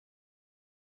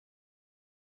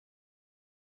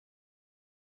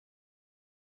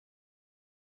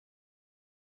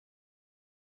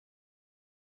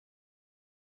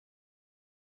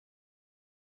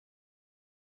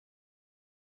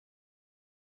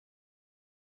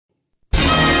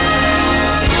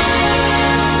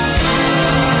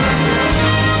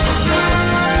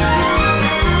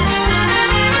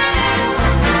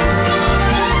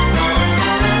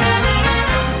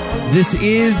This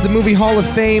is the Movie Hall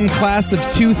of Fame class of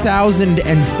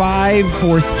 2005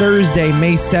 for Thursday,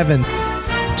 May 7th,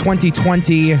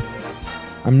 2020.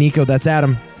 I'm Nico, that's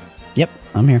Adam. Yep,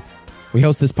 I'm here. We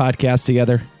host this podcast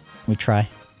together. We try.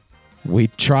 We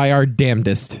try our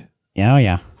damnedest. Yeah, oh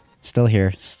yeah. Still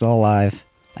here. Still alive,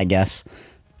 I guess.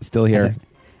 Still here.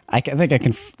 I think I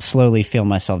can slowly feel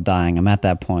myself dying. I'm at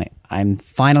that point. I'm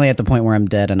finally at the point where I'm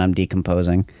dead and I'm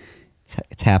decomposing.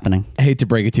 It's happening. I hate to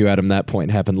break it to you, Adam, that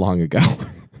point happened long ago.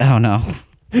 Oh, no.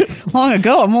 Long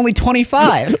ago? I'm only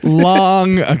 25.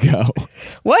 Long ago.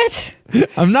 What?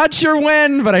 I'm not sure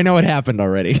when, but I know it happened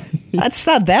already. That's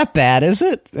not that bad, is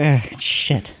it?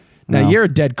 Shit. Now, No. you're a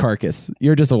dead carcass.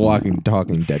 You're just a walking,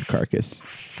 talking dead carcass.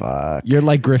 Fuck. You're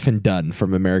like Griffin Dunn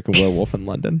from American Werewolf in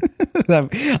London.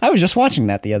 I was just watching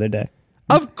that the other day.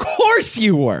 Of course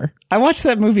you were. I watch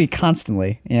that movie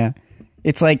constantly. Yeah.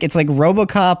 It's like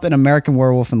RoboCop and American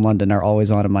Werewolf in London are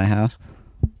always on in my house.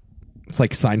 It's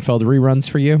like Seinfeld reruns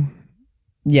for you.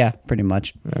 Yeah, pretty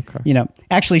much. Okay. You know,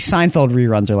 actually, Seinfeld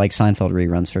reruns are like Seinfeld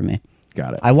reruns for me.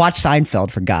 Got it. I watch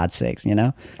Seinfeld for God's sakes, you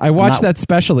know? I watched that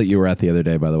special that you were at the other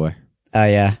day, by the way. Oh,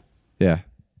 yeah. Yeah.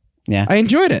 Yeah. I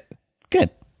enjoyed it. Good.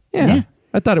 Yeah.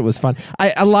 I thought it was fun.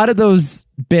 A lot of those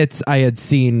bits I had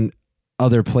seen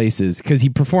other places because he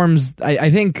performs,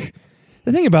 I think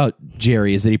the thing about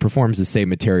Jerry is that he performs the same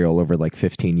material over like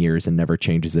 15 years and never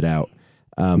changes it out.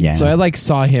 So I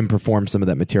saw him perform some of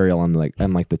that material on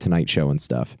the Tonight Show and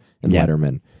stuff and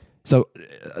Letterman. So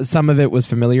some of it was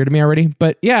familiar to me already,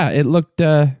 but yeah, it looked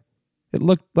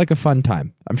like a fun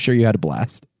time. I'm sure you had a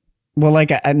blast. Well,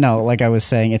 like I was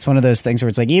saying, it's one of those things where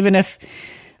it's like, even if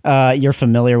you're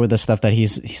familiar with the stuff that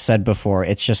he's said before,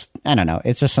 it's just, I don't know,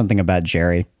 it's just something about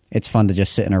Jerry. It's fun to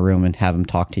just sit in a room and have him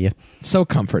talk to you. So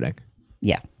comforting.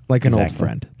 Yeah. Like an old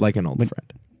friend. Like an old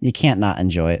friend. You can't not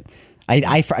enjoy it.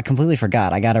 I completely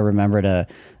forgot. I got to remember to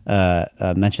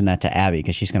mention that to Abby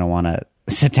because she's going to want to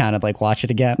sit down and watch it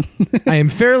again. I am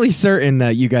fairly certain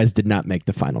that you guys did not make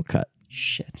the final cut.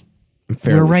 Shit. I'm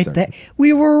fairly We're right certain. there.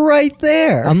 We were right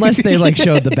there. Unless they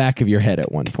showed the back of your head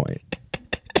at one point.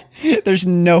 There's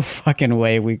no fucking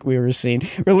way we were seen.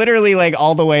 We're literally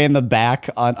all the way in the back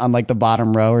on the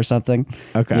bottom row or something.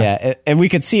 Okay. Yeah, and we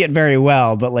could see it very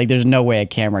well, but there's no way a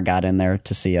camera got in there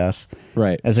to see us.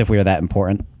 Right. As if we were that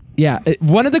important. Yeah.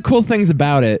 One of the cool things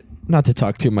about it, not to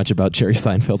talk too much about Jerry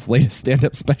Seinfeld's latest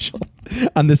stand-up special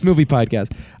on this movie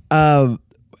podcast,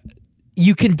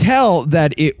 you can tell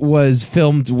that it was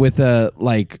filmed with a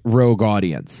rogue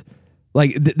audience.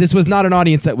 This was not an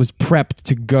audience that was prepped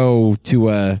to go to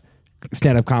a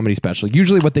stand-up comedy special.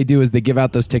 Usually what they do is they give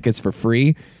out those tickets for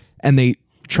free and they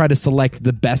try to select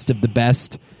the best of the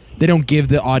best. They don't give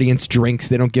the audience drinks.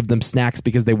 They don't give them snacks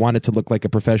because they want it to look like a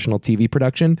professional TV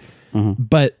production. Mm-hmm.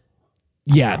 But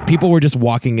yeah, people were just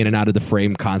walking in and out of the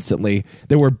frame constantly.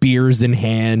 There were beers in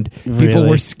hand. Really?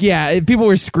 People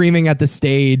were screaming at the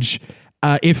stage.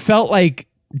 It felt like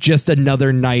just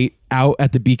another night out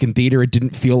at the Beacon Theater. It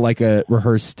didn't feel like a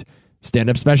rehearsed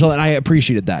stand-up special, and I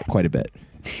appreciated that quite a bit.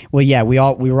 Well, yeah, we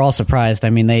were all surprised.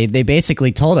 I mean, they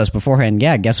basically told us beforehand,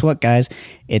 yeah, guess what, guys?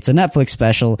 It's a Netflix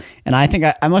special. And I think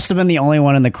I must have been the only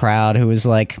one in the crowd who was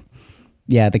like,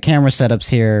 yeah, the camera setups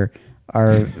here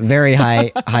are very high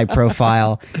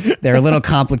profile. They're a little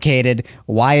complicated.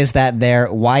 Why is that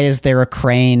there? Why is there a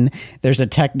crane? There's a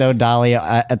techno dolly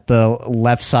at the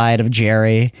left side of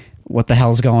Jerry. What the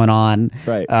hell's going on?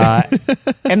 Right.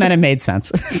 And then it made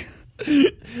sense.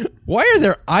 Why are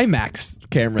there IMAX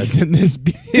cameras in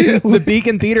the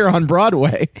Beacon Theater on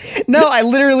Broadway? No, I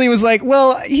literally was like,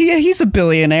 well, he's a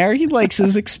billionaire. He likes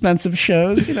his expensive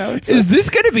shows. You know, is this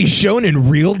going to be shown in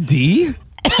real D?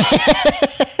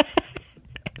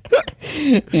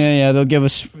 Yeah, they'll give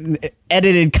us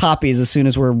edited copies as soon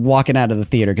as we're walking out of the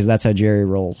theater because that's how Jerry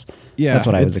rolls. Yeah, that's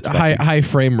what I was expecting. High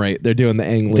frame rate. They're doing the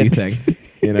Ang Lee thing,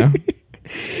 you know?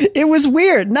 It was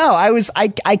weird. No,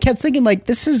 I kept thinking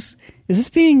this is this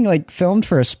being filmed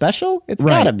for a special? It's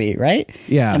gotta be, right?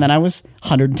 Yeah. And then I was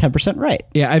 110% right.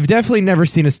 Yeah, I've definitely never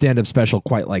seen a stand-up special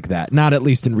quite like that. Not at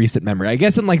least in recent memory. I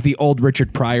guess in the old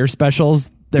Richard Pryor specials,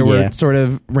 there were sort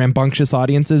of rambunctious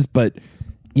audiences, but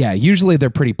yeah, usually they're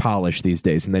pretty polished these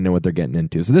days and they know what they're getting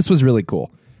into. So this was really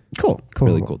cool. Cool.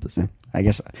 Really cool to see. I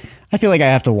guess I feel like I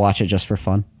have to watch it just for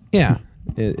fun. Yeah,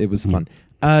 it was fun.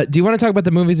 Do you want to talk about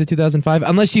the movies of 2005?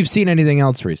 Unless you've seen anything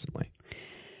else recently.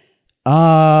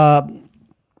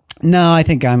 No, I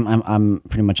think I'm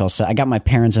pretty much all set. I got my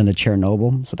parents into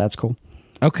Chernobyl, so that's cool.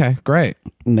 Okay, great.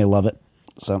 And they love it.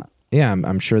 So yeah,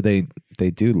 I'm sure they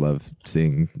do love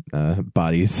seeing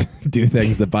bodies do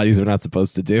things that bodies are not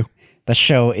supposed to do. The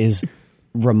show is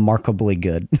remarkably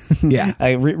good. Yeah.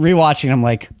 I rewatching, I'm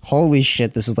like, holy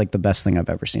shit, this is like the best thing I've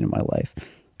ever seen in my life.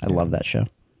 I love that show.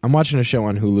 I'm watching a show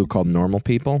on Hulu called Normal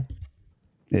People,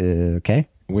 Okay.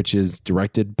 which is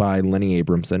directed by Lenny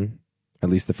Abramson. At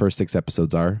least the first 6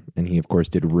 episodes are. And he, of course,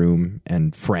 did Room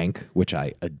and Frank, which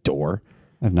I adore.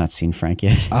 I've not seen Frank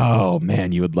yet. Oh,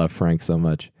 man, you would love Frank so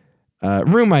much.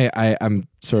 Room, I'm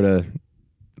sort of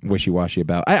wishy-washy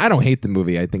about. I don't hate the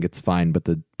movie. I think it's fine, but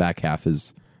the back half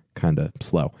is kind of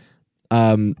slow.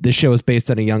 This show is based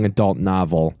on a young adult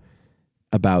novel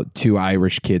about 2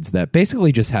 Irish kids that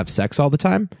basically just have sex all the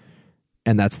time.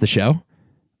 And that's the show.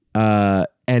 And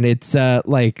it's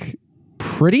like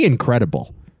pretty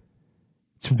incredible.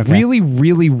 It's really,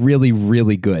 really, really,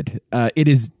 really good. It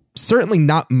is certainly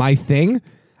not my thing.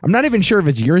 I'm not even sure if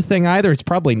it's your thing either. It's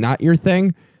probably not your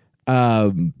thing.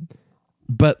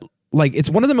 But like, it's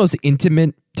one of the most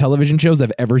intimate television shows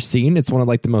I've ever seen. It's one of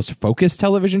like the most focused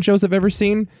television shows I've ever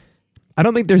seen. I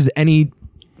don't think there's any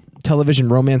television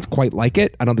romance quite like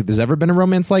it. I don't think there's ever been a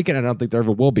romance like it. I don't think there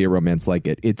ever will be a romance like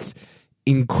it. It's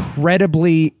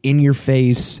incredibly in your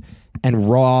face and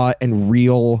raw and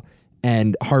real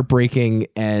and heartbreaking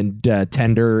and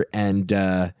tender. And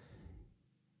I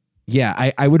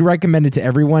would recommend it to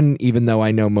everyone, even though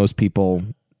I know most people,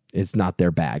 it's not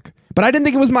their bag. But I didn't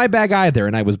think it was my bag either,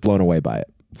 and I was blown away by it.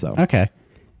 So Okay.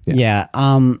 Yeah.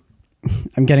 I'm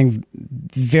getting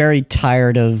very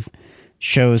tired of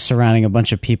shows surrounding a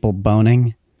bunch of people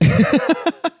boning.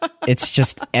 It's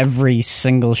just every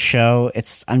single show.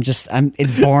 It's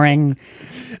boring.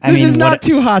 This is not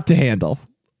too hot to handle.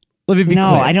 Let me be No,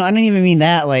 clear. I don't even mean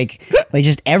that. Like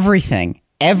just everything.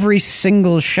 Every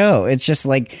single show. It's just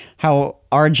like how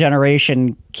our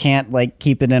generation can't like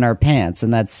keep it in our pants,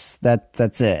 and that's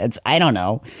it. I don't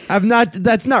know.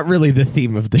 That's not really the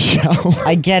theme of the show.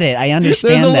 I get it. I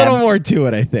understand. There's a that. little more to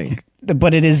it, I think.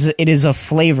 But it is a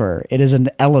flavor. It is an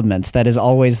element that is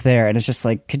always there, and it's just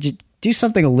like, could you do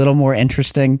something a little more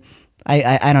interesting?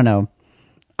 I don't know.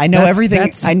 I know everything.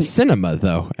 That's cinema,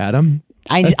 though, Adam.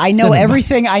 I know cinema.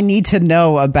 everything I need to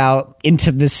know about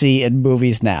intimacy in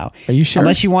movies now. Are you sure?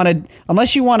 Unless you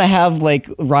want to have like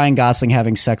Ryan Gosling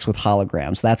having sex with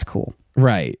holograms, that's cool.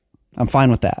 Right. I'm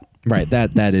fine with that. Right.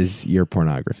 That is your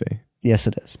pornography. Yes,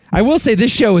 it is. I will say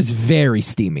this show is very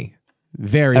steamy.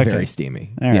 Very, Okay. very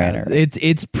steamy. All right.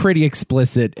 It's pretty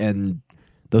explicit, and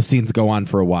those scenes go on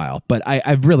for a while. But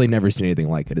I've really never seen anything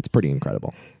like it. It's pretty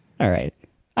incredible. All right.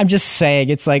 I'm just saying,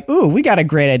 it's like, ooh, we got a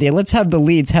great idea. Let's have the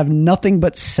leads have nothing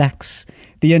but sex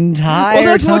the entire Well,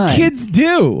 that's time. what kids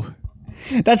do.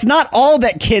 That's not all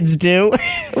that kids do.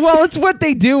 Well, it's what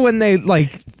they do when they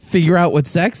like figure out what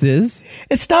sex is.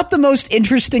 It's not the most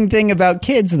interesting thing about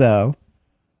kids, though.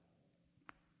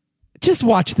 Just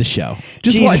watch the show.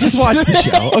 Just Jesus. watch the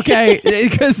show, okay?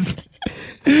 Because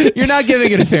you're not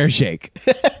giving it a fair shake.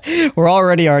 We're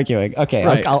already arguing. Okay,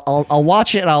 Right. I'll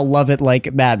watch it and I'll love it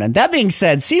like Mad Men. That being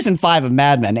said, season 5 of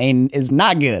Mad Men is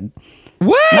not good.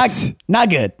 What? Not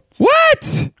good.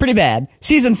 What? Pretty bad.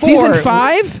 Season 4. Season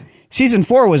 5? Season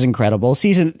 4 was incredible.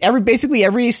 Basically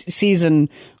every season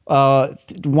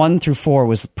 1 through 4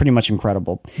 was pretty much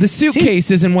incredible. The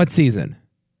suitcase is in what season?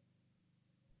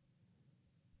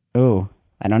 Oh,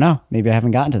 I don't know. Maybe I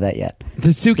haven't gotten to that yet.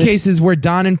 The suitcase is where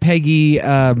Don and Peggy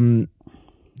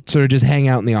sort of just hang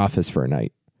out in the office for a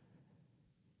night.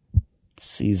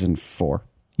 Season 4.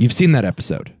 You've seen that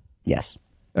episode? Yes.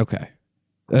 Okay.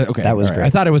 Okay. That was all right. great. I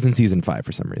thought it was in season 5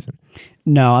 for some reason.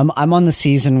 No, I'm on the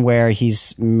season where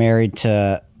he's married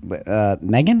to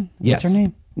Megan. Yes. What's her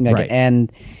name? Megan. Right.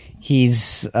 And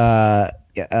he's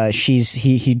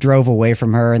he drove away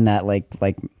from her in that like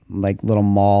little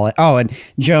mall. Oh, and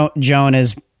Joan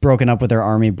is broken up with her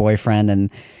army boyfriend, and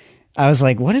I was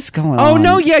like, what is going on? Oh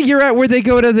no, yeah, you're at where they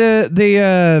go to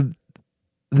the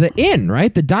inn,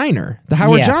 right? The diner, the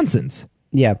Howard Yeah. Johnsons.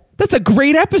 Yeah. That's a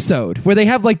great episode where they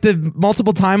have like the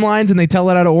multiple timelines and they tell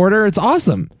it out of order. It's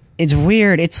awesome. It's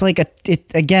weird. It's like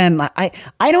again, I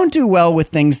don't do well with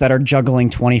things that are juggling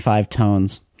 25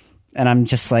 tones. And I'm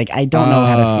just like, I don't know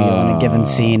how to feel in a given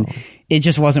scene. It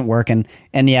just wasn't working.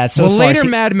 And yeah, so Well, as far later as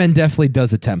Mad Men definitely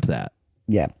does attempt that.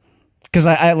 yeah. Because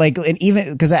I like, and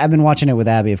even because I've been watching it with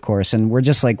Abby, of course, and we're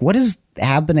just like, what is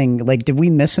happening? Like, did we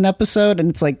miss an episode? And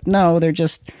it's like, no, they're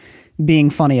just being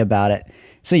funny about it.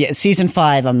 So yeah, season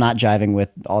 5, I'm not jiving with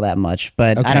all that much,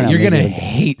 but Okay, I don't know. you're maybe gonna it'll-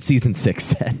 hate season 6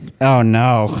 then, Oh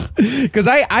no. because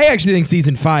I actually think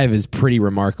season 5 is pretty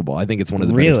remarkable. I think it's one of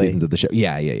the better Really? seasons of the show.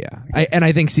 Yeah.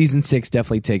 I think season 6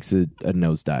 definitely takes a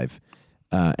nosedive,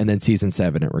 and then season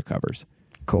 7 it recovers.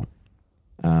 Cool.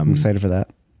 I'm excited for that.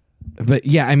 But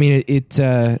yeah, I mean, it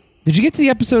did you get to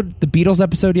the Beatles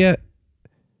episode yet?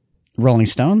 Rolling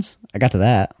Stones? I got to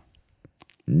that.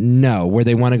 No, where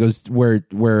they want to go,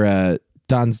 where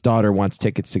Don's daughter wants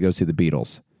tickets to go see the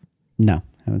Beatles. No, I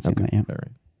haven't seen that yet. All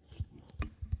right.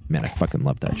 Man, I fucking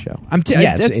love that show.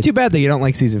 That's too bad that you don't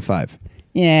like season 5.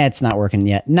 Yeah, it's not working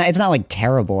yet. No, it's not like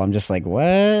terrible. I'm just like,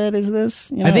 what is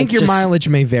this? You know, I think your mileage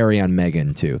may vary on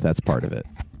Megan too. That's part of it.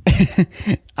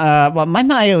 Well, my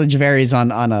mileage varies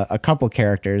on a couple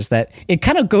characters that it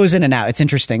kind of goes in and out. It's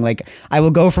interesting. Like I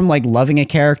will go from like loving a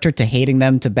character to hating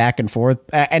them to back and forth.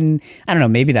 And I don't know,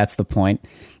 maybe that's the point.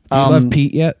 Do you love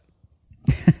Pete yet?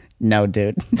 No,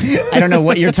 dude. I don't know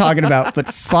what you're talking about, but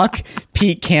fuck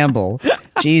Pete Campbell.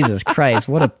 Jesus Christ,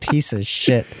 what a piece of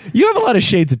shit. You have a lot of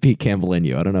shades of Pete Campbell in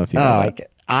you. I don't know if you know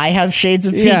that. I have shades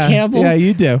of Pete Campbell? Yeah,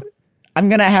 you do. I'm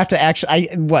going to have to actually...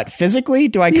 physically?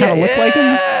 Do I kind of look like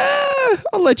him?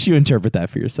 I'll let you interpret that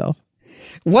for yourself.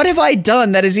 What have I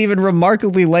done that is even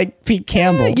remarkably like Pete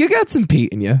Campbell? You got some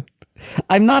Pete in you.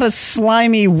 I'm not a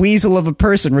slimy weasel of a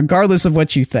person, regardless of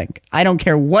what you think. I don't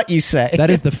care what you say. That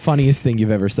is the funniest thing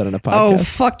you've ever said on a podcast. Oh,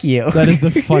 fuck you. That is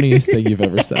the funniest thing you've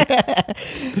ever said.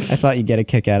 I thought you'd get a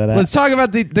kick out of that. Let's talk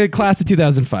about the class of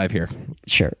 2005 here.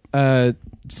 Sure.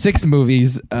 6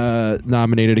 movies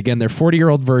nominated. Again, they're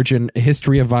 40-Year-Old Virgin, A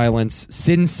History of Violence,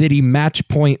 Sin City, Match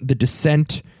Point, The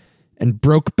Descent, and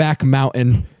Brokeback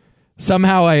Mountain.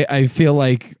 Somehow I feel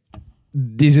like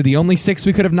these are the only 6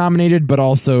 we could have nominated, but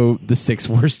also the 6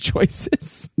 worst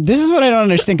choices. This is what I don't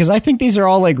understand, because I think these are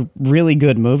all like really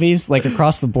good movies, like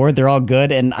across the board. They're all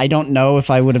good, and I don't know if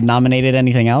I would have nominated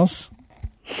anything else.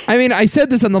 I mean, I said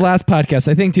this on the last podcast.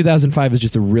 I think 2005 is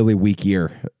just a really weak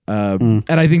year. And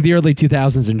I think the early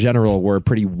 2000s in general were a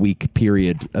pretty weak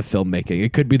period of filmmaking.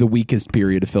 It could be the weakest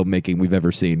period of filmmaking we've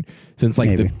ever seen since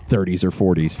like the 30s or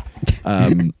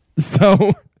 40s.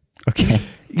 So, okay.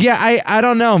 Yeah, I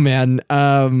don't know, man.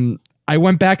 I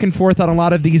went back and forth on a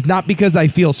lot of these, not because I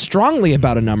feel strongly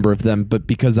about a number of them, but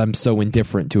because I'm so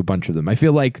indifferent to a bunch of them. I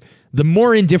feel like the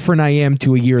more indifferent I am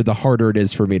to a year, the harder it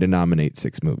is for me to nominate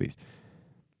 6 movies.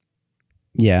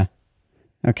 Yeah.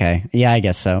 Okay. Yeah, I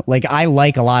guess so. Like, I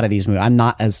like a lot of these movies. I'm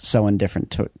not as so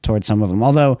indifferent towards some of them.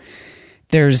 Although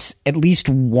there's at least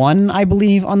one, I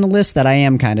believe, on the list that I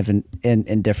am kind of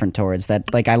indifferent towards.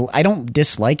 That, like, I don't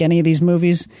dislike any of these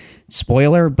movies.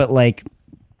 Spoiler, but like,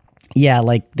 yeah,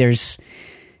 like there's,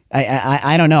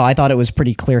 I don't know. I thought it was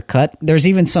pretty clear cut. There's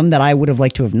even some that I would have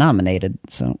liked to have nominated.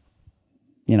 So,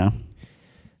 you know.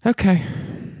 Okay.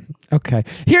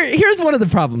 Here's one of the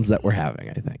problems that we're having,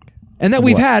 I think. And that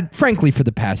we've had, frankly, for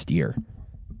the past year.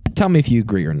 Tell me if you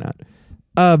agree or not.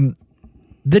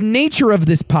 The nature of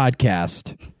this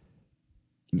podcast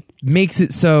makes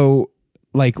it so,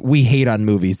 like, we hate on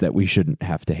movies that we shouldn't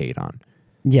have to hate on.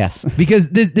 Yes. Because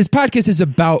this podcast is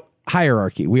about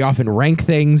hierarchy. We often rank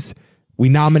things, we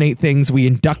nominate things, we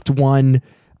induct one.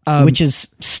 Which is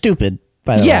stupid,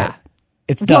 by the way. Yeah.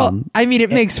 It's dumb. Well, I mean, it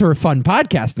makes for fun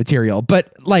podcast material,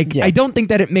 but like, I don't think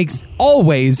that it makes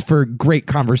always for great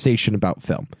conversation about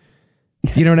film.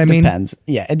 Do you know what I mean? Depends.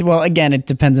 Yeah. Well, again, it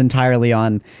depends entirely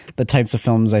on the types of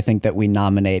films I think that we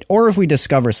nominate, or if we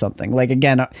discover something. Like,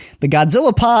 again, the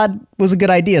Godzilla pod was a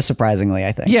good idea, surprisingly,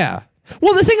 I think. Yeah.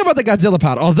 Well, the thing about the Godzilla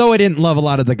pod, although I didn't love a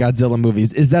lot of the Godzilla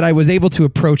movies, is that I was able to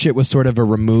approach it with sort of a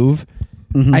remove.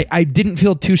 Mm-hmm. I didn't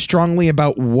feel too strongly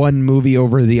about one movie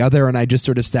over the other, and I just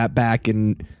sort of sat back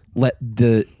and let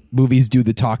the movies do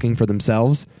the talking for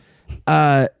themselves.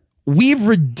 We've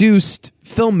reduced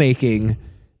filmmaking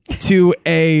to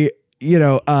a,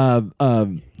 to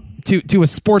a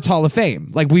sports hall of fame.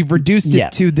 Like, we've reduced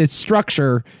it to this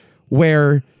structure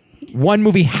where one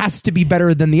movie has to be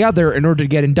better than the other in order to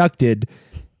get inducted,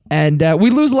 and we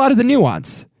lose a lot of the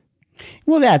nuance.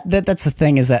 Well, that's the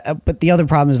thing is that, but the other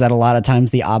problem is that a lot of times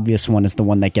the obvious one is the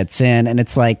one that gets in, and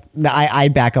it's like I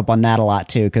back up on that a lot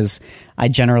too, because I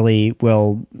generally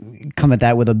will come at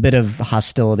that with a bit of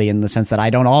hostility in the sense that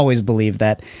I don't always believe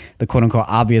that the quote unquote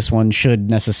obvious one should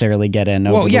necessarily get in.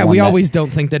 Well, yeah, we always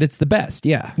don't think that it's the best.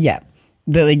 Yeah, yeah.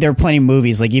 There are plenty of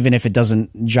movies, like, even if it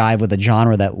doesn't jive with the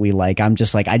genre that we like, I'm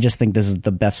just like, I just think this is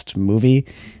the best movie.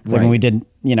 Like, when we did,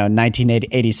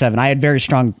 1987, I had very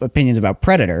strong opinions about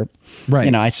Predator.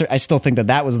 Right. I still think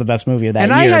that was the best movie of that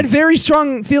year. And I had very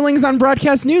strong feelings on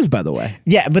Broadcast News, by the way.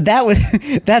 Yeah, but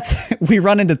we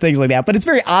run into things like that. But it's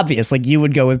very obvious. Like, you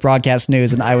would go with Broadcast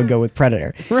News and I would go with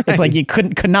Predator. Right. It's like, you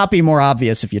could not be more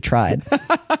obvious if you tried.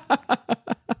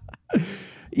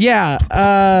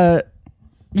 Yeah.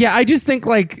 Yeah, I just think,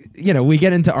 like, we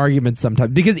get into arguments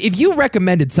sometimes, because if you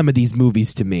recommended some of these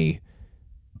movies to me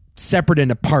separate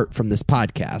and apart from this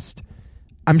podcast,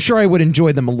 I'm sure I would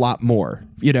enjoy them a lot more.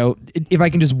 If I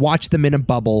can just watch them in a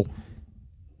bubble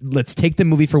let's take the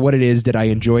movie for what it is. Did I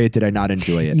enjoy it? Did I not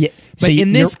enjoy it? Yeah. But So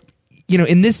in this,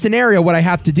 in this scenario, what I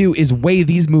have to do is weigh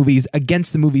these movies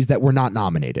against the movies that were not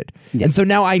nominated. Yeah. And so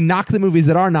now I knock the movies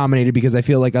that are nominated because I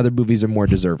feel like other movies are more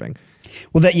deserving.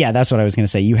 Well, that's what I was going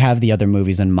to say. You have the other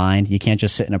movies in mind. You can't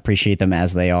just sit and appreciate them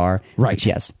as they are. Right.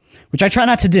 Which I try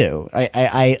not to do.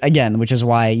 I again, which is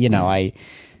why,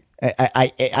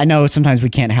 I know sometimes we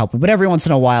can't help it, but every once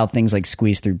in a while things like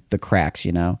squeeze through the cracks,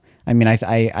 I mean,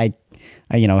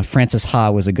 Francis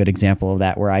Ha was a good example of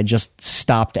that, where I just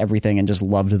stopped everything and just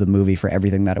loved the movie for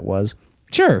everything that it was.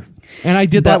 Sure. And I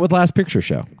did that with Last Picture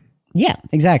Show. Yeah,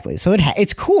 exactly. So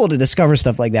it's cool to discover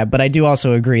stuff like that, but I do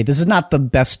also agree this is not the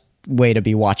best way to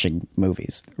be watching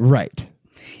movies. Right.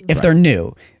 If they're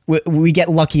new. We get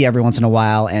lucky every once in a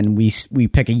while, and we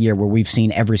pick a year where we've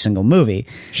seen every single movie.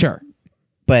 Sure.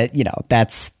 But,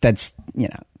 that's.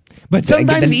 But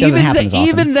sometimes often.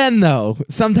 even then, though,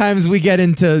 sometimes we get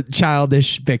into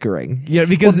childish bickering,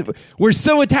 because we're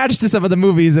so attached to some of the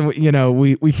movies, and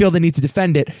we feel the need to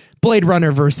defend it. Blade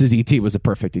Runner versus E.T. was a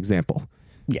perfect example.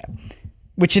 Yeah.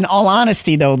 Which, in all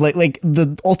honesty, though, like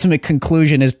the ultimate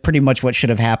conclusion is pretty much what should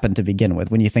have happened to begin with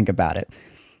when you think about it.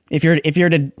 If you're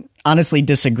to honestly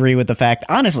disagree with the fact,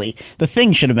 honestly, The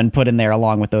Thing should have been put in there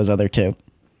along with those other two.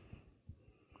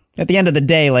 At the end of the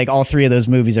day, like, all three of those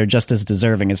movies are just as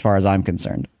deserving as far as I'm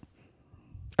concerned.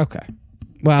 Okay.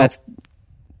 Well, that's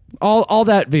all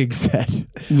that being said,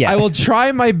 yeah. I will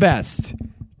try my best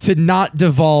to not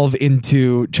devolve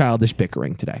into childish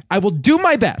bickering today. I will do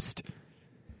my best.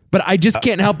 But I just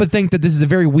can't help but think that this is a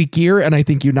very weak year, and I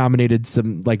think you nominated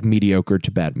some like mediocre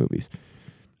to bad movies.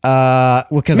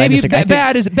 Because maybe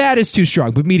bad is too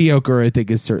strong, but mediocre I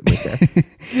think is certainly fair.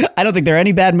 I don't think there are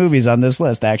any bad movies on this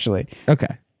list, actually.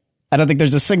 Okay. I don't think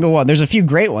there's a single one. There's a few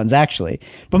great ones, actually.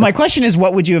 But my question is,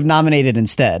 what would you have nominated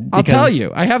instead? I'll tell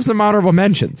you. I have some honorable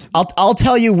mentions. I'll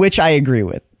tell you which I agree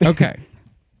with. Okay.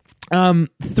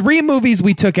 3 movies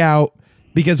we took out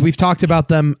because we've talked about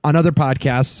them on other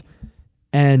podcasts,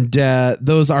 and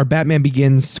those are Batman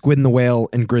Begins, Squid and the Whale,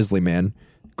 and Grizzly Man.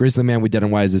 Grizzly Man we did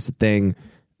on Why Is This a Thing?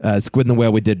 Squid and the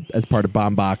Whale we did as part of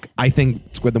Baumbach. I think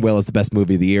Squid and the Whale is the best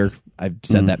movie of the year. I've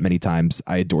said that many times.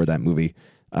 I adore that movie.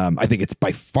 I think it's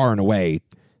by far and away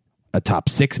a top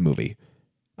 6 movie.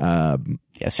 And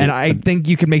I think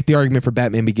you can make the argument for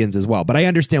Batman Begins as well, but I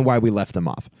understand why we left them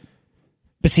off.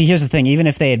 But see, here's the thing. Even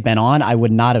if they had been on, I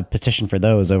would not have petitioned for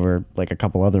those over like a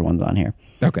couple other ones on here.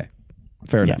 Okay.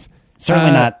 Fair enough.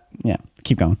 Certainly not. Yeah.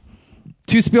 Keep going.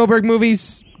 2 Spielberg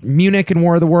movies, Munich and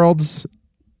War of the Worlds.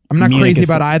 I'm not crazy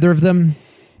about either of them.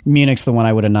 Munich's the one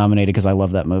I would have nominated because I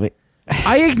love that movie.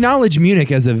 I acknowledge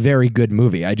Munich as a very good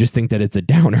movie. I just think that it's a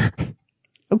downer.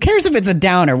 Who cares if it's a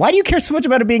downer? Why do you care so much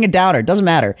about it being a downer? It doesn't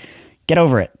matter. Get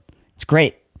over it. It's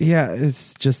great. Yeah,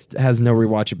 it's just has no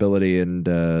rewatchability, and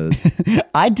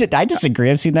I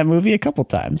disagree. I've seen that movie a couple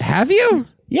times. Have you?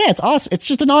 Yeah, it's awesome. It's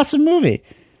just an awesome movie.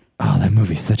 Oh, that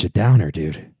movie's such a downer,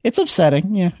 dude. It's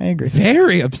upsetting. Yeah, I agree.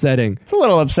 Very upsetting. It's a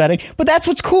little upsetting, but that's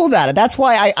what's cool about it. That's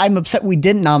why I'm upset we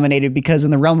didn't nominate it, because in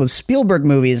the realm of Spielberg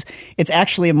movies, it's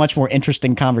actually a much more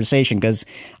interesting conversation, because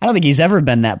I don't think he's ever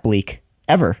been that bleak,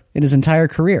 ever, in his entire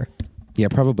career. Yeah,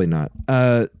 probably not.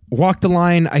 Walk the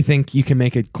Line, I think you can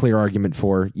make a clear argument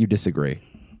for. You disagree.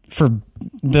 For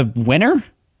the winner?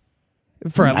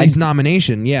 For at least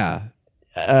nomination, yeah.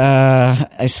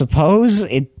 I suppose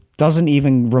it doesn't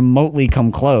even remotely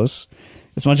come close,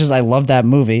 as much as I love that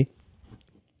movie.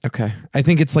 Okay. I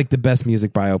think it's like the best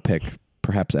music biopic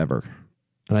perhaps ever.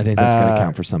 And I think that's got to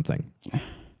count for something.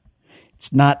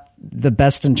 It's not the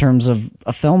best in terms of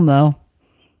a film, though.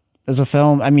 As a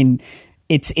film, I mean,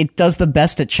 it does the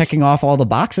best at checking off all the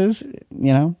boxes,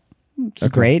 It's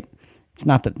great. It's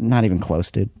not even close,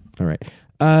 dude. All right.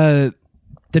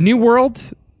 The New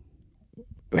World.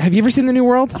 Have you ever seen The New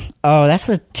World? Oh, that's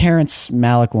the Terrence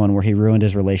Malick one where he ruined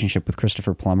his relationship with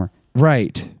Christopher Plummer.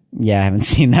 Right. Yeah, I haven't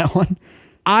seen that one.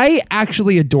 I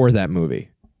actually adore that movie.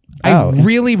 I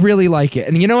really, really like it.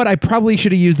 And you know what? I probably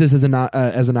should have used this as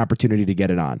an opportunity to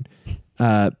get it on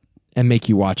and make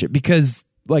you watch it, because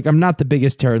like I'm not the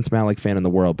biggest Terrence Malick fan in the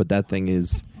world, but that thing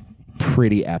is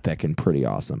pretty epic and pretty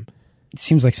awesome. It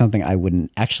seems like something I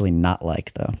wouldn't actually not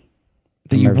like, though.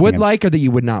 That you would like or that you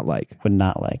would not like? Would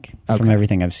not like, from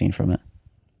everything I've seen from it.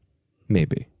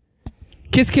 Maybe.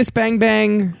 Kiss Kiss Bang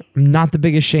Bang. I'm not the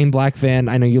biggest Shane Black fan.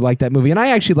 I know you like that movie, and I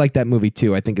actually like that movie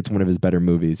too. I think it's one of his better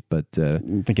movies, but I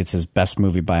think it's his best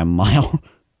movie by a mile.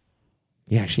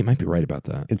 Yeah, actually, you might be right about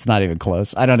that. It's not even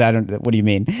close. I don't. What do you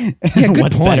mean? Yeah,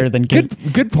 what's point. better than Kiss?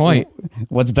 Good point.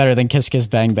 What's better than Kiss Kiss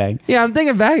Bang Bang? Yeah, I'm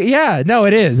thinking back. Yeah, no,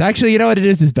 it is actually. You know what? It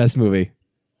is his best movie.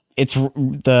 It's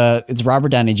Robert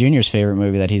Downey Jr.'s favorite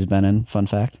movie that he's been in. Fun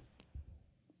fact.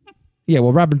 Yeah,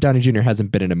 well, Robert Downey Jr.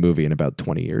 hasn't been in a movie in about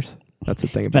 20 years. That's the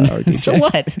thing about RDJ. So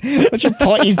what? What's your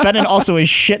point? He's been in also a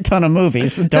shit ton of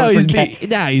movies. Don't forget.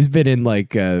 He's been in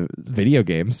like video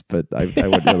games, but I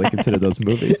wouldn't really consider those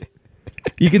movies.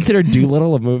 You consider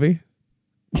Doolittle a movie?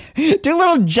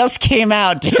 Doolittle just came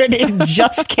out, dude. It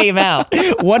just came out.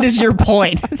 What is your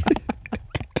point?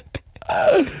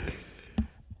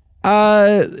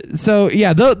 So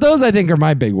yeah, those I think are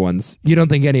my big ones. You don't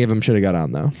think any of them should have got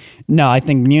on though? No, I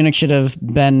think Munich should have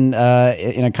been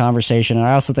in a conversation, and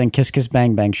I also think Kiss Kiss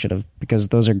Bang Bang should have, because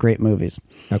those are great movies.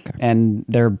 Okay, and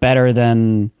they're better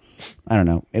than, I don't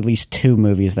know, at least 2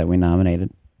 movies that we nominated.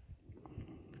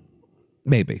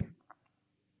 Maybe,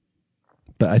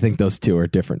 but I think those 2 are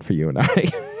different for you and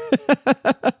I.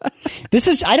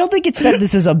 I don't think it's that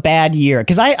this is a bad year,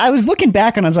 because I was looking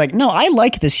back and I was like, no, I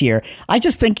like this year. I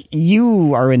just think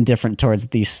you are indifferent towards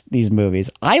these movies.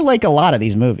 I like a lot of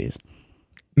these movies.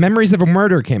 Memories of a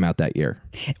Murder came out that year.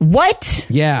 What?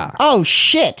 Yeah. Oh,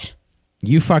 shit.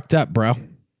 You fucked up, bro.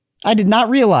 I did not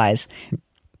realize.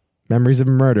 Memories of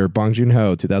a Murder, Bong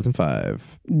Joon-ho,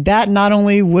 2005. That not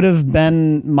only would have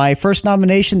been my first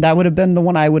nomination, that would have been the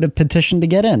one I would have petitioned to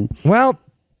get in. Well,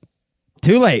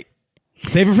 too late.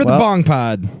 Save it for the Bong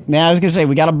Pod. Yeah, I was going to say,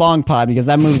 we got a Bong Pod, because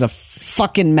that movie's a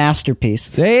fucking masterpiece.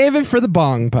 Save it for the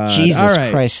Bong Pod. Jesus All right.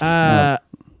 Christ.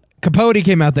 Capote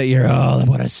came out that year. Oh,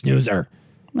 what a snoozer.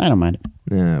 I don't mind it.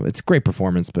 Yeah, it's a great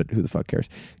performance, but who the fuck cares?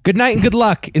 Good Night and Good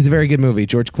Luck is a very good movie.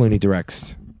 George Clooney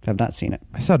directs. I've not seen it.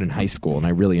 I saw it in high school, and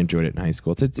I really enjoyed it in high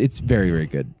school. It's very, very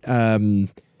good.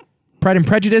 Pride and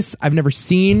Prejudice, I've never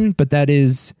seen, but that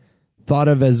is thought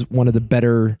of as one of the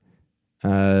better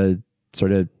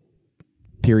sort of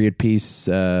period piece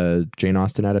Jane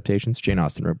Austen adaptations. Jane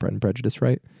Austen wrote Pride and Prejudice,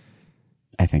 right?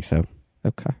 I think so.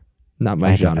 Okay. Not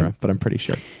my genre, but I'm pretty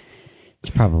sure. It's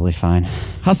probably fine.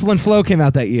 Hustle and Flow came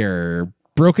out that year.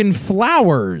 Broken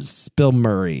Flowers, Bill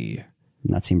Murray.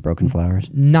 Not seen Broken Flowers.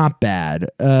 Not bad.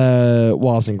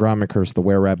 Wallace and Gromit, Curse the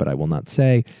Were-Rabbit, I will not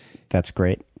say. That's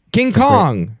great. King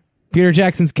Kong. Peter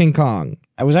Jackson's King Kong.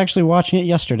 I was actually watching it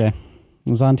yesterday. It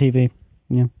was on TV.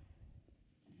 Yeah.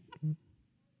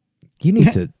 You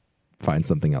need to find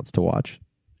something else to watch.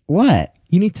 What?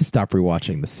 You need to stop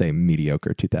rewatching the same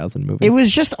mediocre 2000 movies. It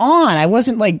was just on. I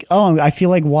wasn't like, oh, I feel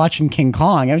like watching King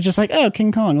Kong. I was just like, oh,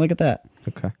 King Kong, look at that.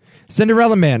 Okay.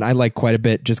 Cinderella Man, I like quite a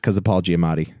bit just because of Paul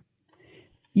Giamatti.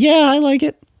 Yeah, I like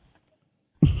it.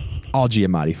 All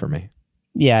Giamatti for me.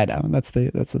 Yeah, I know. That's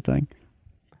the thing.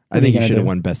 I think he should have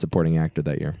won Best Supporting Actor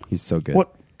that year. He's so good.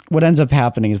 What ends up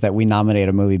happening is that we nominate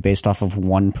a movie based off of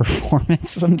one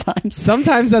performance sometimes.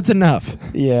 Sometimes that's enough.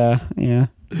 Yeah.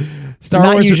 Star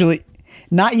Not Wars usually.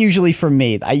 Not usually for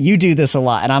me. You do this a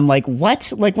lot, and I'm like,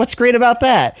 what? Like, what's great about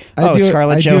that?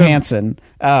 Scarlett Johansson.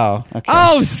 Oh, okay.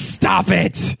 Oh, stop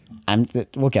it.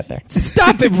 We'll get there.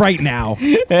 Stop it right now.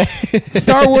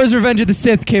 Star Wars Revenge of the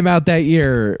Sith came out that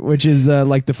year, which is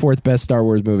like the 4th best Star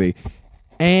Wars movie.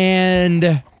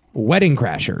 And Wedding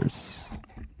Crashers.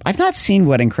 I've not seen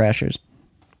Wedding Crashers.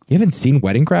 You haven't seen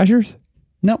Wedding Crashers?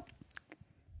 Nope.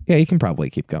 Yeah, you can probably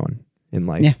keep going in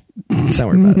life. Yeah. Don't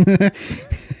worry about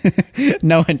it.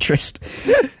 No interest.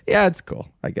 Yeah, it's cool,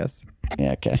 I guess.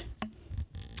 Yeah, okay.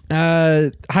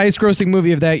 Highest grossing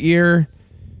movie of that year,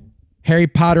 Harry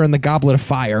Potter and the Goblet of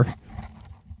Fire,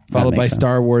 followed by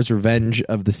Star Wars Revenge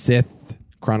of the Sith,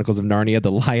 Chronicles of Narnia,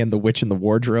 The Lion, the Witch, and the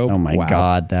Wardrobe. Oh my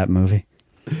God, that movie.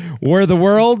 War of the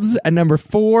Worlds at number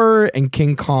 4, and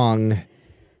King Kong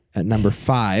at number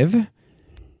 5.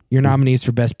 Your nominees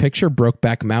for Best Picture: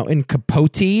 Brokeback Mountain,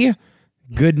 Capote,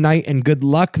 Good Night and Good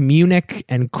Luck, Munich,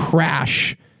 and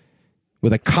Crash,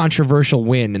 with a controversial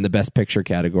win in the Best Picture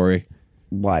category.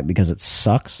 Why? Because it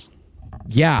sucks?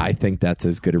 Yeah, I think that's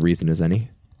as good a reason as any.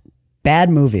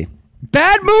 Bad movie.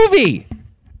 Bad movie!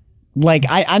 Like,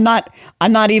 I'm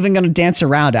not even going to dance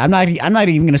around it. I'm not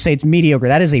even going to say it's mediocre.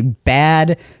 That is a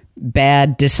bad,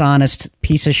 dishonest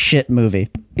piece of shit movie.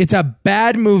 It's a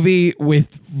bad movie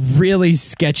with really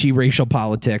sketchy racial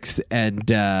politics and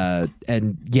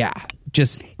yeah,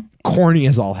 just corny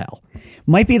as all hell.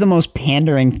 Might be the most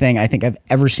pandering thing I think I've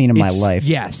ever seen in my life.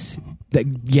 Yes.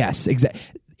 Yes, exactly.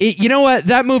 You know what?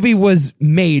 That movie was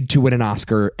made to win an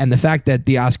Oscar, and the fact that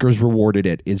the Oscars rewarded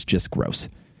it is just gross.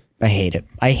 I hate it.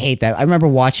 I hate that. I remember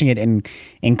watching it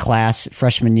in class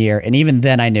freshman year, and even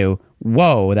then I knew,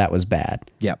 whoa, that was bad.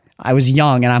 Yep. I was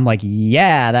young, and I'm like,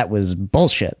 yeah, that was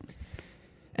bullshit.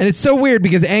 And it's so weird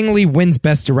because Ang Lee wins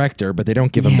Best Director, but they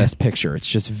don't give him Best Picture. It's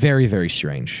just very, very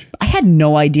strange. I had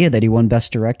no idea that he won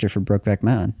Best Director for Brokeback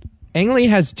Mountain. Ang Lee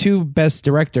has 2 Best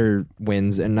Director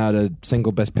wins and not a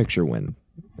single Best Picture win.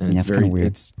 And Yeah, it's kinda weird.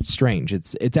 It's strange.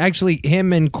 It's actually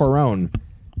him and Cuarón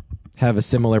have a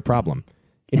similar problem.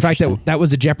 In fact, that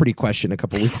was a Jeopardy question a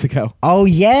couple weeks ago. Oh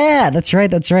yeah, that's right.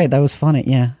 That was funny.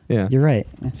 Yeah, you're right.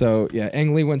 So yeah,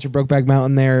 Ang Lee wins for Brokeback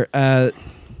Mountain there.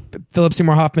 Philip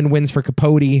Seymour Hoffman wins for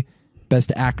Capote,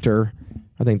 Best Actor.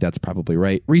 I think that's probably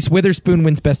right. Reese Witherspoon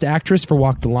wins Best Actress for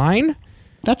Walk the Line.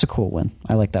 That's a cool win.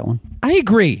 I like that one. I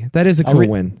agree. That is a cool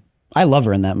win. I love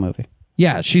her in that movie.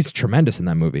 Yeah, she's tremendous in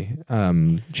that movie.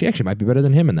 She actually might be better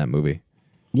than him in that movie.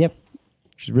 Yep.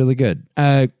 She's really good.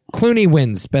 Clooney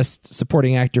wins Best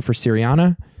Supporting Actor for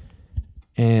Syriana.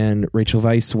 And Rachel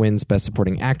Weisz wins Best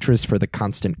Supporting Actress for The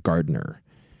Constant Gardener.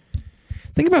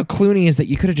 The thing about Clooney is that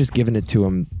you could have just given it to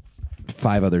him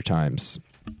 5 other times.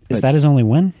 Is that his only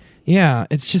win? Yeah,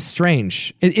 it's just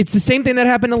strange. It's the same thing that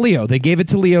happened to Leo. They gave it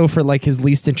to Leo for like his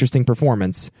least interesting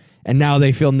performance, and now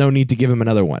they feel no need to give him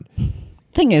another one.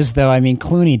 Thing is, though, I mean,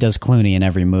 Clooney does Clooney in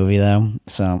every movie, though.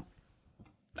 So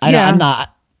I'm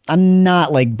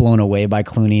not like blown away by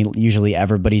Clooney usually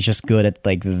ever, but he's just good at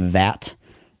like that,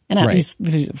 and he's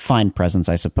a fine presence,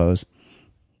 I suppose.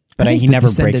 But he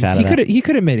never breaks out of that. He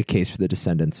could have made a case for The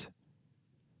Descendants.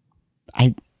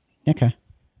 Okay.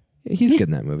 He's good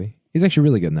in that movie. He's actually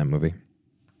really good in that movie.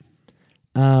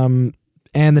 And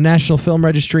the National Film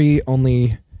Registry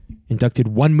only inducted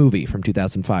one movie from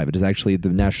 2005. It is actually the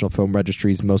National Film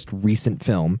Registry's most recent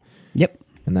film. Yep.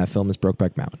 And that film is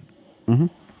Brokeback Mountain. Mm-hmm.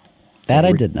 That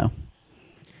I did know.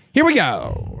 Here we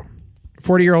go.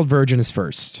 40-Year-Old Virgin is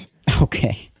first.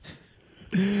 Okay.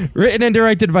 Written and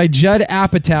directed by Judd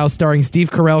Apatow, starring Steve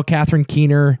Carell, Catherine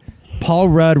Keener, Paul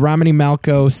Rudd, Romany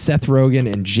Malco, Seth Rogen,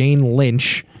 and Jane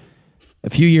Lynch. A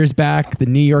few years back, the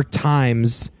New York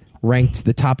Times ranked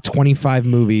the top 25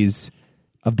 movies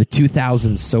of the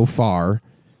 2000s so far.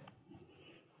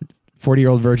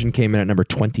 40-Year-Old Virgin came in at number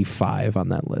 25 on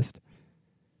that list.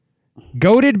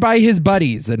 Goated by his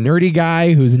buddies, a nerdy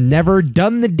guy who's never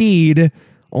done the deed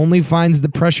only finds the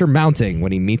pressure mounting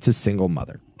when he meets a single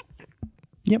mother.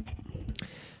 Yep.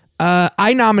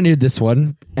 I nominated this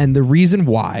one, and the reason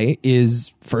why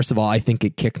is, first of all, I think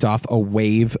it kicked off a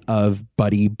wave of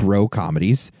buddy bro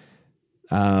comedies.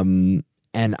 And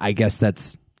I guess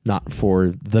that's not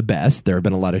for the best. There have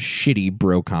been a lot of shitty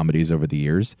bro comedies over the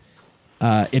years.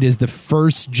 It is the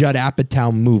first Judd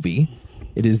Apatow movie.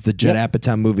 It is the Judd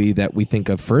Apatow movie that we think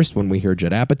of first when we hear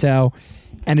Judd Apatow.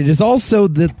 And it is also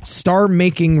the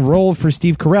star-making role for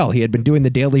Steve Carell. He had been doing The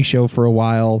Daily Show for a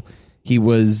while. He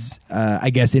was, I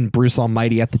guess, in Bruce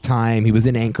Almighty at the time. He was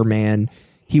in Anchorman.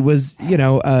 He was,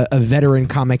 a veteran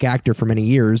comic actor for many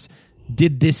years.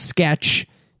 Did this sketch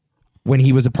when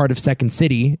he was a part of Second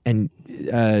City and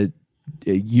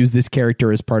used this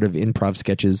character as part of improv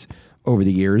sketches over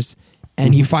the years.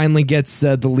 And he finally gets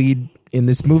the lead in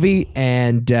this movie,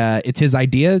 and it's his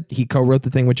idea. He co-wrote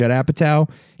the thing with Judd Apatow.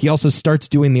 He also starts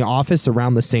doing The Office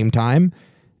around the same time.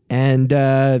 And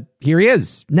here he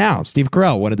is now, Steve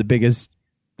Carell, one of the biggest,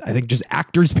 I think, just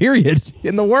actors, period,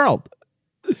 in the world.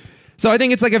 So I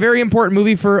think it's like a very important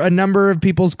movie for a number of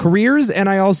people's careers. And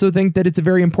I also think that it's a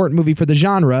very important movie for the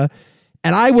genre.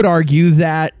 And I would argue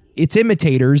that its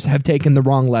imitators have taken the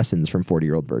wrong lessons from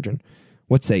 40-Year-Old Virgin.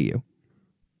 What say you?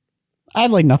 I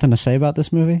have like nothing to say about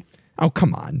this movie. Oh,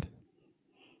 come on.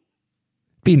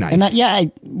 Be nice. And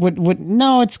I would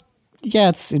no, it's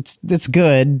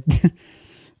good.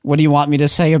 What do you want me to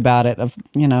say about it?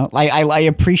 I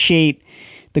appreciate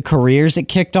the careers it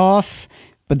kicked off,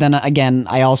 but then again,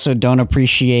 I also don't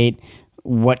appreciate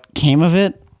what came of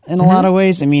it in a lot of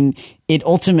ways. I mean, it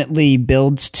ultimately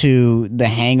builds to The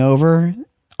Hangover,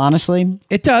 honestly.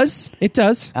 It does.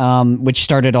 Which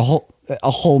started a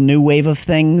whole new wave of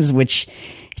things, which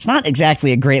it's not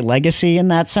exactly a great legacy in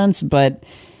that sense, but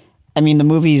I mean, the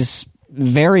movie's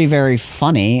very, very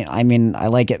funny. I mean, I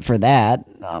like it for that.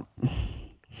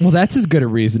 Well, that's as good a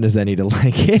reason as any to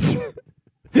like it.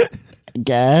 I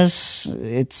guess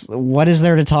what is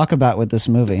there to talk about with this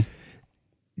movie?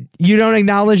 You don't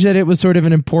acknowledge that it was sort of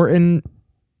an important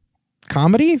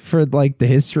comedy for like the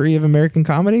history of American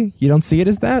comedy? You don't see it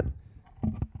as that?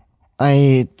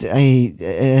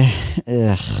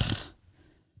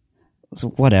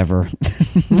 Whatever.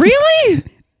 Really?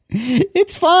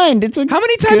 It's fine. How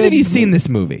many times have you seen this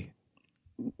movie?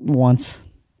 Once.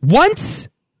 Once?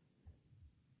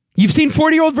 You've seen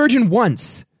 40-Year-Old Virgin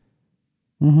once.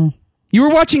 Mm-hmm. You were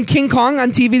watching King Kong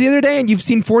on TV the other day and you've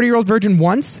seen 40-Year-Old Virgin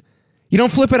once? You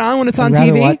don't flip it on when it's on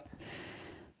TV?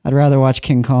 I'd rather watch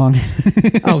King Kong.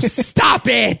 Oh, stop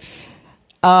it!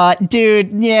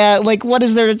 Dude, yeah, like what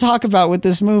is there to talk about with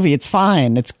this movie? It's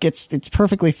fine. It's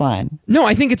perfectly fine. No,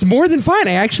 I think it's more than fine.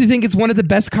 I actually think it's one of the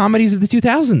best comedies of the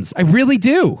 2000s. I really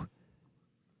do.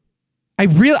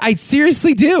 I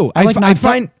seriously do. I like I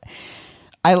find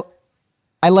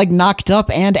I like Knocked Up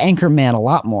and Anchorman a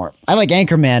lot more. I like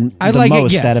Anchorman the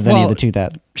most out of any of the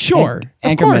 2000. Sure,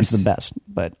 Anchorman's the best,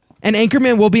 but and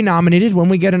Anchorman will be nominated when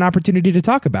we get an opportunity to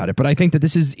talk about it. But I think that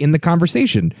this is in the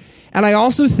conversation, and I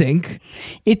also think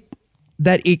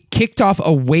that it kicked off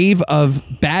a wave of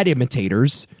bad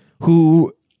imitators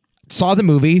who saw the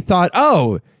movie, thought,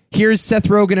 "Oh, here's Seth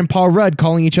Rogen and Paul Rudd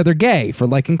calling each other gay for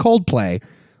liking Coldplay.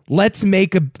 Let's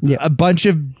make a bunch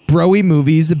of bro-y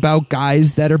movies about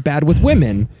guys that are bad with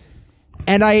women."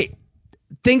 And I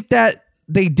think that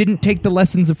they didn't take the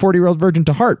lessons of 40-Year-Old Virgin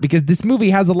to heart, because this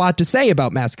movie has a lot to say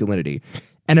about masculinity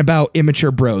and about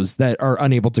immature bros that are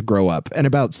unable to grow up, and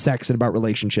about sex and about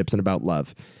relationships and about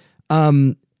love.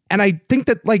 And I think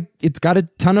that like it's got a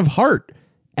ton of heart,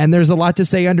 and there's a lot to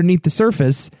say underneath the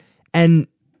surface. And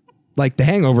like The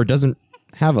Hangover doesn't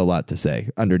have a lot to say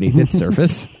underneath its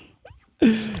surface.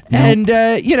 And,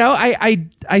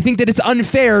 I think that it's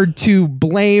unfair to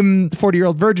blame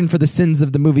 40-Year-Old Virgin for the sins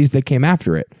of the movies that came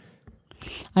after it.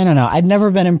 I don't know. I've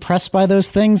never been impressed by those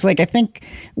things. Like, I think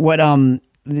what, I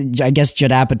guess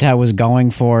Judd Apatow was going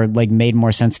for, like, made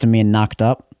more sense to me in Knocked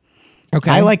Up.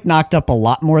 Okay. I like Knocked Up a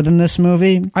lot more than this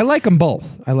movie. I like them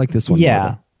both. I like this one.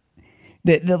 Yeah.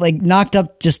 The like Knocked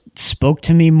Up just spoke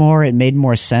to me more. It made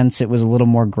more sense. It was a little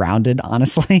more grounded,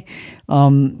 honestly.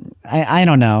 I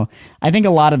don't know. I think a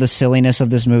lot of the silliness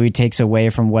of this movie takes away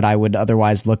from what I would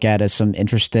otherwise look at as some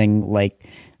interesting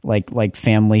like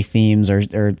family themes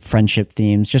or friendship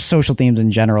themes, just social themes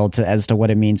in general as to what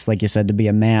it means, like you said, to be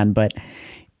a man. But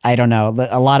I don't know.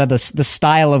 A lot of the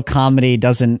style of comedy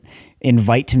doesn't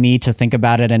invite me to think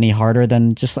about it any harder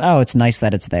than just, oh, it's nice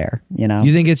that it's there. You know?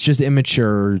 You think it's just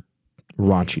immature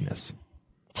raunchiness?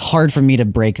 It's hard for me to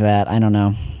break that. I don't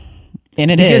know. And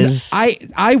because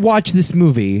I watch this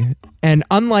movie, and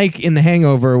unlike in The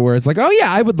Hangover where it's like, oh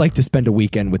yeah, I would like to spend a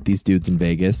weekend with these dudes in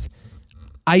Vegas,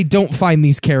 I don't find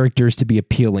these characters to be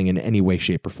appealing in any way,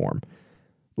 shape, or form.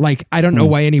 Like, I don't know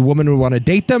why any woman would want to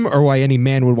date them or why any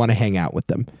man would want to hang out with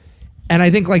them. And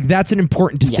I think like that's an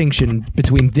important distinction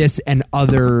between this and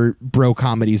other bro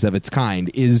comedies of its kind,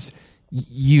 is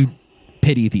you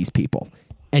pity these people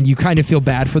and you kind of feel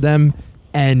bad for them,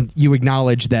 and you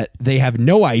acknowledge that they have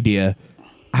no idea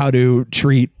how to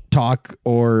treat, talk,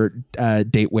 or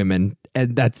date women.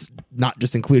 And that's not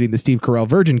just including the Steve Carell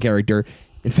Virgin character.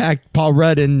 In fact, Paul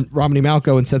Rudd and Romany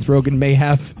Malco and Seth Rogen may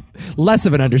have less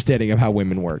of an understanding of how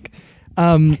women work.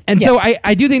 So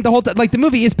I do think the whole time, like, the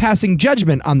movie is passing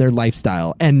judgment on their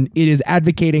lifestyle, and it is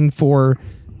advocating for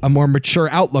a more mature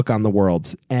outlook on the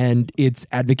world, and it's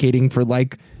advocating for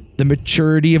like the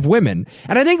maturity of women.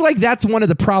 And I think like that's one of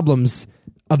the problems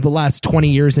of the last 20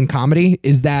 years in comedy,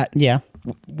 is that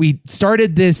we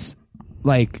started this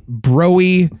like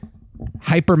bro-y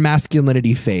hyper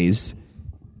masculinity phase,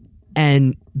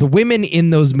 and the women in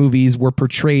those movies were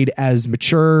portrayed as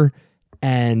mature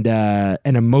and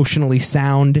emotionally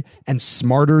sound and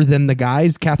smarter than the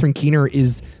guys. Catherine Keener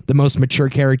is the most mature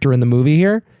character in the movie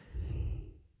here.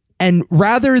 And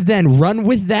rather than run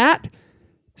with that,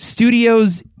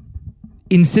 studios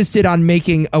insisted on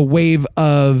making a wave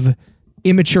of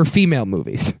immature female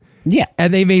movies. Yeah.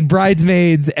 And they made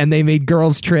Bridesmaids, and they made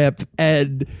Girls Trip,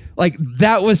 and like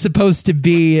that was supposed to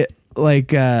be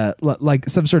like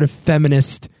some sort of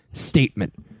feminist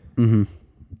statement. Mm-hmm.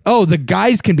 Oh, the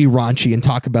guys can be raunchy and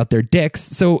talk about their dicks,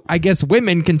 so I guess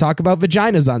women can talk about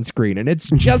vaginas on screen, and it's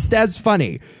just as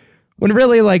funny. When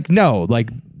really, like, no,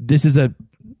 like this is a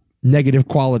negative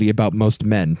quality about most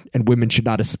men, and women should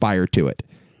not aspire to it.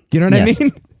 Do you know what I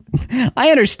mean? I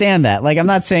understand that. Like, I'm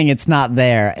not saying it's not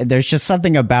there. There's just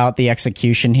something about the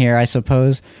execution here, I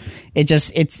suppose.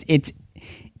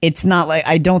 It's not like,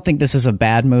 I don't think this is a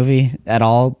bad movie at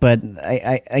all, but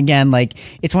I again, like,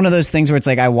 it's one of those things where it's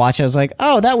like, I watch it, I was like,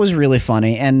 oh, that was really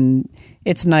funny. And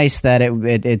it's nice that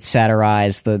it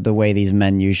satirized the way these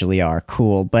men usually are.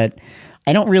 Cool. But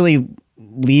I don't really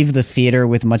leave the theater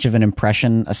with much of an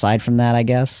impression aside from that, I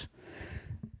guess.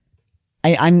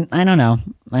 I don't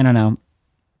know.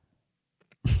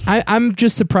 I'm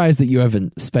just surprised that you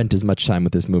haven't spent as much time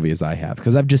with this movie as I have,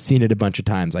 because I've just seen it a bunch of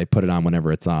times. I put it on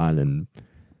whenever it's on, and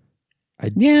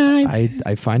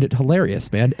I find it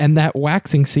hilarious, man. And that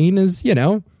waxing scene is,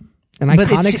 an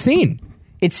iconic scene.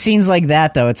 It's scenes like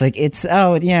that, though. It's like, it's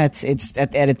at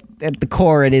the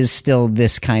core, it is still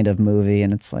this kind of movie,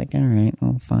 and it's like, all right,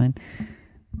 well, fine.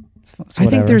 I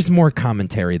think there's more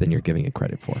commentary than you're giving it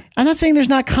credit for. I'm not saying there's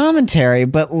not commentary,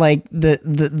 but like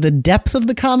the depth of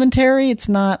the commentary, it's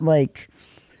not like,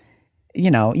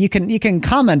 you can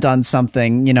comment on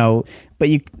something, but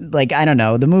you, like, I don't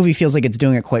know, the movie feels like it's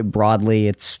doing it quite broadly.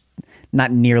 It's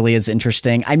not nearly as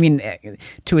interesting. I mean,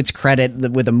 to its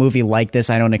credit, with a movie like this,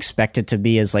 I don't expect it to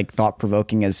be as like thought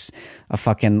provoking as a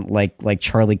fucking like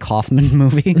Charlie Kaufman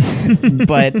movie,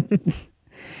 but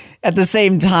at the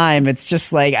same time, it's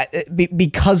just like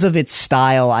because of its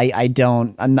style,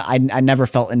 I never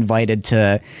felt invited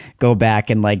to go back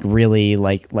and like really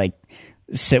like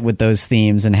sit with those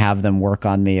themes and have them work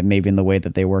on me, maybe in the way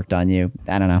that they worked on you.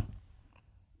 I don't know.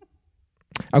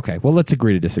 Okay, well, let's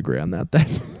agree to disagree on that then.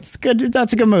 It's good.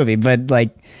 That's a good movie, but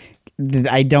like,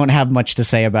 I don't have much to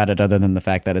say about it other than the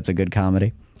fact that it's a good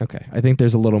comedy. Okay, I think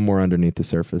there's a little more underneath the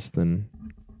surface than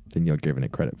you're giving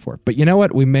it credit for. But you know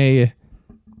what? We may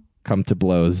come to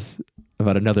blows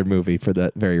about another movie for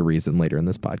that very reason later in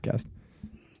this podcast.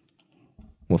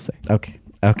 We'll see. Okay.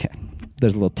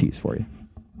 There's a little tease for you.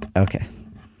 Okay.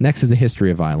 Next is A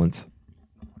History of Violence.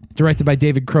 Directed by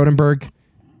David Cronenberg,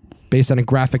 based on a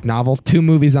graphic novel. 2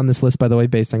 movies on this list, by the way,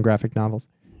 based on graphic novels.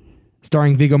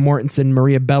 Starring Viggo Mortensen,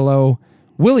 Maria Bello,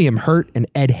 William Hurt, and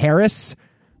Ed Harris.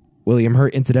 William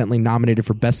Hurt, incidentally, nominated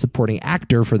for Best Supporting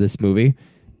Actor for this movie,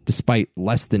 despite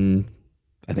less than,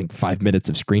 I think, 5 minutes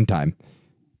of screen time.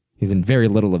 He's in very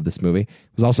little of this movie.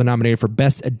 Was also nominated for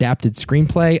Best Adapted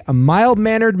Screenplay. A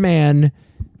mild-mannered man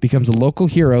becomes a local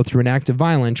hero through an act of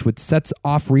violence which sets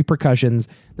off repercussions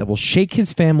that will shake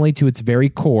his family to its very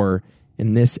core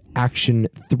in this action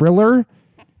thriller.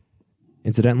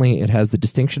 Incidentally, it has the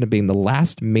distinction of being the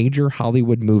last major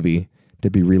Hollywood movie to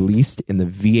be released in the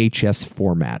VHS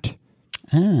format.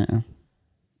 Oh.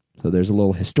 So there's a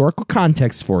little historical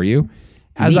context for you.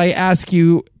 As I ask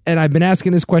you, and I've been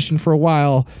asking this question for a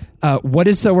while, what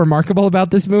is so remarkable about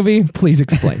this movie? Please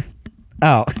explain.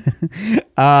 I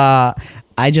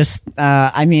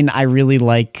mean, I really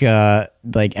like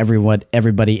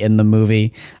everybody in the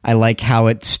movie. I like how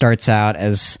it starts out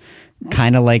as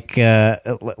kind of like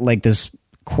this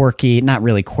quirky, not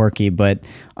really quirky, but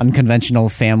unconventional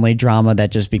family drama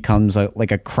that just becomes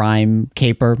like a crime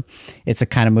caper. It's a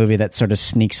kind of movie that sort of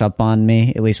sneaks up on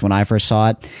me, at least when I first saw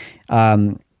it.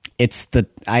 I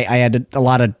had a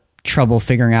lot of trouble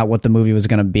figuring out what the movie was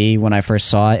going to be when I first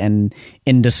saw it, and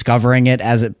in discovering it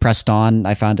as it pressed on,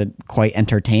 I found it quite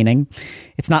entertaining.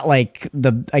 It's not like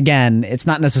it's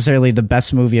not necessarily the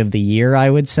best movie of the year, I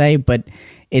would say, but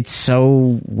it's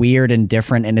so weird and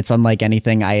different, and it's unlike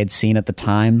anything I had seen at the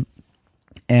time.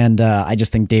 And I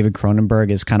just think David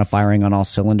Cronenberg is kind of firing on all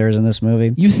cylinders in this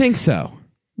movie. You think so?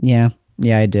 Yeah,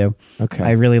 I do. Okay.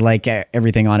 I really like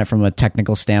everything on it from a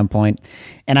technical standpoint.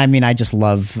 And I mean, I just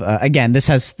love, again, this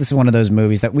is one of those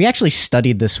movies that we actually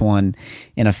studied this one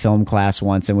in a film class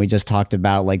once. And we just talked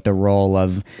about like the role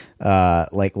of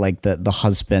like the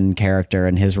husband character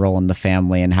and his role in the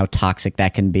family and how toxic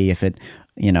that can be if it,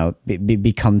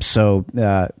 becomes so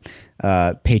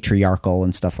patriarchal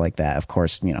and stuff like that. Of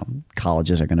course,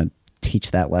 colleges are going to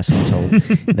teach that lesson until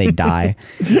they die.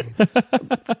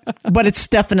 But it's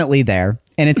definitely there,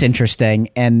 and it's interesting.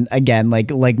 And again,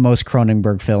 like most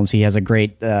Cronenberg films, he has a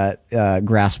great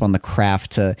grasp on the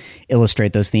craft to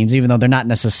illustrate those themes, even though they're not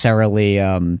necessarily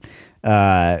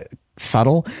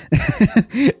subtle.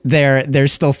 They're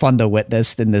still fun to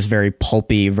witness in this very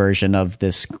pulpy version of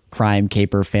this crime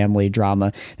caper family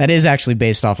drama that is actually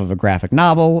based off of a graphic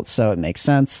novel, so it makes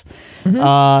sense.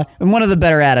 Mm-hmm. And one of the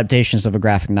better adaptations of a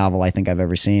graphic novel I think I've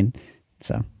ever seen.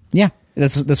 So yeah,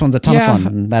 this one's a ton of fun,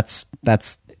 and that's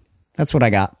what I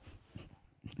got.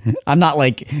 I'm not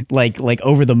like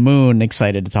over the moon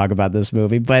excited to talk about this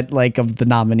movie, but like of the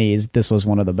nominees, this was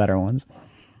one of the better ones.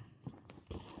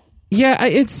 Yeah,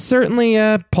 it's certainly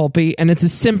pulpy, and it's a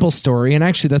simple story. And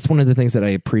actually, that's one of the things that I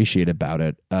appreciate about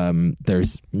it.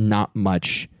 There's not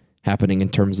much happening in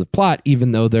terms of plot,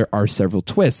 even though there are several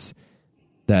twists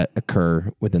that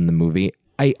occur within the movie.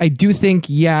 I do think,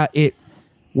 it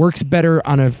works better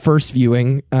on a first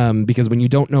viewing because when you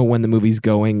don't know when the movie's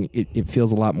going, it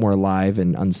feels a lot more alive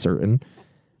and uncertain.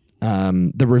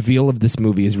 The reveal of this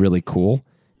movie is really cool.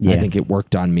 Yeah. I think it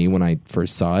worked on me when I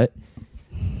first saw it.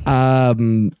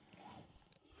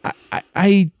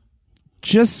 I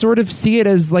just sort of see it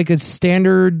as like a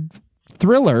standard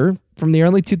thriller from the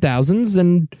early 2000s,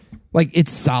 and like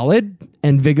it's solid,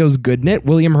 and Viggo's good in it.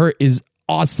 William Hurt is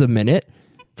awesome in it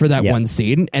for that one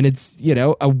scene, and it's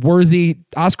a worthy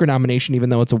Oscar nomination, even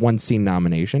though it's a one scene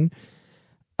nomination.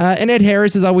 And Ed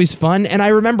Harris is always fun, and I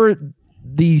remember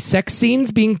the sex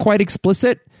scenes being quite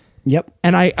explicit. Yep,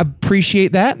 and I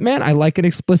appreciate that, man. I like an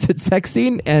explicit sex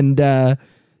scene, and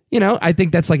I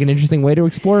think that's like an interesting way to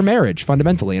explore marriage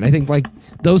fundamentally. And I think like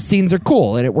those scenes are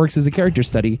cool and it works as a character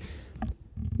study.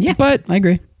 Yeah, but I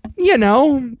agree.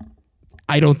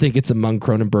 I don't think it's among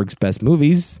Cronenberg's best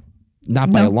movies.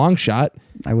 not by a long shot.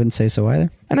 I wouldn't say so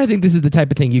either. And I think this is the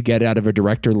type of thing you get out of a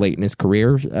director late in his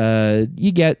career.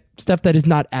 You get stuff that is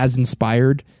not as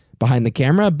inspired behind the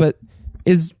camera, but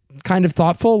is kind of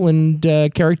thoughtful and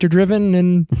character driven.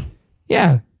 And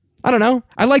yeah, I don't know.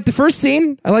 I like the first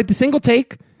scene. I like the single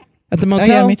take at the motel.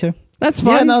 Oh, yeah, me too. That's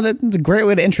fun. Yeah, no, that's a great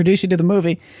way to introduce you to the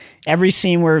movie. Every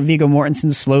scene where Viggo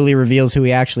Mortensen slowly reveals who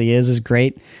he actually is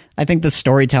great. I think the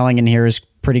storytelling in here is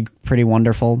pretty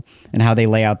wonderful, and how they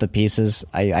lay out the pieces.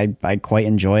 I quite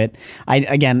enjoy it.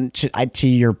 To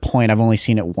your point, I've only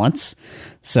seen it once,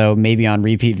 so maybe on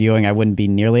repeat viewing I wouldn't be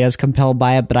nearly as compelled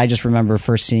by it. But I just remember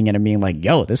first seeing it and being like,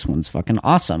 "Yo, this one's fucking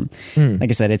awesome." Like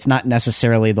I said, it's not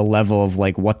necessarily the level of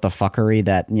like what the fucking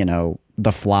that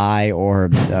The Fly or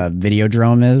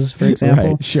Videodrome is, for example.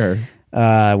 Right, sure.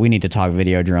 We need to talk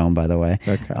Videodrome, by the way.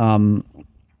 Okay.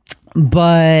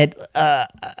 But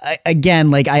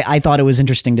again, like I thought it was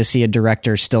interesting to see a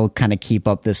director still kind of keep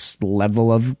up this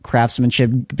level of craftsmanship,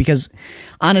 because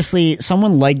honestly,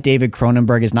 someone like David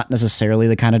Cronenberg is not necessarily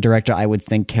the kind of director I would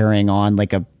think carrying on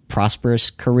like a prosperous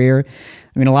career.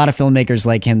 I mean, a lot of filmmakers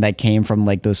like him that came from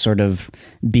like those sort of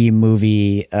B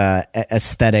movie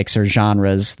aesthetics or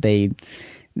genres,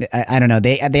 I don't know.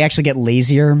 They actually get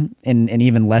lazier and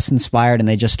even less inspired, and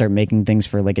they just start making things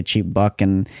for like a cheap buck.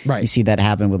 And you see that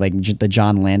happen with like the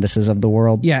John Landises of the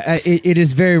world. Yeah, it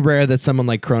is very rare that someone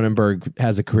like Cronenberg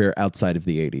has a career outside of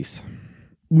the 80s.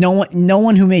 No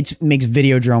one who makes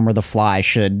Videodrome or The Fly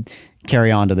should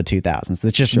carry on to the 2000s.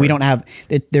 It's just we don't have.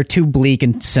 They're too bleak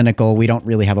and cynical. We don't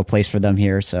really have a place for them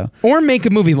here. So or make a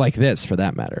movie like this, for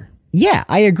that matter. Yeah,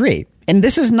 I agree. And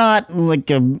this is not like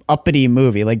a uppity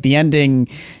movie. Like the ending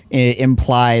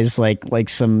implies like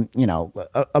some,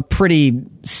 a pretty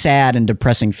sad and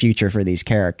depressing future for these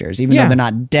characters. Even though they're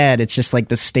not dead, it's just like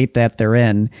the state that they're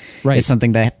in is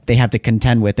something that they have to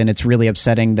contend with. And it's really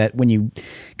upsetting that when you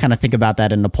kind of think about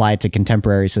that and apply it to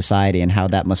contemporary society and how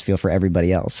that must feel for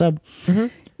everybody else. So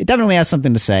it definitely has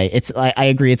something to say. I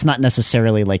agree. It's not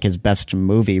necessarily like his best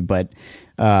movie, but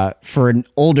for an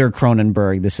older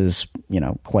Cronenberg, this is,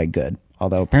 quite good.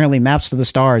 Although apparently Maps to the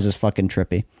Stars is fucking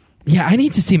trippy. Yeah, I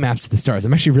need to see Maps to the Stars.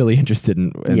 I'm actually really interested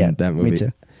in that movie. Me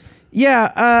too.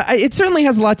 Yeah, it certainly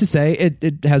has a lot to say.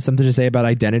 It has something to say about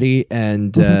identity,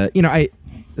 and I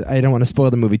don't want to spoil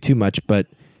the movie too much, but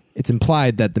it's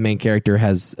implied that the main character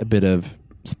has a bit of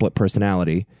split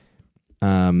personality,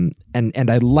 and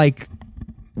I like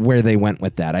where they went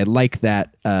with that. I like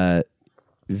that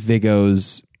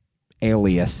Viggo's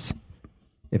alias,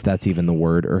 if that's even the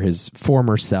word, or his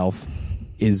former self,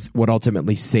 is what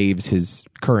ultimately saves his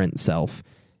current self,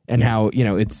 and how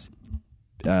it's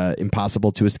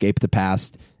impossible to escape the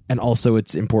past, and also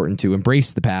it's important to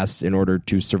embrace the past in order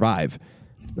to survive.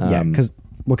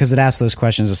 Because it asks those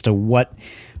questions as to what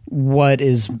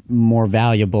is more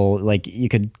valuable. Like you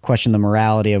could question the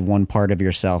morality of one part of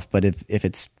yourself, but if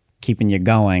it's keeping you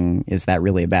going, is that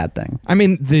really a bad thing? I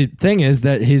mean, the thing is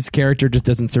that his character just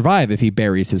doesn't survive if he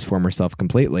buries his former self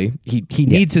completely. He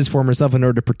needs his former self in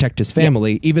order to protect his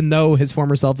family, even though his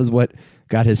former self is what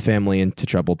got his family into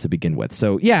trouble to begin with.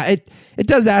 So yeah, it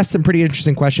does ask some pretty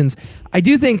interesting questions. I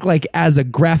do think, like, as a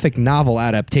graphic novel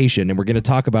adaptation, and we're going to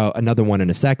talk about another one in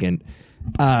a second,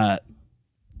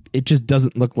 it just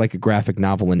doesn't look like a graphic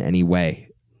novel in any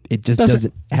way. It just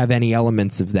doesn't have any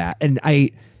elements of that. And I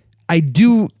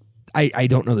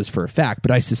don't know this for a fact,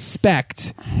 but I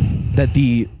suspect that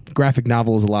the graphic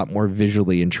novel is a lot more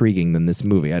visually intriguing than this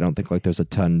movie. I don't think like there's a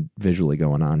ton visually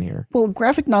going on here. Well,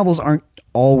 graphic novels aren't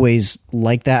always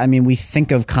like that. I mean, we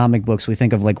think of comic books, we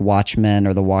think of like Watchmen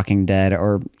or The Walking Dead,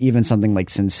 or even something like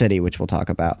Sin City, which we'll talk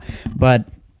about. But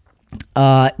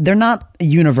they're not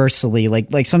universally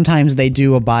like sometimes they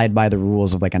do abide by the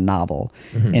rules of like a novel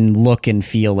and look and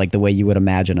feel like the way you would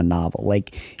imagine a novel.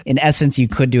 Like in essence, you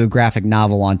could do a graphic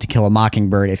novel on To Kill a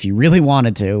Mockingbird if you really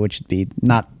wanted to, which would be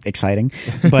not exciting,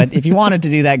 but if you wanted to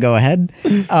do that, go ahead.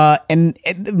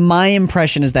 My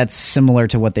impression is that's similar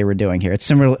to what they were doing here. It's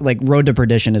similar, like Road to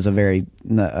Perdition is a very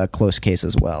close case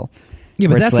as well. Yeah,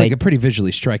 but that's like a pretty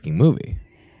visually striking movie.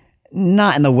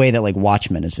 Not in the way that like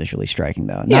Watchmen is visually striking,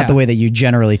 though. Not the way that you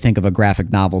generally think of a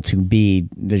graphic novel to be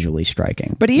visually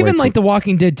striking. But even like the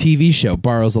Walking Dead TV show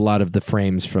borrows a lot of the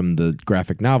frames from the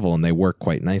graphic novel, and they work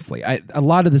quite nicely. A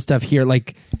lot of the stuff here,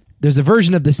 like there's a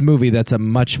version of this movie that's a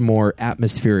much more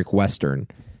atmospheric Western.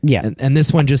 Yeah. And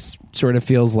this one just sort of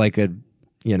feels like a,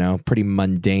 pretty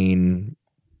mundane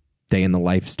day in the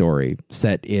life story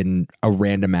set in a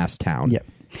random ass town. Yeah.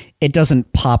 It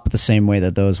doesn't pop the same way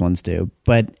that those ones do.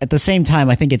 But at the same time,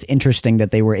 I think it's interesting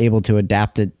that they were able to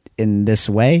adapt it in this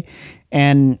way.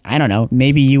 And I don't know,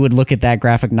 maybe you would look at that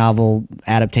graphic novel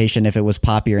adaptation if it was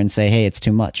poppier and say, hey, it's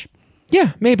too much.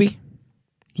 Yeah, maybe.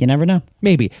 You never know.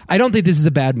 Maybe. I don't think this is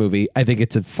a bad movie. I think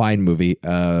it's a fine movie.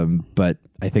 But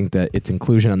I think that its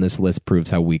inclusion on this list proves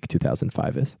how weak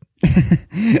 2005 is.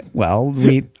 Well,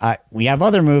 we have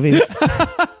other movies.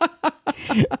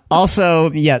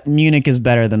 Also, yeah, Munich is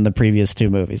better than the previous two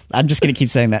movies. I'm just going to keep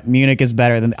saying that. Munich is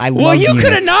better than... I well, love you Munich.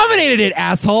 could have nominated it,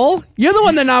 asshole. You're the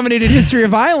one that nominated History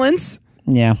of Violence.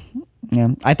 Yeah.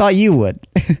 I thought you would.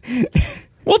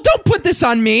 Well, don't put this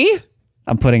on me.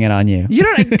 I'm putting it on you. You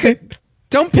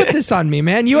don't put this on me,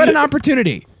 man. You had an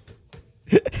opportunity.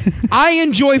 I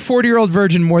enjoy 40-Year-Old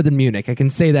Virgin more than Munich. I can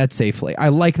say that safely. I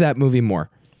like that movie more.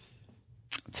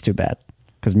 It's too bad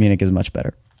because Munich is much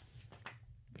better.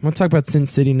 Want to talk about Sin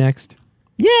City next?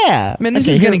 Yeah. Man, this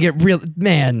is going to get real...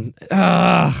 Man, this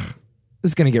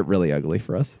is going to get really ugly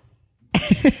for us.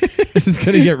 This is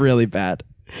going to get really bad.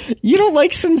 You don't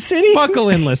like Sin City? Buckle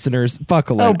in, listeners.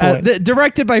 Buckle in. Oh, boy.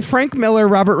 Directed by Frank Miller,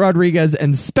 Robert Rodriguez,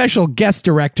 and special guest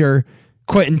director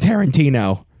Quentin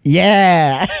Tarantino.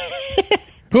 Yeah.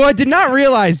 Who I did not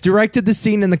realize directed the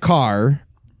scene in the car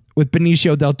with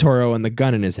Benicio del Toro and the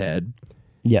gun in his head.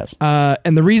 Yes.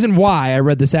 And the reason why I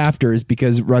read this after is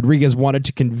because Rodriguez wanted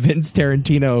to convince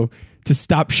Tarantino to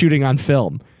stop shooting on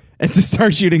film and to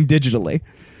start shooting digitally.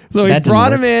 So he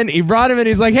brought him in.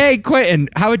 He's like, "Hey, Quentin,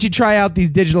 how would you try out these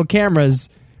digital cameras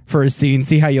for a scene?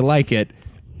 See how you like it."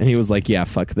 And he was like, "Yeah,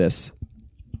 fuck this.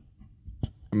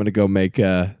 I'm gonna go make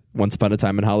Once Upon a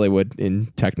Time in Hollywood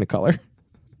in Technicolor."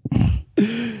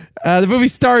 The movie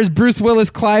stars Bruce Willis,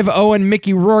 Clive Owen,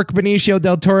 Mickey Rourke, Benicio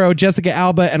del Toro, Jessica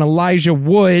Alba, and Elijah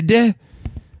Wood.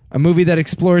 A movie that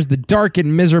explores the dark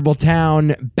and miserable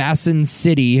town Basin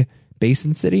City,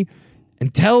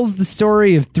 and tells the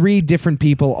story of three different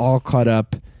people all caught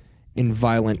up in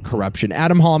violent corruption.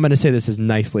 Adam Hall, I'm going to say this as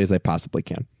nicely as I possibly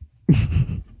can.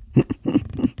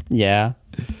 Yeah.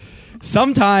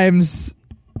 Sometimes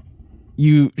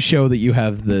you show that you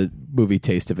have the movie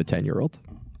taste of a 10-year-old.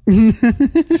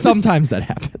 Sometimes that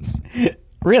happens.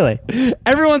 Really?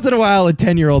 Every once in a while, a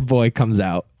 10-year-old boy comes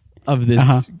out of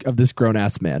this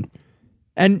grown-ass man.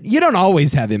 And you don't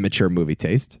always have immature movie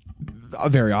taste.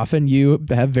 Very often, you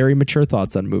have very mature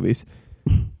thoughts on movies.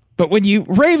 But when you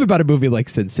rave about a movie like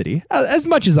Sin City, as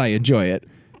much as I enjoy it,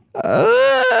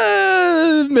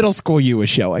 middle school you was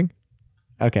showing.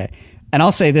 Okay. And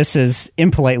I'll say this as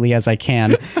impolitely as I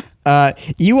can.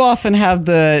 You often have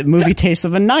the movie taste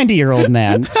of a 90-year-old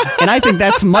man, and I think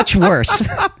that's much worse.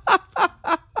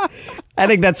 I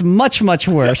think that's much, much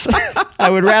worse. I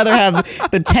would rather have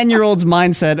the 10-year-old's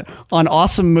mindset on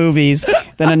awesome movies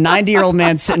than a 90-year-old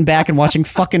man sitting back and watching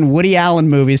fucking Woody Allen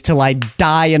movies till I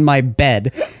die in my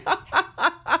bed.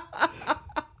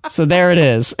 So there it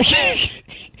is.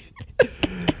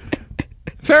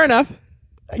 Fair enough.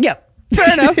 Yep.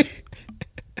 Fair enough.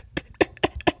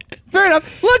 Fair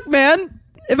enough. Look, man,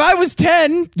 if I was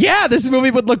 10, yeah, this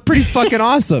movie would look pretty fucking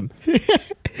awesome.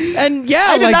 And yeah,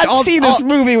 I did not see this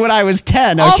movie when I was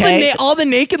 10, okay? All the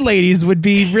naked ladies would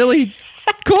be really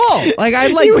cool. Like, I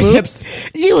like boobs.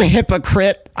 You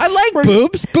hypocrite. I like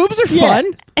boobs. Boobs are fun.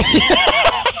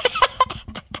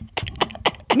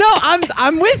 No,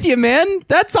 I'm with you, man.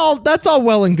 That's all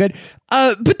well and good.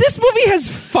 But this movie has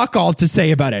fuck all to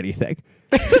say about anything.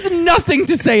 This has nothing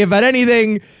to say about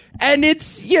anything. And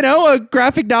it's, a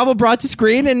graphic novel brought to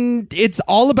screen, and it's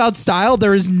all about style.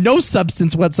 There is no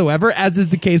substance whatsoever, as is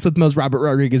the case with most Robert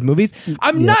Rodriguez movies.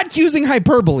 I'm not using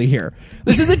hyperbole here.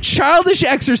 This is a childish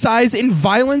exercise in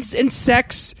violence and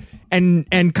sex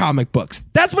and comic books.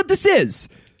 That's what this is.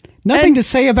 Nothing to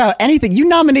say about anything. You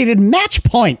nominated Match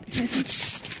Point.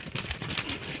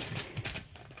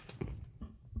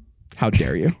 How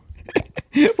dare you?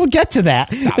 We'll get to that.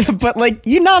 Stop it. But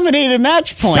you nominated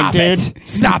Match Point, dude.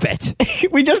 Stop it.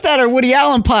 We just had our Woody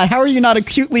Allen pod. How are you not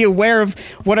acutely aware of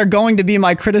what are going to be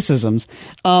my criticisms?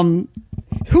 Who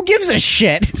gives a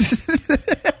shit?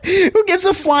 Who gives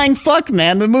a flying fuck,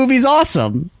 man? The movie's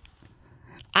awesome.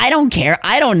 I don't care.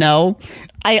 I don't know.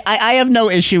 I have no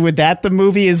issue with that. The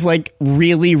movie is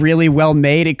really, really well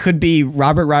made. It could be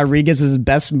Robert Rodriguez's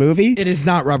best movie. It is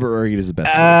not Robert Rodriguez's best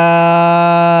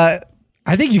movie.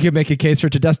 I think you could make a case for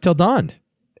To Dusk Till Dawn.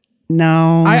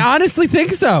 No. I honestly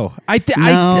think so.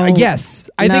 Yes.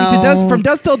 I think From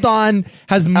Dusk Till Dawn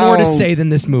has more to say than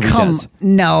this movie does.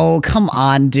 No, come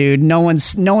on, dude. No one's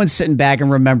sitting back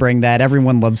and remembering that.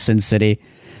 Everyone loves Sin City.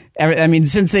 I mean,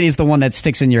 Sin City is the one that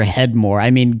sticks in your head more. I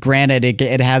mean, granted,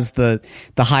 it has the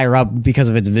higher up because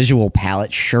of its visual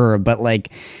palette, sure, but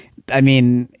at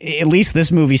least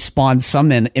this movie spawned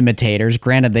some imitators.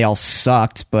 Granted, they all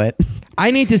sucked, but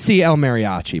I need to see El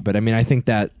Mariachi, but I think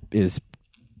that is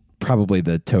probably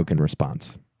the token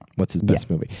response. What's his best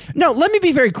movie? No, let me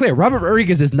be very clear. Robert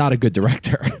Rodriguez is not a good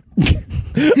director.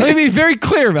 Let me be very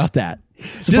clear about that.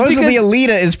 Supposedly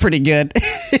Alita is pretty good.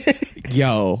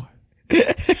 Yo.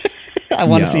 I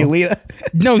want to see Alita.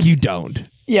 No, you don't.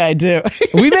 Yeah, I do.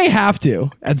 We may have to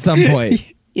at some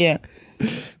point. Yeah.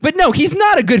 But no, he's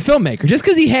not a good filmmaker. Just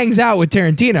because he hangs out with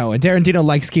Tarantino and Tarantino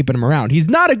likes keeping him around, he's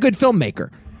not a good filmmaker.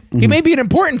 Mm-hmm. He may be an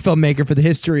important filmmaker for the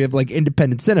history of like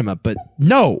independent cinema, but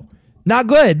no, not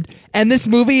good. And this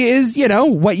movie is, you know,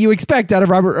 what you expect out of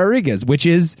Robert Rodriguez, which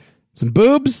is some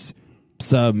boobs,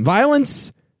 some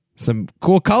violence, some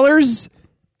cool colors,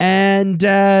 and,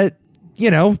 you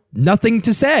know, nothing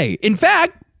to say. In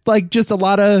fact, like just a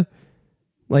lot of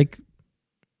like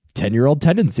 10-year-old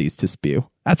tendencies to spew.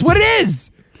 That's what it is.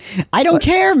 I don't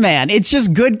care, man. It's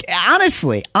just good.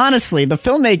 Honestly, the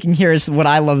filmmaking here is what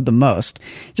I love the most.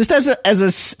 Just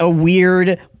as a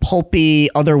weird, pulpy,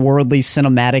 otherworldly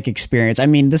cinematic experience. I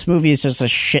mean, this movie is just a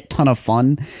shit ton of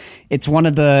fun. It's one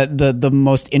of the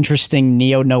most interesting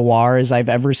neo-noirs I've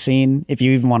ever seen, if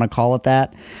you even want to call it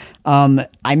that.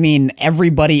 I mean,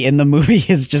 everybody in the movie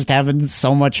is just having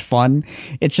so much fun.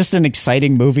 It's just an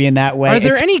exciting movie in that way. Are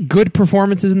there any good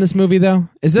performances in this movie, though?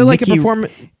 Is there like a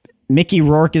performance? Mickey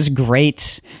Rourke is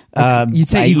great. You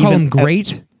call him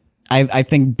great? I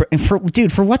think,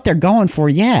 for what they're going for,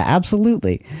 yeah,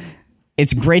 absolutely.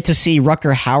 It's great to see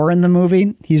Rutger Hauer in the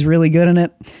movie. He's really good in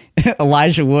it.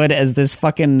 Elijah Wood as this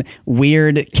fucking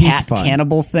weird cat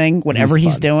cannibal thing, whatever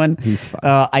he's doing. He's fun.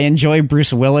 I enjoy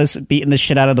Bruce Willis beating the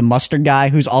shit out of the mustard guy,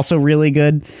 who's also really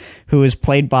good, who is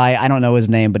played by, I don't know his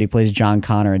name, but he plays John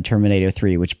Connor in Terminator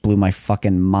 3, which blew my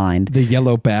fucking mind. The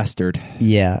yellow bastard.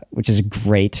 Yeah, which is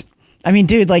great. I mean,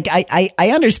 dude, like, I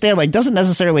understand, like, doesn't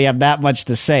necessarily have that much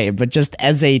to say, but just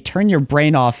as a turn your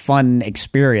brain off fun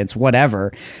experience,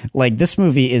 whatever, like, this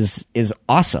movie is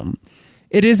awesome.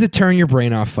 It is a turn your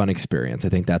brain off fun experience. I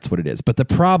think that's what it is. But the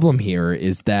problem here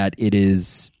is that it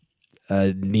is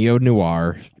a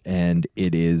neo-noir, and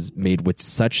it is made with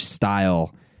such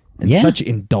style and such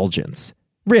indulgence.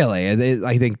 Really,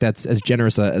 I think that's as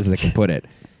generous as I can put it,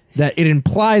 that it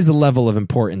implies a level of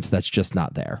importance that's just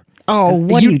not there. Oh,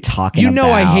 what are you talking about? You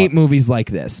know I hate movies like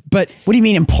this, but... What do you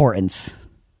mean importance?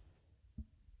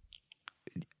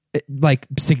 Like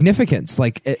significance.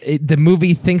 Like the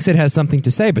movie thinks it has something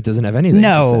to say, but doesn't have anything to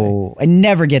say. No, I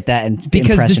never get that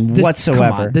impression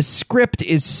whatsoever. Come on, the script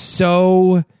is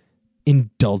so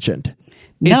indulgent.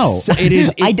 No, it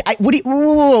is. What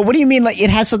do you mean? Like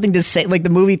it has something to say? Like the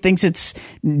movie thinks it's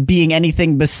being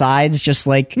anything besides just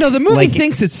like... No, the movie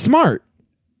thinks it's smart.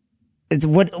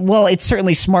 It's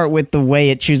certainly smart with the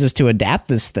way it chooses to adapt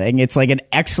this thing. It's like an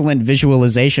excellent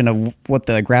visualization of what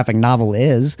the graphic novel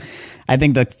is. I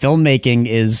think the filmmaking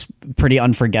is pretty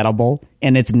unforgettable,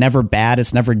 and it's never bad.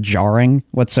 It's never jarring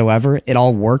whatsoever. It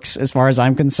all works as far as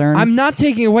I'm concerned. I'm not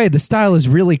taking away. The style is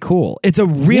really cool. It's a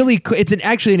really, it's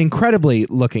actually an incredibly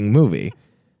looking movie.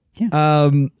 Yeah.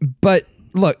 But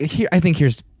look, here, I think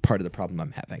here's part of the problem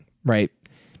I'm having, right?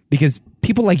 Because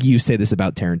people like you say this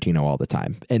about Tarantino all the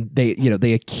time, and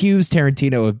they accuse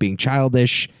Tarantino of being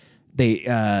childish.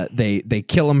 They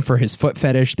kill him for his foot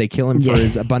fetish. They kill him for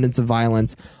his abundance of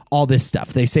violence. All this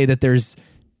stuff. They say that there's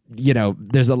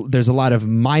a lot of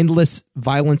mindless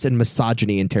violence and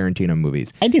misogyny in Tarantino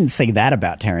movies. I didn't say that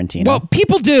about Tarantino. Well,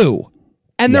 people do,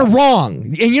 and they're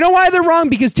wrong. And you know why they're wrong?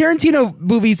 Because Tarantino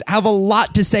movies have a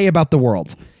lot to say about the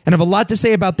world. And have a lot to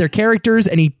say about their characters,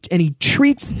 and he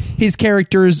treats his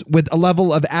characters with a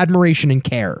level of admiration and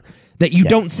care that you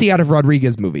don't see out of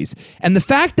Rodriguez movies. And the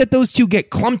fact that those two get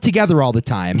clumped together all the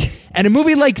time, and a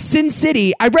movie like Sin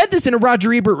City, I read this in a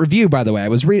Roger Ebert review, by the way.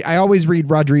 I always read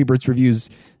Roger Ebert's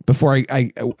reviews before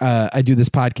I do this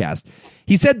podcast.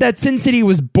 He said that Sin City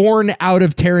was born out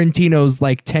of Tarantino's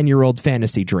like 10-year-old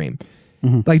fantasy dream.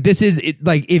 Mm-hmm. Like this is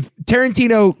like if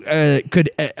Tarantino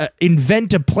could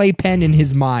invent a playpen in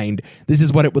his mind, this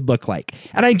is what it would look like.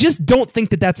 And I just don't think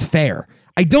that that's fair.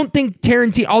 I don't think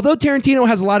although Tarantino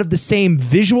has a lot of the same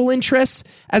visual interests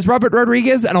as Robert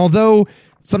Rodriguez, and although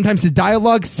sometimes his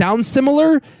dialogue sounds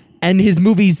similar and his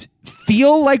movies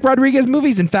feel like Rodriguez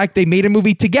movies, in fact, they made a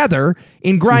movie together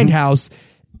in Grindhouse,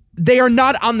 they are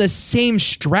not on the same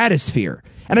stratosphere.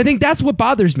 And I think that's what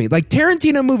bothers me. Like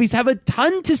Tarantino movies have a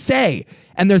ton to say,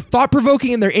 and they're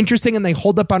thought-provoking and they're interesting and they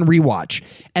hold up on rewatch.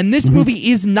 And this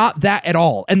movie is not that at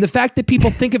all. And the fact that people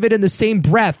think of it in the same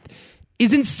breath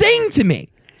is insane to me.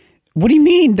 What do you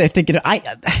mean they think it? I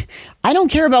don't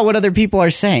care about what other people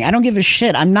are saying. I don't give a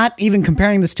shit. I'm not even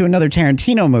comparing this to another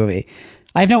Tarantino movie.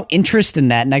 I have no interest in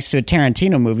that next to a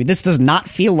Tarantino movie. This does not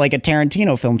feel like a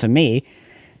Tarantino film to me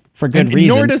for good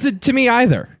reason. Nor does it to me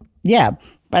either. Yeah.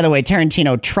 By the way,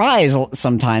 Tarantino tries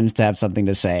sometimes to have something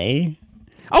to say.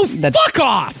 Oh, fuck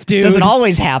off, dude. Doesn't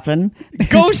always happen.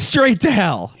 Go straight to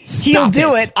hell. He'll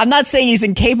do it. I'm not saying he's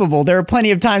incapable. There are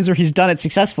plenty of times where he's done it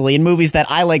successfully in movies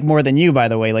that I like more than you, by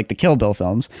the way, like the Kill Bill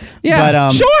films. Yeah,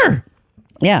 but, sure.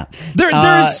 Yeah.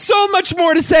 There's so much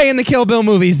more to say in the Kill Bill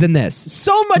movies than this.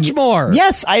 So much more.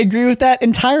 Yes, I agree with that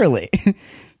entirely.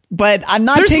 But I'm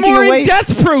not taking more away... in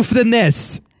Death Proof than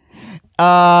this.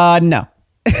 No.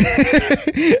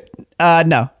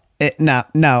 No.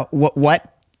 What?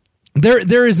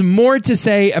 There is more to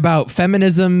say about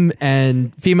feminism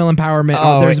and female empowerment.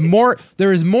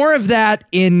 There is more of that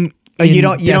in you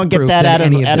don't get that out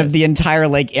of of the entire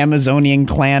like Amazonian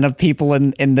clan of people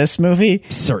in this movie?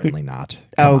 Certainly not.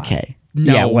 Okay.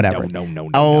 No, yeah, whatever. No.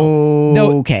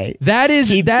 Okay. That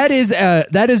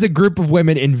is a group of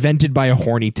women invented by a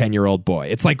horny 10-year-old boy.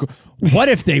 It's like, what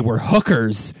if they were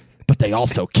hookers, but they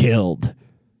also killed?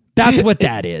 That's what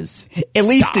that is. At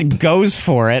least it goes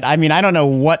for it. I mean, I don't know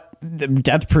what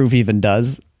Death Proof even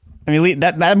does. I mean,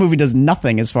 that movie does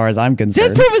nothing as far as I'm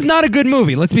concerned. Death Proof is not a good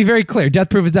movie. Let's be very clear. Death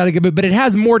Proof is not a good movie, but it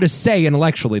has more to say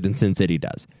intellectually than Sin City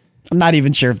does. I'm not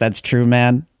even sure if that's true,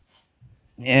 man.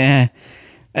 I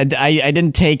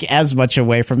didn't take as much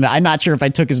away from that. I'm not sure if I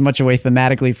took as much away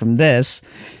thematically from this.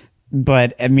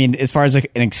 But, I mean, as far as an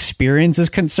experience is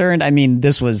concerned, I mean,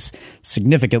 this was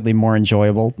significantly more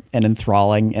enjoyable and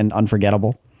enthralling and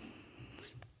unforgettable.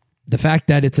 The fact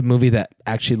that it's a movie that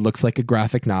actually looks like a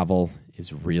graphic novel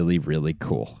is really, really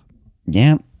cool.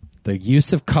 Yeah. The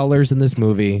use of colors in this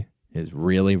movie is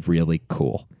really, really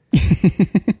cool.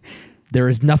 There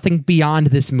is nothing beyond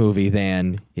this movie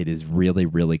than it is really,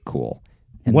 really cool.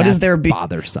 And what that's is there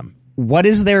bothersome? What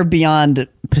is there beyond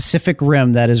Pacific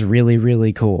Rim that is really,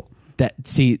 really cool?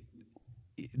 This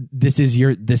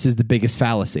is the biggest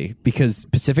fallacy because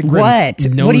Pacific Rim. What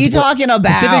are you talking about?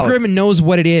 Pacific Rim knows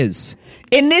what it is.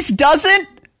 And this doesn't?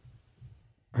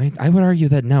 I would argue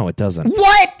that no, it doesn't.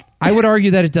 What? I would argue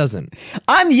that it doesn't.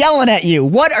 I'm yelling at you.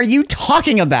 What are you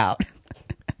talking about?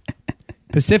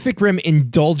 Pacific Rim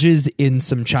indulges in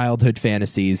some childhood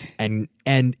fantasies and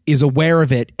is aware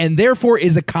of it, and therefore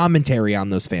is a commentary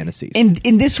on those fantasies. And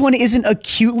this one isn't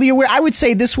acutely aware. I would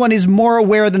say this one is more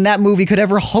aware than that movie could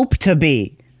ever hope to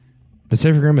be.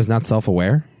 Pacific Rim is not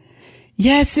self-aware?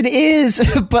 Yes, it is,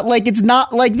 but like it's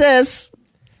not like this.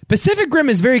 Pacific Rim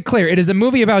is very clear. It is a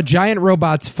movie about giant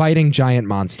robots fighting giant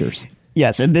monsters.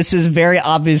 Yes, and this is very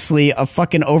obviously a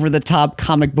fucking over-the-top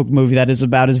comic book movie that is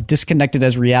about as disconnected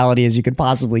as reality as you could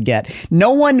possibly get.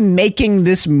 No one making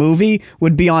this movie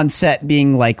would be on set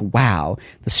being like, wow,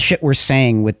 the shit we're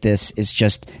saying with this is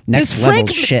just next-level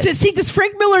shit. Does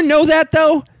Frank Miller know that,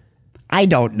 though? I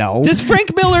don't know. Does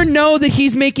Frank Miller know that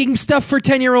he's making stuff for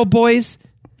 10-year-old boys?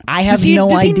 I have no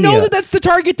idea. Does he know that that's the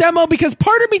target demo? Because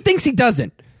part of me thinks he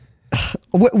doesn't.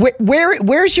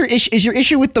 Where's your issue? Is your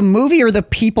issue with the movie or the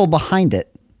people behind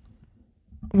it?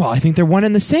 Well, I think they're one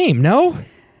and the same. No,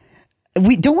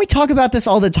 don't we talk about this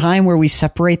all the time where we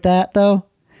separate that though?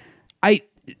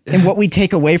 And what we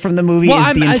take away from the movie is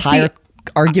the entire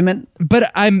argument.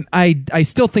 But I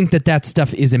still think that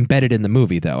stuff is embedded in the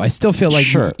movie, though. I still feel like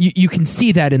you can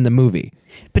see that in the movie.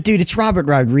 But dude, it's Robert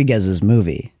Rodriguez's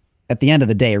movie. At the end of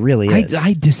the day, it really is.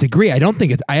 I disagree. I don't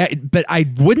think it's. But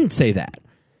I wouldn't say that.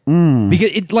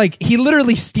 Because he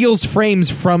literally steals frames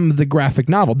from the graphic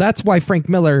novel. That's why Frank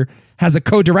Miller has a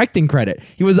co-directing credit.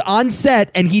 He was on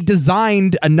set and he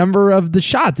designed a number of the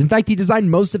shots. In fact, he designed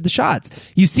most of the shots.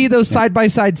 You see those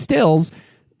side-by-side stills.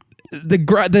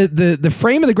 The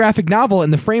frame of the graphic novel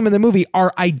and the frame of the movie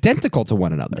are identical to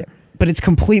one another. But it's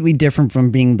completely different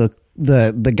from being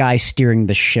the guy steering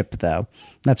the ship, though.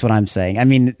 That's what I'm saying. I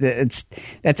mean, that's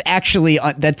actually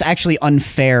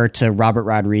unfair to Robert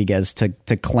Rodriguez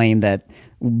to claim that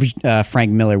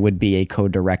Frank Miller would be a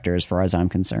co-director, as far as I'm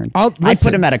concerned. I'll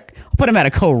put him at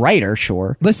a co-writer,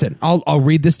 sure. Listen, I'll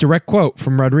read this direct quote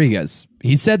from Rodriguez.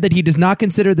 He said that he does not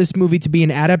consider this movie to be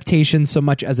an adaptation so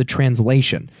much as a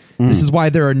translation. This is why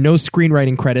there are no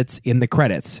screenwriting credits in the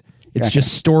credits. It's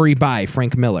just story by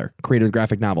Frank Miller, creator of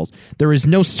graphic novels. There is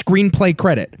no screenplay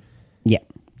credit. Yeah.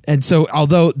 And so,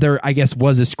 although there, I guess,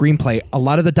 was a screenplay, a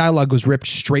lot of the dialogue was ripped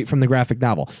straight from the graphic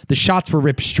novel. The shots were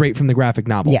ripped straight from the graphic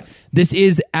novel. Yeah. This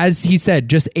is, as he said,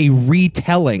 just a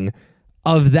retelling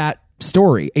of that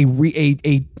story.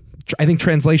 I think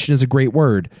translation is a great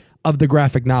word, of the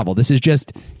graphic novel. This is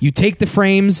just, you take the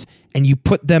frames and you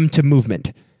put them to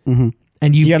movement. Mm-hmm.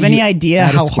 And do you have any idea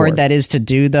how hard that is to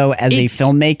do, though, as a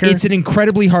filmmaker? It's an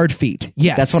incredibly hard feat.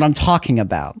 Yes. That's what I'm talking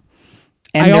about.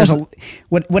 And I there's also-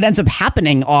 what ends up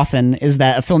happening often is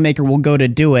that a filmmaker will go to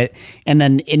do it and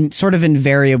then sort of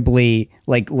invariably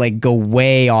like go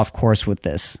way off course with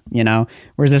this, you know?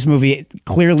 Whereas this movie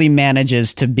clearly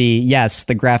manages to be, yes,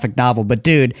 the graphic novel, but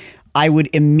dude, I would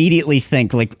immediately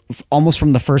think, like, almost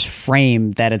from the first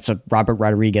frame, that it's a Robert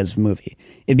Rodriguez movie.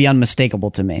 It'd be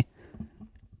unmistakable to me.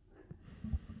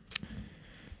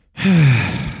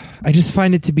 I just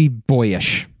find it to be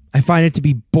boyish. I find it to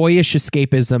be boyish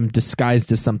escapism disguised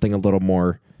as something a little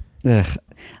more. Ugh.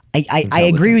 I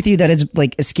agree with you that it's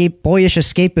like boyish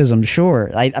escapism.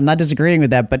 Sure, I'm not disagreeing with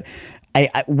that, but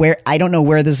I don't know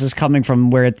where this is coming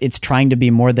from. Where it's trying to be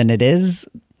more than it is.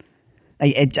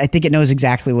 I think it knows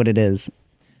exactly what it is.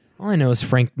 All I know is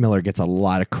Frank Miller gets a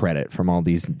lot of credit from all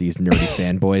these nerdy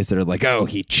fanboys that are like, "Oh,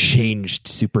 he changed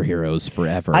superheroes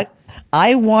forever."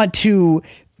 I want to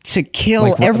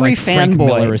kill every Frank fanboy.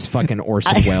 Miller is fucking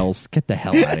Orson Welles. Get the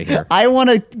hell out of here. I want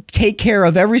to take care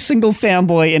of every single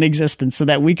fanboy in existence so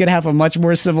that we could have a much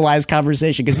more civilized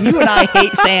conversation. Because you and I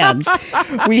hate fans.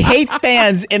 We hate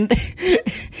fans, and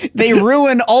they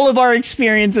ruin all of our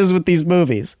experiences with these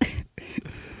movies.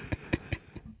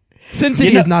 Sin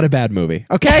City is not a bad movie,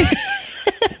 okay?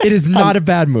 It is not a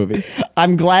bad movie.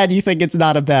 I'm glad you think it's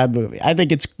not a bad movie. I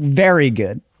think it's very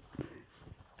good.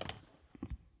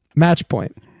 Match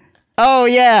Point. Oh,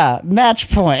 yeah.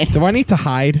 Match Point. Do I need to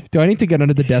hide? Do I need to get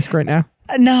under the desk right now?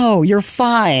 No, you're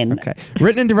fine. Okay.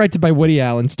 Written and directed by Woody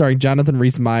Allen, starring Jonathan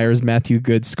Rhys-Meyers, Matthew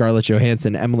Good, Scarlett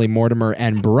Johansson, Emily Mortimer,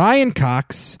 and Brian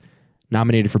Cox.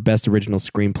 Nominated for Best Original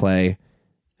Screenplay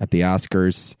at the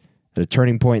Oscars. At a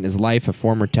turning point in his life, a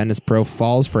former tennis pro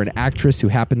falls for an actress who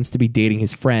happens to be dating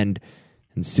his friend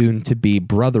and soon-to-be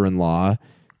brother-in-law.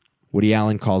 Woody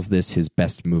Allen calls this his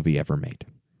best movie ever made.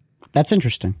 That's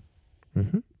interesting.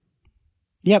 Mm-hmm.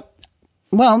 Yep.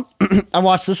 Well, I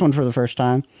watched this one for the first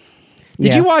time.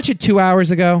 Did you watch it 2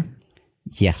 hours ago?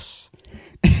 Yes.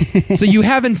 So you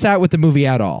haven't sat with the movie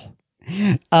at all? Do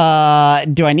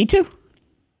I need to? I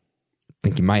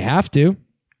think you might have to.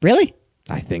 Really?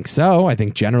 I think so. I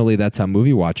think generally that's how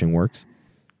movie watching works.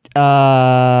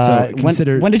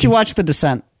 When did you watch The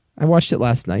Descent? I watched it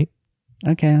last night.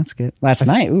 Okay, that's good. Last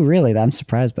night? Ooh, really? I'm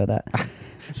surprised by that.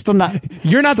 Still not.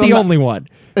 You're not the only one.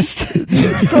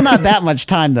 Still not that much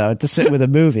time though to sit with a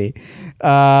movie.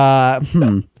 I'd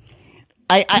like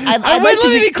Let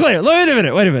me be clear. Wait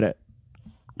a minute.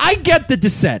 I get The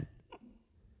Descent.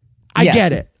 I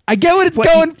get it. I get what it's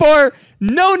going for.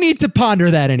 No need to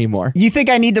ponder that anymore. You think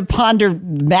I need to ponder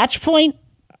Match Point?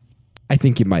 I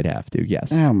think you might have to,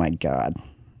 yes. Oh my god.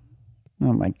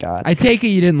 I take it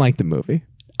you didn't like the movie.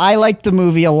 I liked the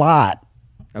movie a lot.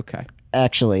 Okay.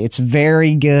 Actually, it's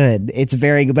very good.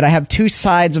 But I have two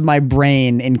sides of my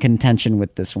brain in contention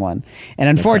with this one. And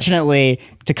unfortunately,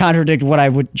 to contradict what I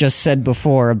just said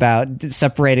before about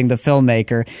separating the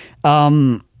filmmaker,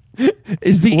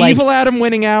 is the evil Adam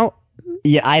winning out?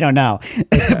 Yeah, I don't know.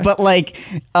 Okay. But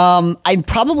I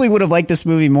probably would have liked this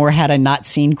movie more had I not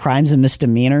seen Crimes and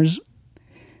Misdemeanors.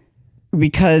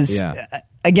 Because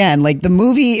again, the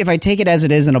movie, if I take it as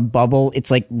it is in a bubble,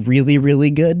 it's really,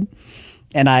 really good.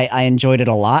 And I enjoyed it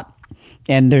a lot.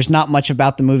 And there's not much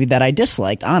about the movie that I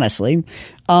disliked, honestly.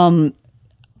 But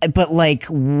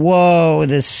whoa,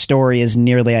 this story is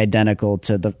nearly identical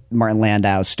to the Martin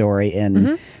Landau story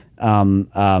in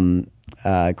Crimes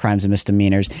and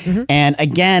Misdemeanors. Mm-hmm. And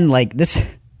again,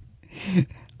 this,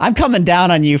 I'm coming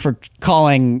down on you for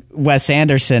calling Wes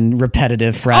Anderson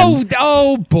repetitive, friend.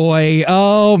 Oh boy.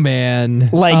 Oh man.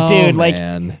 Dude,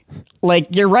 man.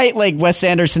 You're right, Wes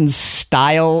Anderson's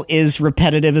style is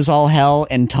repetitive as all hell,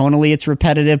 and tonally it's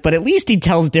repetitive, but at least he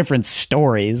tells different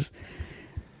stories.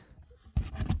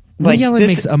 Woody Allen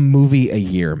makes a movie a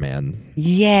year, man.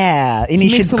 Yeah, and he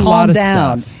should calm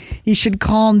down. He should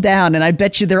calm down, and I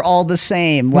bet you they're all the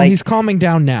same. Well, he's calming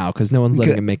down now because no one's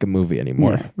letting him make a movie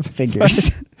anymore. Yeah, figures.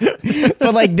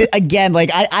 But again,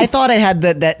 I thought I had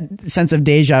that sense of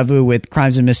deja vu with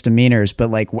Crimes and Misdemeanors,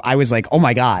 but I was oh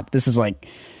my god, this is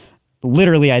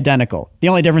literally identical. The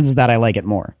only difference is that I like it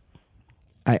more.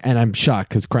 And I'm shocked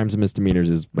because Crimes and Misdemeanors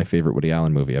is my favorite Woody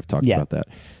Allen movie. I've talked about that.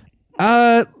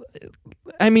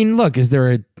 I mean, look, is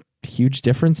there a huge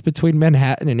difference between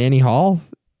Manhattan and Annie Hall?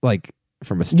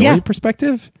 From a story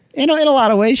perspective? In a lot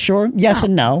of ways, sure. Yes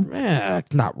and no.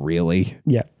 Not really.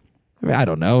 Yeah. I mean, I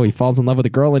don't know. He falls in love with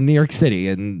a girl in New York City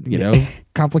and,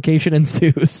 complication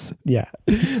ensues. Yeah.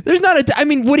 There's not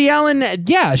Woody Allen,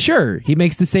 yeah, sure. He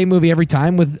makes the same movie every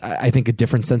time with, I think, a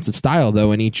different sense of style,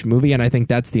 though, in each movie, and I think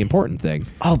that's the important thing.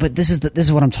 Oh, but this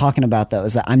is what I'm talking about, though,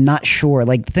 is that I'm not sure.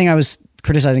 The thing I was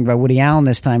criticizing about Woody Allen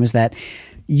this time is that,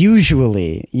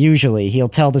 usually he'll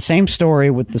tell the same story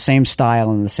with the same style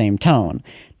and the same tone.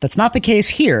 That's not the case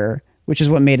here, which is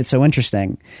what made it so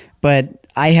interesting. But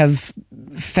I have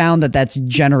found that that's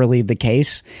generally the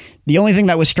case. The only thing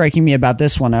that was striking me about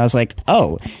this one, I was like,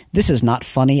 oh, this is not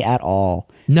funny at all.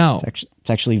 No. It's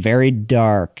actually very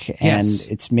dark, and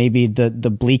it's maybe the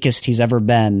bleakest he's ever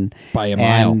been. By a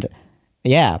mile. And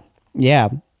yeah.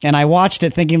 And I watched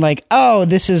it thinking like, oh,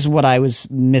 this is what I was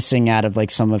missing out of like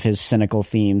some of his cynical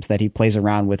themes that he plays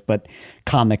around with, but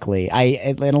comically.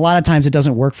 And a lot of times it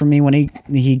doesn't work for me when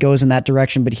he goes in that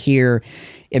direction, but here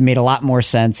it made a lot more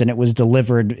sense, and it was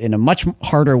delivered in a much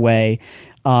harder way.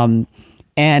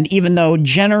 And even though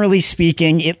generally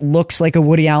speaking, it looks like a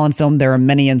Woody Allen film, there are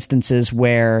many instances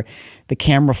where the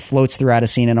camera floats throughout a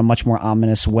scene in a much more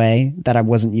ominous way that I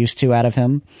wasn't used to out of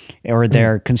him, or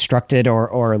they're constructed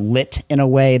or lit in a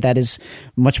way that is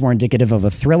much more indicative of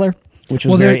a thriller. Which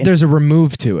was there's a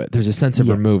remove to it. There's a sense of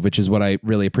remove, which is what I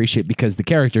really appreciate, because the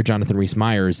character, Jonathan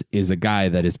Rhys-Meyers, is a guy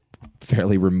that is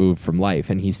fairly removed from life,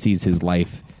 and he sees his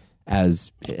life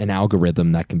as an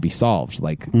algorithm that can be solved.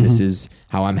 Like, this is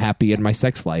how I'm happy in my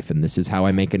sex life, and this is how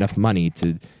I make enough money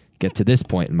to get to this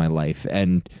point in my life.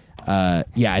 And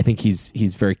I think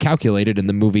he's very calculated, and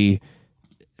the movie,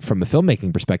 from a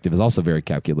filmmaking perspective, is also very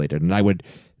calculated. And I would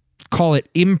call it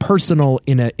impersonal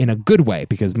in a good way,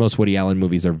 because most Woody Allen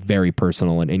movies are very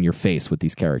personal and in your face with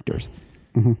these characters.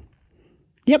 Mm-hmm.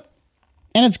 Yep.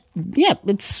 And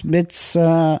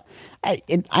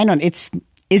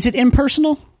is it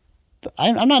impersonal?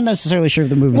 I'm not necessarily sure if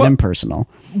the movie's impersonal.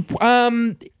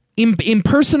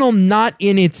 Impersonal, not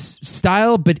in its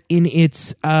style, but in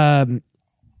its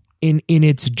in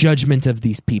its judgment of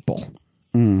these people.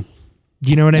 Do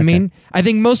you know what I mean? I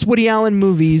think most Woody Allen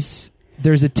movies,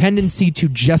 there's a tendency to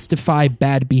justify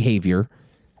bad behavior.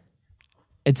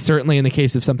 It's certainly in the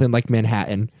case of something like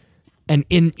Manhattan. And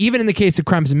even in the case of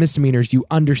Crimes and Misdemeanors, you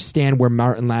understand where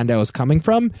Martin Landau is coming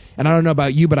from. And I don't know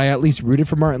about you, but I at least rooted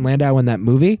for Martin Landau in that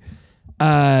movie.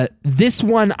 This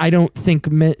one, I don't think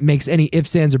makes any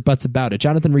ifs, ands, or buts about it.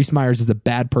 Jonathan Rhys-Meyers is a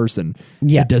bad person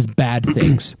who does bad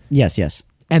things. Yes.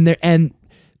 And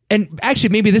actually,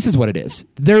 maybe this is what it is.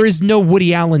 There is no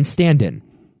Woody Allen stand-in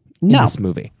in this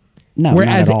movie. No,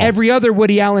 whereas not at all. every other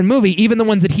Woody Allen movie, even the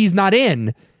ones that he's not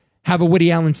in, have a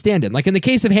Woody Allen stand-in. Like in the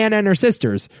case of Hannah and Her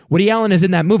Sisters, Woody Allen is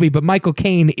in that movie, but Michael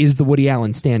Caine is the Woody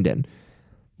Allen stand-in.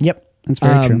 Yep, that's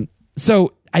very true.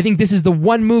 So I think this is the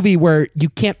one movie where you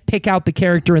can't pick out the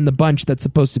character in the bunch that's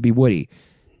supposed to be Woody.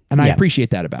 And I appreciate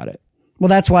that about it. Well,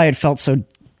 that's why it felt so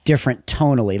different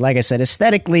tonally. Like I said,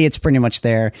 aesthetically, it's pretty much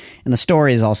there, and the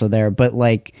story is also there. But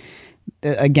like,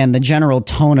 again, the general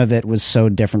tone of it was so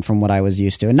different from what I was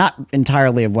used to, and not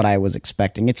entirely of what I was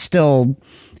expecting. It still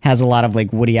has a lot of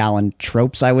like Woody Allen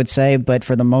tropes, I would say, but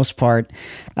for the most part,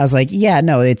 I was like, yeah,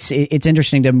 no, it's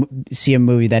interesting to see a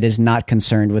movie that is not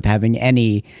concerned with having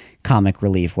any comic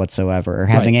relief whatsoever, or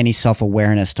having any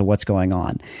self-awareness to what's going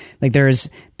on. Like there's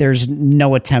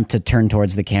no attempt to turn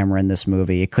towards the camera in this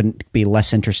movie. It couldn't be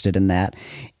less interested in that.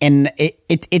 And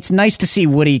it's nice to see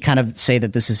Woody kind of say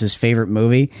that this is his favorite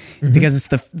movie, because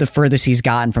it's the furthest he's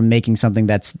gotten from making something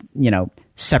that's,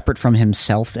 separate from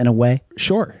himself in a way.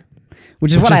 Sure.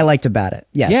 Which is what I liked about it.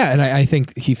 Yes. Yeah, and I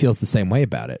think he feels the same way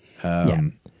about it.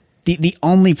 The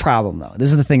only problem, though, this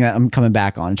is the thing that I'm coming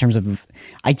back on in terms of,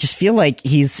 I just feel like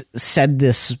he's said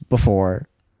this before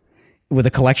with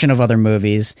a collection of other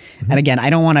movies. And again, I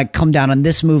don't want to come down on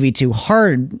this movie too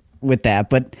hard with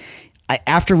that, but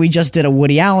after we just did a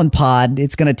Woody Allen pod,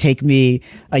 it's going to take me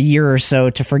a year or so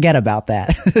to forget about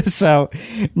that. So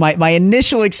my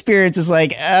initial experience is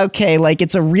like, okay, like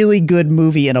it's a really good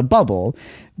movie in a bubble.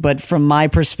 But from my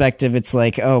perspective, it's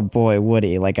like, oh boy,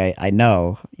 Woody, like I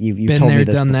know you've been told there, me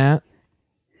this done that.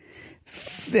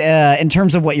 In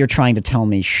terms of what you're trying to tell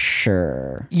me,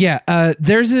 sure. Yeah,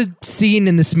 there's a scene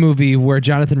in this movie where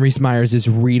Jonathan Rhys-Meyers is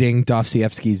reading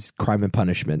Dostoevsky's Crime and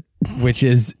Punishment, which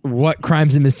is what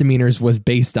Crimes and Misdemeanors was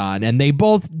based on. And they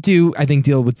both do, I think,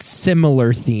 deal with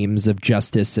similar themes of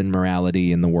justice and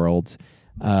morality in the world.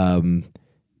 And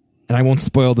I won't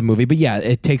spoil the movie, but yeah,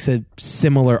 it takes a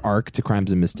similar arc to Crimes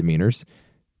and Misdemeanors.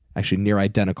 Actually, near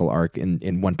identical arc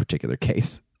in one particular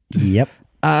case. Yep.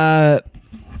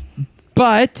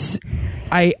 But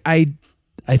I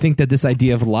think that this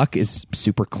idea of luck is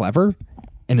super clever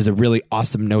and is a really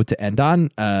awesome note to end on.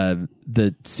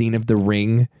 The scene of the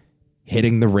ring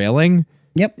hitting the railing.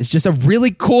 Yep. It's just a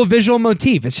really cool visual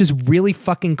motif. It's just really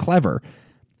fucking clever.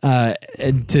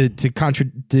 And to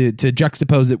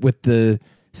juxtapose it with the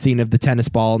scene of the tennis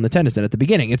ball and the tennis net at the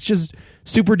beginning, it's just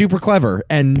super duper clever.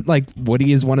 And like,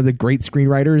 Woody is one of the great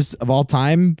screenwriters of all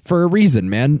time for a reason,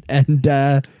 man. And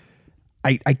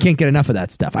I can't get enough of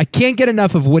that stuff. I can't get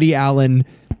enough of Woody Allen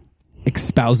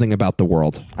espousing about the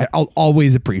world. I'll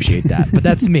always appreciate that, but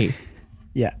that's me.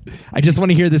 Yeah. I just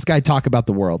want to hear this guy talk about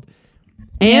the world.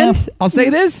 And I'll say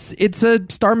this, it's a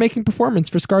star-making performance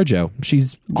for ScarJo.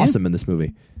 She's awesome in this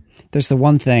movie. There's the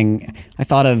one thing I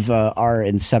thought of our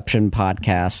Inception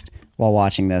podcast while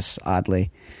watching this,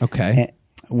 oddly. Okay.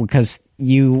 Because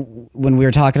when we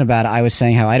were talking about it, I was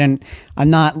saying how I'm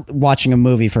not watching a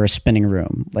movie for a spinning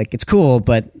room. Like, it's cool,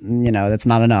 but, that's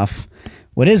not enough.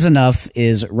 What is enough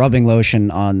is rubbing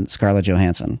lotion on Scarlett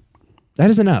Johansson. That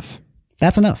is enough.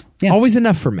 That's enough. Yeah. Always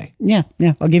enough for me. Yeah.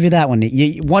 I'll give you that one.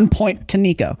 1 point to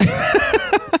Nico.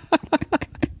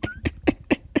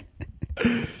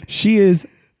 She is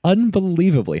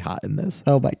unbelievably hot in this.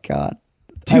 Oh my God.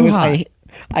 Too hot.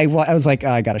 I was like,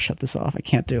 I gotta shut this off. I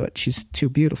can't do it. She's too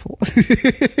beautiful. Here's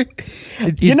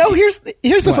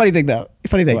the funny thing though.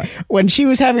 What? When she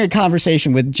was having a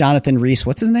conversation with Jonathan Rhys,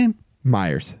 what's his name?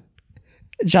 Myers.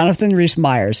 Jonathan Rhys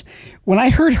Myers. When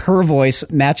I heard her voice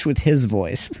match with his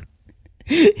voice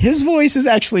is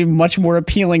actually much more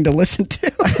appealing to listen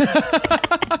to.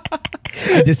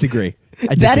 I disagree.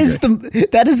 That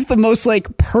is the most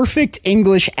like perfect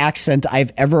English accent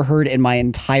I've ever heard in my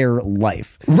entire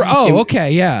life.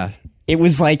 Okay, yeah. It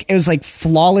was like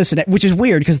flawless, which is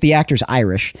weird because the actor's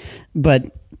Irish, but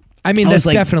I mean that's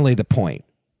definitely the point.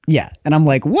 Yeah, and I'm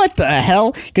like, what the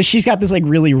hell? Because she's got this like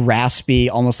really raspy,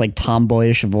 almost like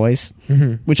tomboyish voice,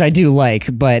 which I do like.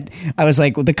 But I was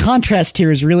like, the contrast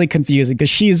here is really confusing because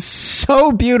she's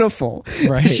so beautiful.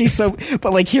 Right.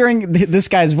 But like hearing this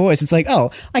guy's voice, it's like,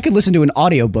 oh, I could listen to an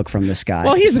audiobook from this guy.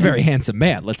 Well, he's a very handsome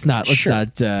man. Let's not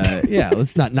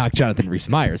knock Jonathan Rhys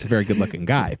Myers. A very good looking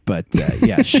guy, but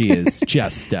yeah, she is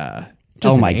just an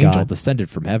angel descended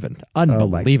from heaven,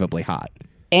 unbelievably hot.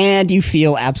 And you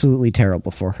feel absolutely terrible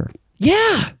for her.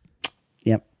 Yeah.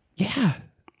 Yep. Yeah.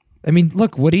 I mean,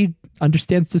 look, Woody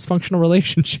understands dysfunctional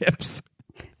relationships.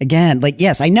 Again, like,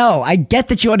 yes, I know. I get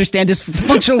that you understand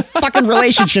dysfunctional fucking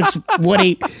relationships,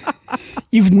 Woody.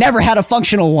 You've never had a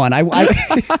functional one.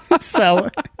 So.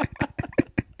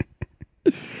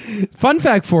 Fun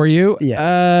fact for you.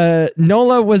 Yeah.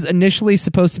 Nola was initially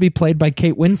supposed to be played by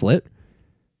Kate Winslet.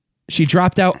 She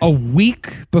dropped out a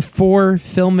week before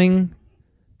filming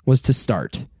was to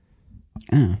start.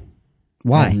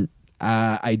 Why? And,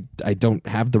 I don't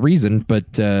have the reason,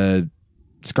 but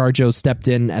ScarJo stepped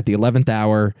in at the 11th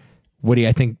hour. Woody,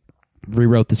 I think,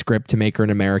 rewrote the script to make her an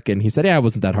American. He said, yeah, it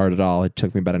wasn't that hard at all. It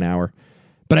took me about an hour.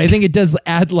 But I think it does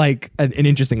add like an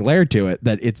interesting layer to it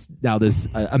that it's now this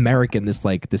American,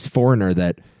 this foreigner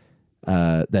that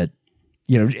Kate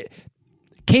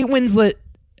Winslet,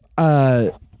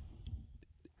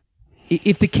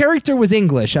 if the character was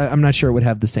English, I'm not sure it would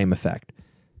have the same effect.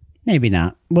 Maybe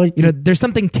not. Well, there's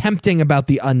something tempting about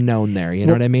the unknown there. You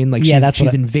know what I mean? Like,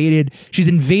 she's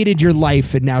invaded your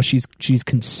life, and now she's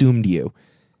consumed you.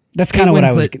 That's kind of what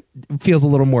I was. Feels a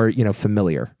little more,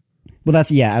 familiar. Well,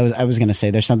 I was going to say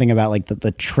there's something about like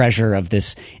the treasure of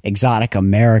this exotic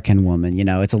American woman.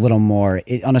 It's a little more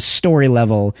on a story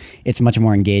level. It's much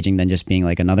more engaging than just being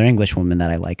like another English woman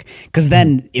that I like. Because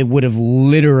then it would have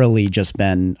literally just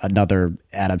been another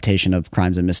adaptation of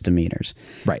Crimes and Misdemeanors,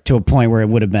 right? To a point where it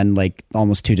would have been like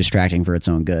almost too distracting for its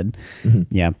own good.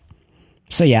 Yeah.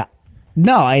 So yeah.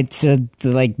 No, it's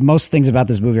like most things about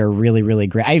this movie are really, really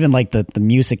great. I even like the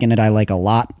music in it. I like a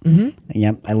lot.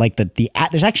 Yeah, I like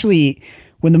there's actually,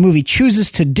 when the movie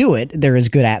chooses to do it, there is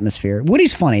good atmosphere.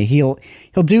 Woody's funny. He'll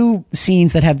do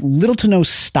scenes that have little to no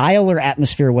style or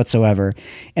atmosphere whatsoever,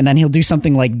 and then he'll do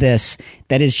something like this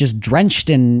that is just drenched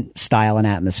in style and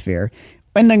atmosphere,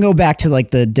 and then go back to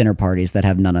like the dinner parties that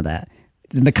have none of that.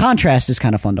 The contrast is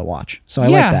kind of fun to watch. So I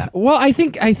like that. Well, I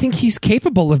think he's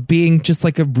capable of being just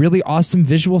like a really awesome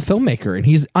visual filmmaker, and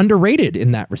he's underrated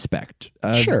in that respect.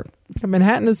 Sure.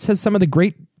 Manhattan has some of the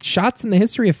great shots in the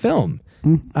history of film.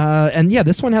 And yeah,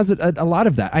 this one has a lot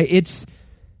of that. It's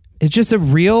just a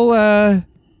real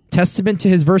testament to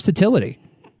his versatility.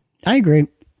 I agree.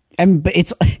 But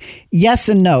it's yes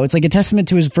and no. It's like a testament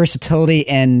to his versatility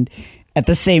and at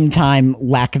the same time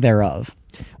lack thereof.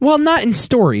 Well, not in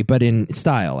story, but in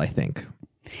style, I think.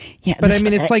 Yeah, but I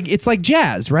mean, it's like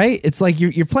jazz, right? It's like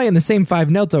you're playing the same 5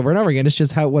 notes over and over again. It's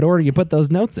just what order you put those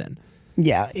notes in.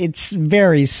 Yeah, it's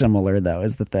very similar, though,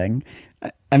 is the thing.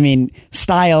 I mean,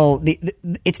 style.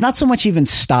 It's not so much even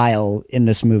style in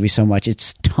this movie so much.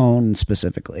 It's tone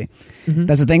specifically.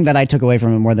 That's the thing that I took away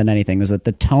from it more than anything, was that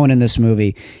the tone in this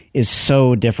movie is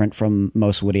so different from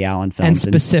most Woody Allen films. And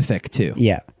specific, too.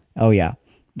 Yeah. Oh, yeah.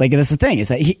 Like, that's the thing, is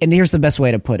that and here's the best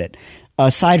way to put it.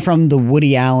 Aside from the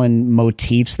Woody Allen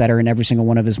motifs that are in every single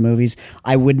one of his movies,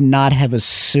 I would not have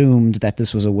assumed that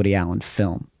this was a Woody Allen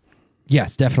film.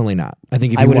 Yes, definitely not. I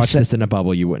think if you watched this in a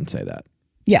bubble, you wouldn't say that.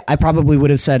 Yeah, I probably would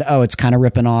have said, oh, it's kind of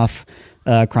ripping off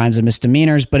Crimes and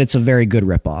Misdemeanors, but it's a very good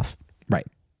ripoff. Right.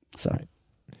 So, right.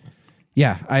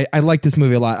 Yeah, I like this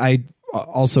movie a lot. I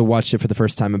also watched it for the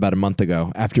first time about a month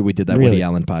ago after we did that Woody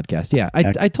Allen podcast. Yeah,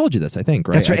 I told you this, I think,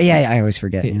 right? That's right. I always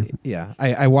forget. Yeah,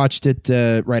 I watched it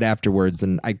right afterwards,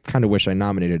 and I kind of wish I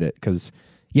nominated it because,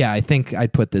 I think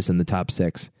I'd put this in the top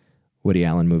 6 Woody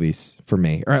Allen movies for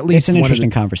me, or at least it's an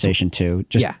interesting conversation too.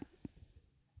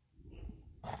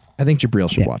 I think Jabril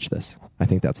should watch this. I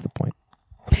think that's the point.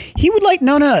 He would like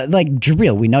like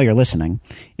Jabril. We know you're listening.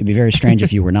 It'd be very strange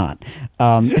if you were not.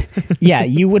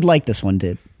 You would like this one,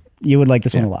 dude. You would like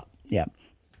this one a lot. Yeah.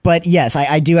 But yes,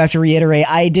 I do have to reiterate,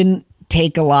 I didn't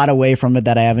take a lot away from it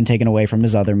that I haven't taken away from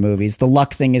his other movies. The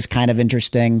luck thing is kind of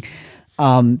interesting.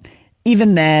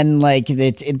 Even then, like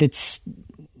it's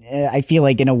I feel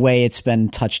like in a way it's been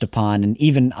touched upon, and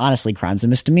even honestly Crimes and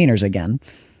Misdemeanors again.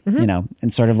 You know,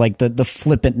 and sort of like the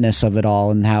flippantness of it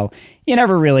all, and how you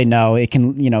never really know it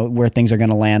can, where things are going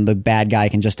to land. The bad guy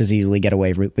can just as easily get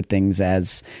away with things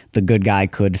as the good guy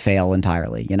could fail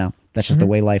entirely. That's just the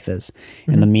way life is,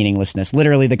 and the meaninglessness.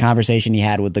 Literally, the conversation he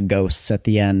had with the ghosts at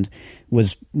the end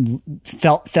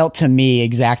felt to me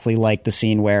exactly like the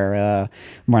scene where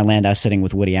Marlon Landau's sitting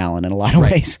with Woody Allen in a lot of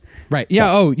ways. Right.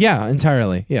 Yeah.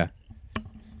 Entirely. Yeah.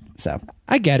 So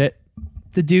I get it.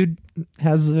 The dude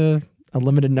has a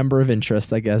limited number of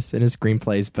interests, I guess, in his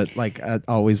screenplays, but like it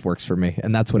always works for me,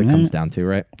 and that's what it comes down to,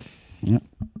 right? Yep.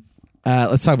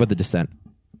 Let's talk about The Descent.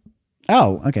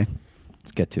 Oh, okay.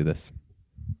 Let's get to this.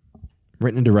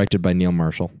 Written and directed by Neil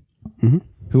Marshall,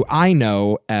 who I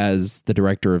know as the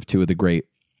director of 2 of the great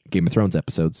Game of Thrones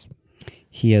episodes.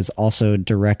 He has also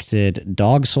directed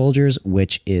Dog Soldiers,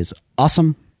 which is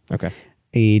awesome. Okay.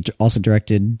 He also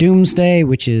directed Doomsday,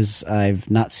 which is, I've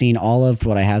not seen all of, but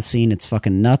what I have seen, it's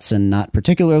fucking nuts and not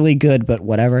particularly good, but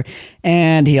whatever.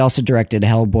 And he also directed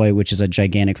Hellboy, which is a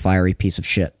gigantic fiery piece of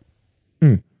shit.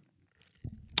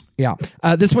 Yeah.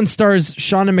 This one stars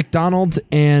Shauna McDonald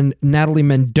and Natalie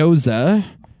Mendoza.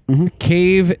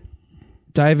 Cave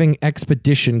diving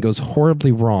expedition goes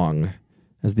horribly wrong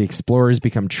as the explorers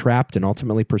become trapped and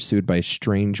ultimately pursued by a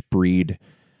strange breed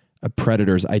of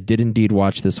predators. I did indeed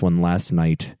watch this one last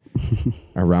night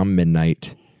around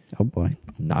midnight. Oh boy.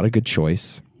 Not a good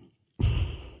choice.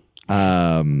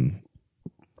 Oh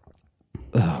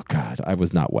God, I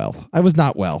was not well.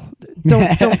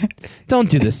 Don't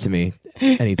do this to me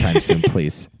anytime soon,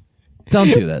 please.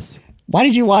 Don't do this. Why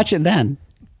did you watch it then?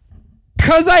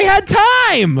 Because I had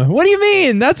time. What do you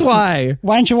mean? That's why.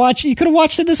 Why didn't you watch it? You could have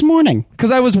watched it this morning.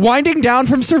 Because I was winding down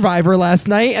from Survivor last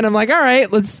night, and I'm like, all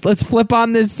right, let's flip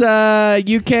on this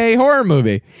UK horror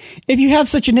movie. If you have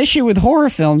such an issue with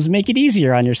horror films, make it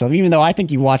easier on yourself, even though I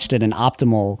think you watched it in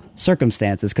optimal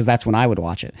circumstances, because that's when I would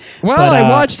watch it. Well, but, I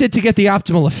watched it to get the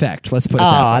optimal effect. Let's put it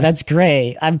that way. Oh, that's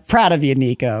great. I'm proud of you,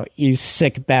 Nico, you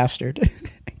sick bastard.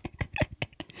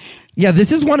 Yeah,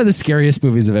 this is one of the scariest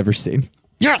movies I've ever seen.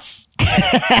 Yes.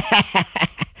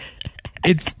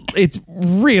 It's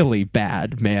really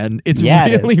bad, man. It's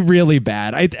really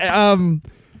bad. The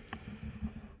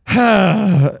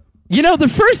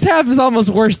first half is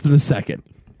almost worse than the second.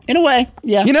 In a way,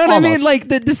 yeah. You know what almost. I mean? Like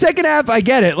the second half, I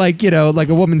get it. Like, like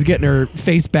a woman's getting her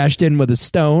face bashed in with a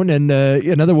stone, and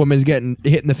another woman's getting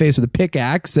hit in the face with a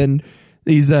pickaxe, and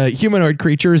these humanoid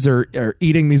creatures are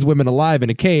eating these women alive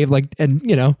in a cave. Like, and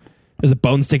there's a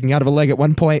bone sticking out of a leg at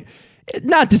one point.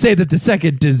 Not to say that the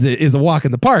second is a walk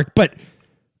in the park, but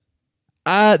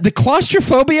the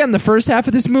claustrophobia in the first half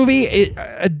of this movie,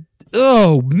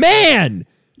 oh man.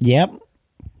 Yep.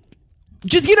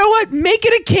 Just, you know what? Make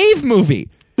it a cave movie.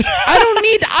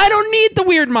 I don't need the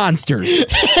weird monsters.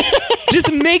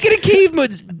 Just make it a cave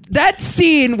movie. That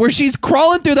scene where she's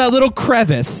crawling through that little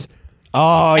crevice.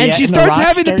 Oh, and she starts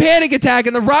having the panic attack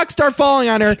and the rocks start falling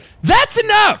on her. That's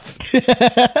enough.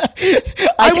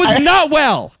 I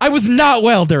was not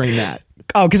well during that.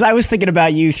 Oh, because I was thinking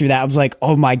about you through that. I was like,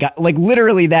 oh my God. Like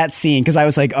literally that scene. Because I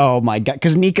was like, oh my God.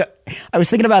 Because Nico, I was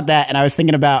thinking about that, and I was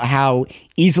thinking about how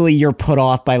easily you're put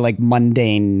off by like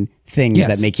mundane things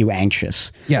that make you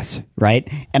anxious. Yes. Right?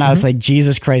 And I was like,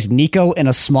 Jesus Christ, Nico in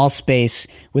a small space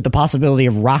with the possibility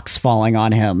of rocks falling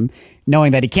on him,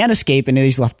 knowing that he can't escape and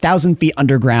he's 1,000 feet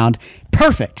underground.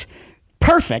 Perfect.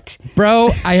 Bro,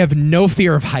 I have no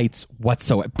fear of heights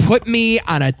whatsoever. Put me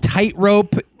on a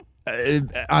tightrope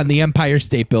on the Empire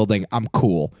State Building. I'm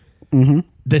cool.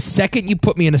 The second you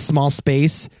put me in a small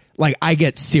space, like I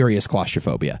get serious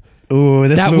claustrophobia. Ooh,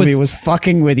 this movie was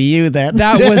fucking with you then.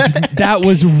 That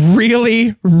was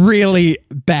really, really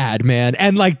bad, man.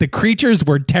 And like the creatures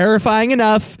were terrifying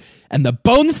enough, and the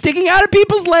bones sticking out of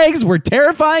people's legs were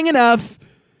terrifying enough.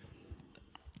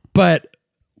 But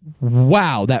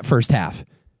wow, that first half.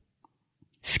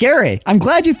 Scary. I'm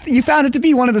glad you found it to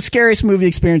be one of the scariest movie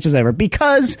experiences ever,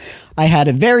 because I had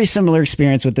a very similar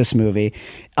experience with this movie.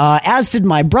 As did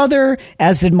my brother,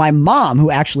 as did my mom,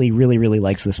 who actually really, really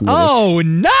likes this movie. Oh,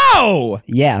 no!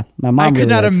 Yeah, my mom I could really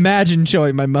not likes it. imagine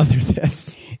showing my mother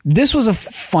this. This was a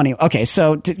funny... Okay,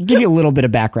 so to give you a little bit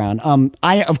of background,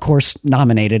 I, of course,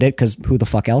 nominated it, because who the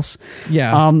fuck else?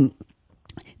 Yeah.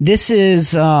 This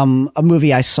is a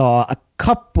movie I saw a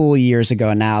couple years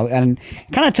ago now, and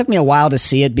it kind of took me a while to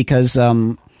see it because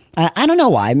I don't know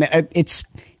why. It's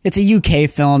a UK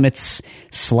film. It's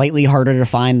slightly harder to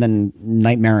find than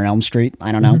Nightmare on Elm Street.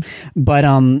 I don't know, but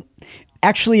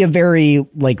actually a very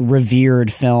like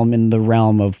revered film in the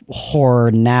realm of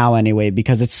horror now anyway,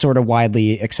 because it's sort of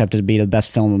widely accepted to be the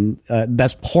best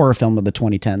horror film of the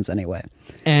 2010s anyway.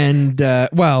 And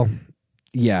well,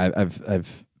 yeah,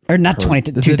 I've or not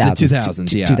 2000s,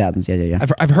 2000s, yeah. 2000s, yeah.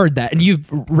 I've heard that, and you've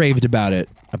raved about it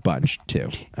a bunch too.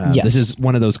 Yes. This is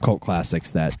one of those cult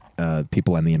classics that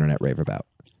people on the internet rave about.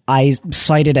 I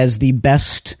cite it as the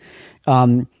best,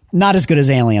 not as good as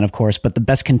Alien, of course, but the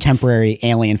best contemporary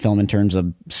Alien film in terms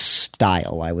of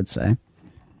style, I would say.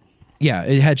 Yeah,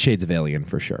 it had shades of Alien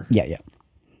for sure. Yeah.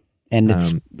 And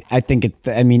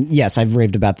I mean, yes, I've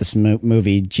raved about this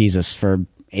movie, Jesus, for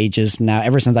ages now.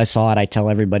 Ever since I saw it, I tell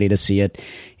everybody to see it.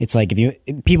 It's like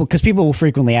because people will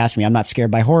frequently ask me, I'm not scared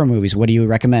by horror movies, what do you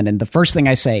recommend? And the first thing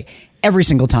I say every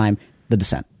single time, The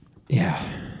Descent. Yeah.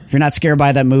 If you're not scared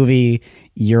by that movie,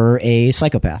 you're a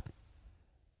psychopath.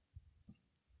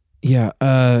 Yeah.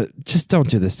 Just don't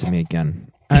do this to me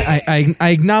again. I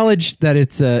acknowledge that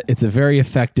it's a very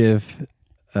effective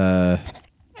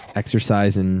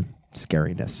exercise in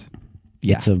scariness.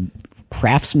 Yeah. It's a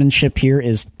craftsmanship here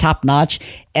is top notch.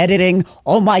 Editing,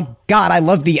 oh my god, I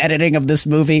love the editing of this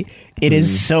movie. It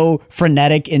is so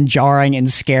frenetic and jarring and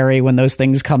scary when those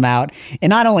things come out. And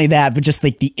not only that, but just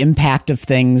like the impact of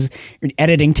things,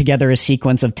 editing together a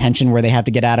sequence of tension where they have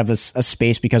to get out of a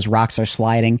space because rocks are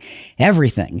sliding,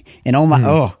 everything. And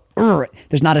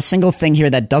there's not a single thing here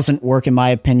that doesn't work, in my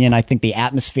opinion. I think the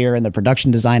atmosphere and the production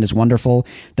design is wonderful.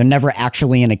 They're never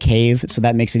actually in a cave, so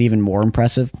that makes it even more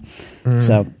impressive.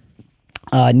 So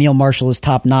Neil Marshall is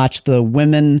top notch. The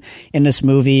women in this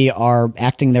movie are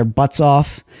acting their butts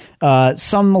off.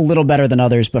 Some a little better than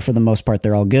others, but for the most part,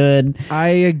 they're all good. I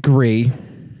agree.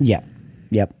 Yeah.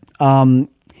 Yep. And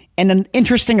an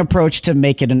interesting approach to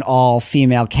make it an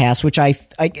all-female cast, which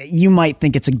you might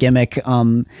think it's a gimmick.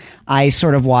 I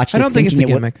sort of watched it. I don't think it's a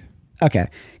gimmick. Okay.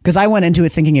 Because I went into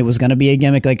it thinking it was going to be a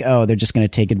gimmick, like, oh, they're just going to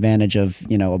take advantage of,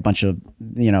 a bunch of,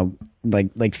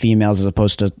 like females as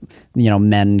opposed to,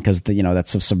 men, because,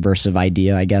 that's a subversive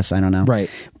idea, I guess. I don't know. Right.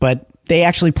 But they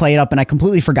actually play it up, and I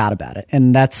completely forgot about it.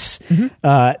 And that's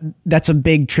a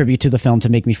big tribute to the film to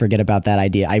make me forget about that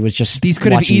idea. I was just These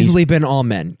could have easily been all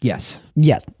men. Yes.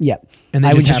 Yeah. And they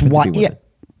I just would happened just to be women.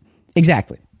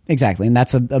 Exactly. And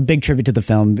that's a big tribute to the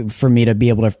film for me to be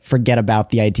able to forget about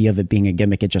the idea of it being a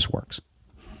gimmick. It just works.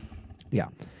 Yeah.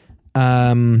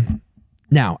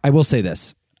 Now, I will say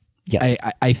this. Yes.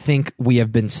 I think we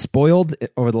have been spoiled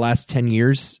over the last 10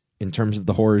 years in terms of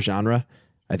the horror genre.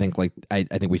 I think I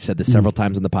think we've said this several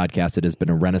times on the podcast. It has been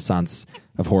a renaissance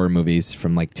of horror movies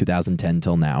from like 2010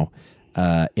 till now.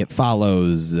 It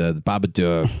follows the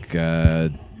Babadook,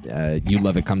 You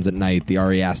Love It Comes at Night, the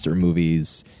Ari Aster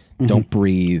movies, Don't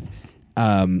Breathe,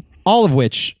 all of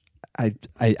which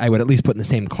I would at least put in the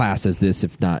same class as this,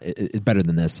 if not better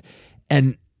than this.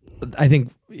 And I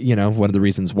think, one of the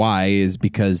reasons why is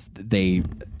because they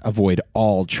avoid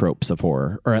all tropes of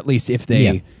horror, or at least if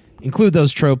they include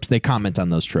those tropes, they comment on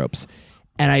those tropes.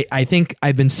 And I think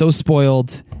I've been so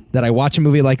spoiled that I watch a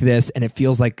movie like this and it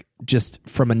feels like just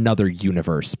from another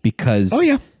universe because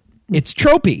it's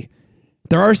tropey.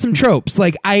 There are some tropes.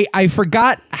 Like I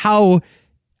forgot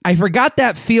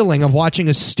that feeling of watching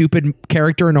a stupid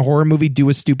character in a horror movie do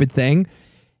a stupid thing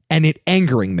and it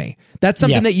angering me. That's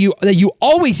something that you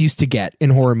always used to get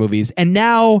in horror movies. And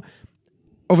now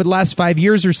over the last 5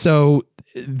 years or so,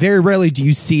 very rarely do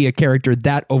you see a character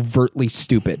that overtly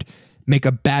stupid make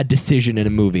a bad decision in a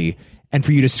movie. And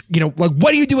for you to, like,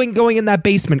 what are you doing going in that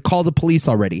basement? Call the police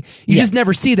already. You just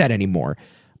never see that anymore.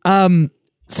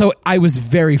 So I was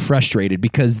very frustrated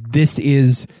because this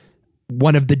is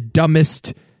one of the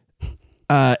dumbest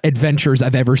adventures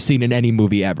I've ever seen in any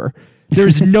movie ever.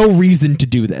 There's no reason to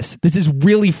do this. This is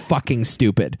really fucking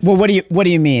stupid. Well, what do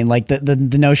you mean? Like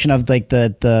the notion of like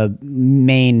the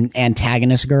main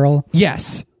antagonist girl?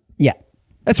 Yes. Yeah.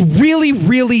 That's really,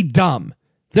 really dumb.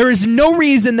 There is no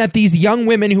reason that these young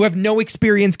women who have no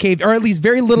experience cave, or at least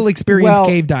very little experience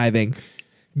cave diving,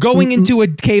 going into a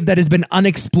cave that has been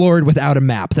unexplored without a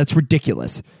map. That's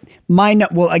ridiculous. My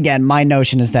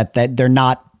notion is that they're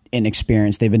not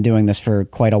inexperienced. They've been doing this for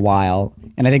quite a while.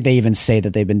 And I think they even say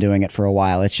that they've been doing it for a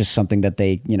while. It's just something that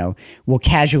they, will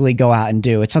casually go out and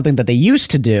do. It's something that they used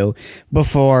to do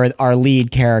before our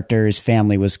lead character's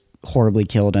family was horribly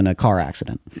killed in a car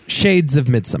accident. Shades of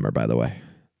Midsummer, by the way.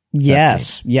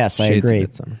 Yes, I agree.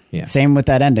 Yeah. Same with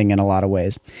that ending in a lot of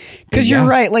ways. Because you're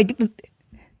right. Like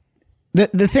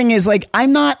the thing is, like,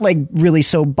 I'm not like really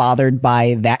so bothered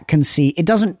by that conceit. It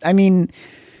doesn't. I mean,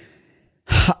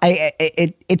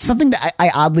 it's something that I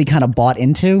oddly kind of bought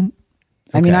into.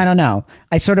 I mean, I don't know.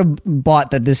 I sort of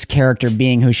bought that this character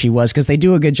being who she was, because they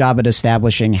do a good job at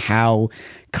establishing how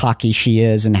cocky she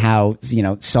is and how,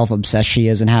 self-obsessed she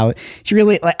is, and how she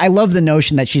really, like, I love the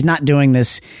notion that she's not doing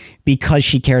this because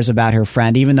she cares about her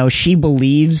friend, even though she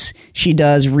believes she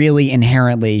does. Really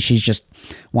inherently, she's just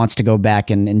wants to go back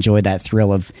and enjoy that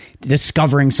thrill of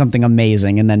discovering something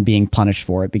amazing and then being punished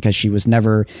for it, because she was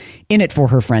never in it for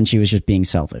her friend. She was just being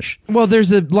selfish. Well,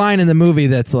 there's a line in the movie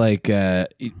that's like,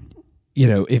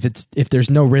 if there's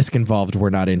no risk involved, we're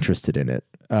not interested in it.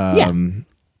 And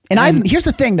here's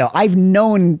the thing, though. I've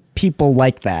known people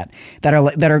like that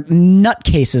are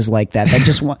nutcases like that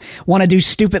just want to do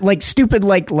stupid even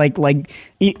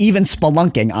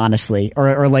spelunking, honestly,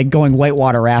 or like going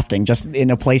whitewater rafting just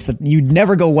in a place that you'd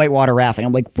never go whitewater rafting.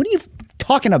 I'm like, what are you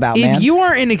talking about, man? If you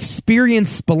are an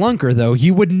experienced spelunker, though,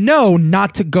 you would know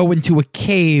not to go into a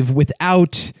cave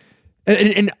without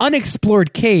an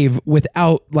unexplored cave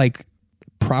without like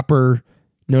proper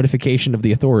notification of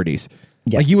the authorities.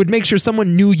 Yeah. Like, you would make sure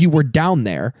someone knew you were down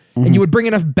there, and you would bring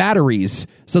enough batteries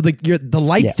so that the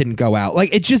lights didn't go out. Like,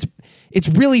 it's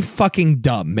really fucking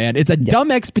dumb, man. It's a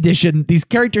dumb expedition. These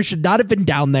characters should not have been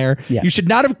down there. Yeah. You should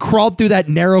not have crawled through that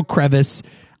narrow crevice.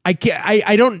 I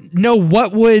don't know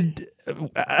what would,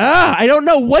 I don't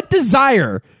know what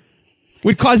desire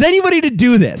would cause anybody to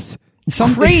do this.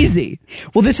 Crazy.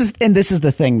 Well, this is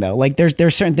the thing, though. Like, there's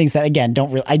certain things that, again,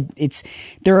 don't really.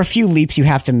 There are a few leaps you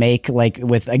have to make, like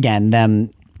with, again,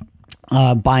 them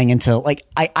buying into, like,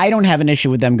 I don't have an issue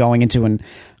with them going into an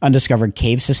undiscovered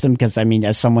cave system, because, I mean,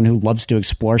 as someone who loves to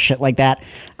explore shit like that,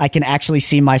 I can actually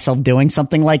see myself doing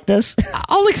something like this.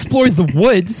 I'll explore the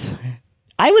woods.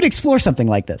 I would explore something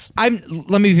like this.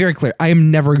 Let me be very clear. I am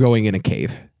never going in a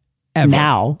cave. Ever.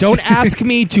 Now. Don't ask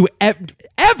me to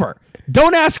ever.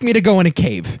 Don't ask me to go in a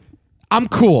cave. I'm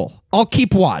cool. I'll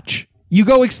keep watch. You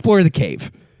go explore the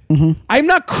cave. Mm-hmm. I'm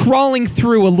not crawling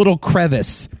through a little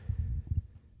crevice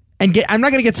and I'm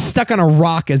not going to get stuck on a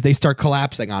rock as they start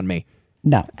collapsing on me.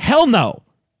 No. Hell no.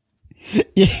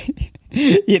 Yeah,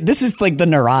 this is like the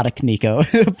neurotic Nico.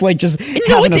 Like, just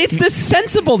it's the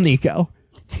sensible Nico.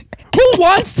 Who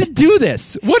wants to do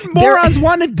this? What morons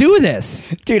want to do this?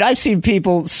 Dude, I've seen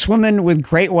people swimming with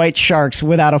great white sharks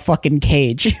without a fucking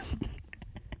cage.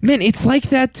 Man, it's like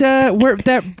that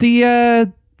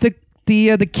the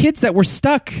kids that were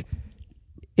stuck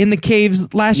in the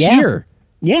caves last year.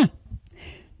 Yeah.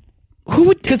 Who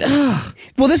would?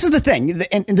 Well, this is the thing,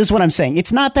 and this is what I'm saying.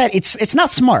 It's not that it's not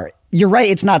smart. You're right.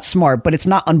 It's not smart, but it's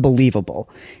not unbelievable,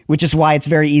 which is why it's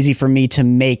very easy for me to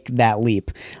make that leap.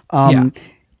 And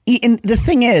the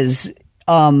thing is,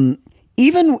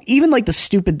 even like the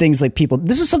stupid things like people,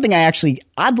 this is something I actually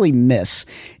oddly miss,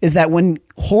 is that when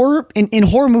in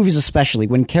horror movies, especially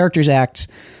when characters act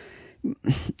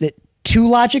too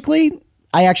logically,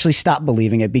 I actually stop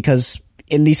believing it, because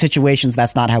in these situations,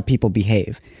 that's not how people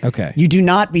behave. Okay. You do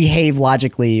not behave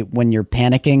logically when you're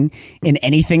panicking in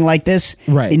anything like this.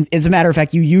 Right. As a matter of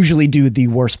fact, you usually do the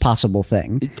worst possible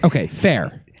thing. Okay,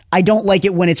 fair. I don't like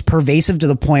it when it's pervasive to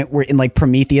the point where, in like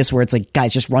Prometheus, where it's like,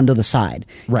 guys, just run to the side.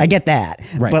 Right. I get that.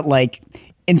 Right. But like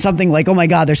in something like, oh my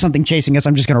God, there's something chasing us,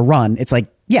 I'm just going to run. It's like,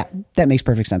 yeah, that makes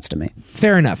perfect sense to me.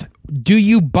 Fair enough. Do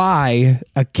you buy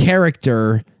a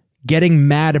character getting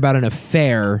mad about an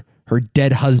affair her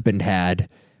dead husband had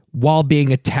while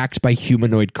being attacked by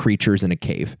humanoid creatures in a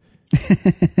cave?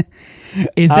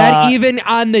 Is that even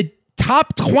on the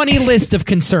top 20 list of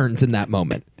concerns in that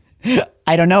moment?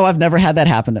 I don't know. I've never had that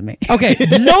happen to me. Okay,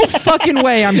 no fucking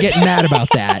way I'm getting mad about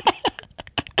that.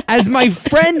 As my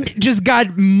friend just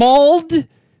got mauled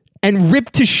and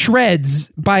ripped to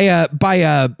shreds by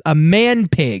a man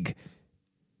pig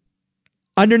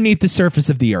underneath the surface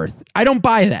of the earth. I don't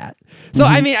buy that. So,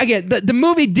 I mean, again, the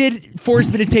movie did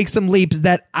force me to take some leaps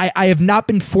that I have not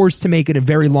been forced to make in a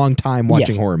very long time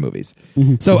watching horror movies.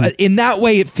 So in that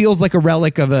way, it feels like a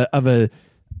relic of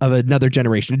another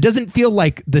generation. It doesn't feel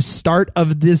like the start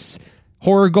of this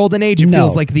horror golden age. It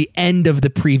feels like the end of the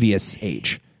previous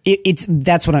age. It's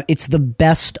the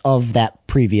best of that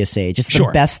previous age. It's the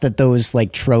best that those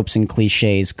like tropes and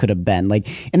cliches could have been. Like,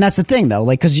 and that's the thing though,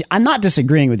 like, because I'm not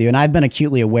disagreeing with you, and I've been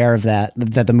acutely aware of that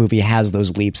the movie has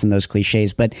those leaps and those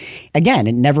cliches. But again,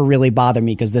 it never really bothered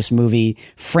me because this movie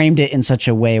framed it in such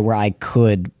a way where I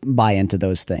could buy into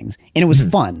those things, and it was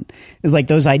fun. Like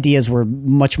those ideas were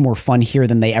much more fun here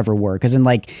than they ever were. Because in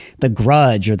like The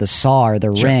Grudge or The Saw or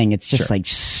The Ring, it's just like,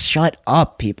 shut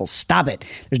up, people, stop it.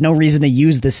 There's no reason to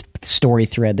use this story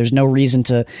thread. There's no reason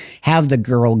to have the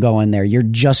girl go in there. You're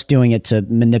just doing it to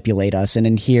manipulate us. And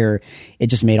in here, it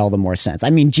just made all the more sense.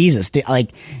 I mean, Jesus, like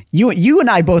you and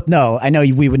I both know, I know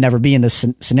we would never be in this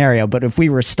scenario, but if we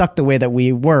were stuck the way that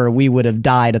we were, we would have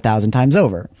died 1,000 times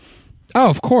over. Oh,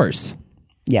 of course.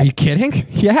 Yeah. Are you kidding?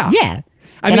 Yeah. Yeah.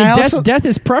 I mean, death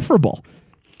is preferable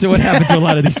to what happened to a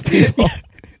lot of these people.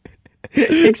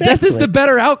 Exactly. Death is the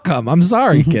better outcome. I'm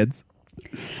sorry, kids.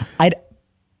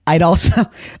 I'd also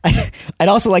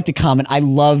like to comment. I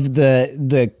love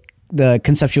the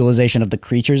conceptualization of the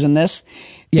creatures in this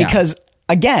because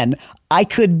again, I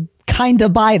could kind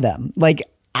of buy them. Like,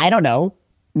 I don't know,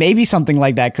 maybe something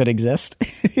like that could exist.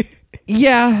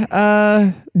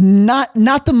 Yeah,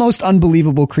 not the most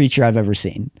unbelievable creature I've ever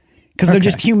seen because they're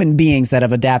just human beings that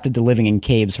have adapted to living in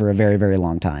caves for a very, very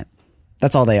long time.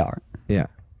 That's all they are. Yeah.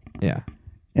 Yeah.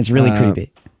 It's really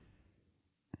creepy.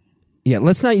 Yeah,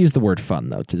 let's not use the word fun,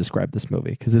 though, to describe this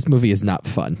movie, because this movie is not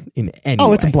fun in any way.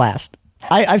 Oh, it's a blast.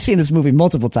 I've seen this movie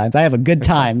multiple times. I have a good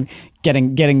time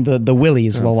getting the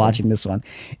willies while watching this one.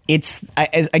 It's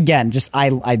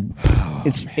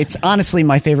honestly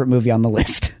my favorite movie on the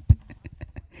list.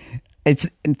 It's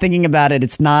thinking about it,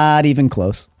 it's not even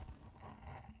close.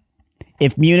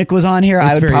 If Munich was on here,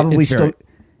 I would probably still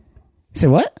say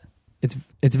what?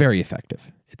 It's very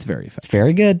effective. It's very effective. It's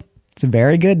very good. It's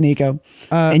very good, Nico.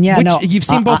 And you've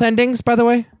seen both endings, by the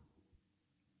way?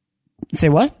 Say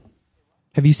what?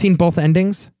 Have you seen both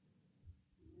endings?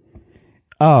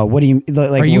 Oh, what do you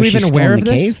like? Are you even aware of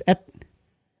this?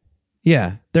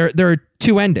 Yeah, there are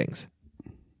two endings.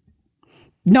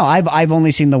 No, I've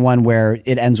only seen the one where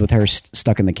it ends with her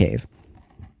stuck in the cave.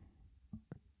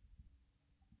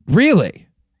 Really?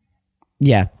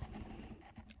 Yeah.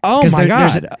 Oh my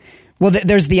God.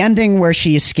 There's the ending where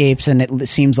she escapes and it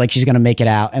seems like she's going to make it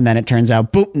out. And then it turns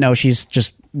out, boop, no, she's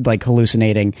just like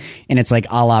hallucinating. And it's like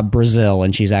a la Brazil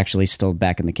and she's actually still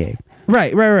back in the cave.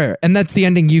 Right. And that's the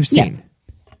ending you've seen.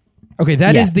 Yeah. Okay,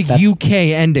 that is the UK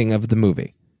ending of the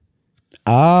movie.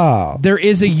 Oh. There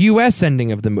is a US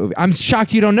ending of the movie. I'm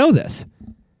shocked you don't know this.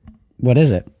 What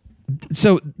is it?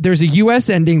 So there's a US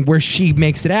ending where she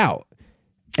makes it out.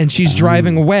 And she's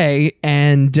driving away,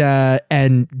 and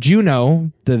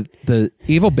Juno, the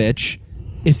evil bitch,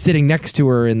 is sitting next to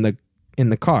her in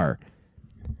the car,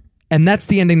 and that's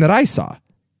the ending that I saw.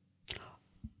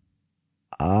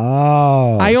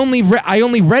 Oh, I only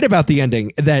read about the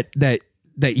ending that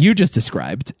you just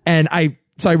described, and I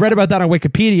read about that on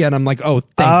Wikipedia, and I'm like, oh,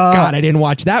 thank God I didn't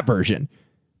watch that version.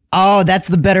 Oh, that's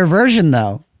the better version,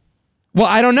 though. Well,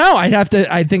 I don't know. I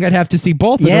think I'd have to see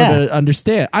both in order to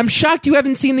understand. I'm shocked you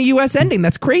haven't seen the US ending.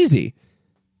 That's crazy.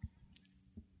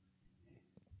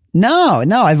 No,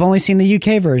 I've only seen the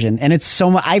UK version, and it's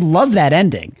so much. I love that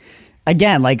ending.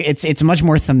 Again, like it's much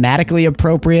more thematically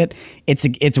appropriate.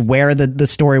 It's where the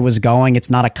story was going. It's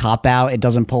not a cop out. It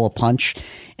doesn't pull a punch.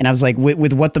 And I was like,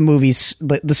 with what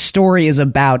the story is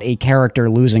about, a character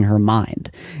losing her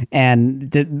mind,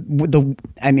 and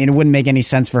I mean, it wouldn't make any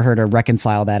sense for her to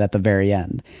reconcile that at the very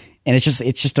end. And it's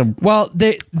just a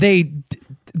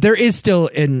there is still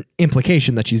an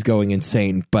implication that she's going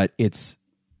insane, but it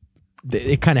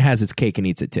kind of has its cake and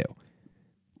eats it too.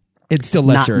 It still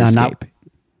lets her escape.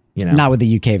 Not with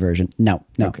the UK version. No.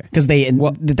 Okay. Because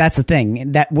that's the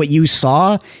thing. That what you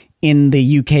saw in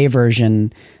the UK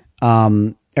version,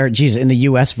 in the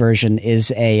US version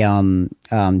is a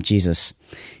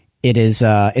it is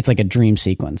it's like a dream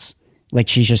sequence. Like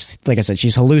she's just, like I said,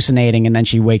 she's hallucinating and then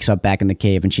she wakes up back in the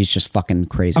cave and she's just fucking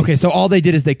crazy. Okay, so all they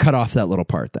did is they cut off that little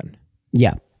part then.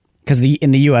 Yeah. Because in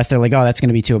the US, they're like, oh, that's going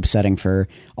to be too upsetting for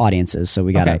audiences, so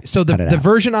we got to. Okay, so the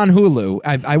version on Hulu,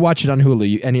 I watch it on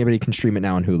Hulu. Anybody can stream it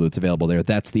now on Hulu. It's available there.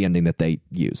 That's the ending that they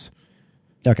use.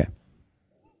 Okay.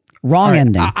 Wrong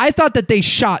ending. I thought that they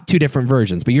shot two different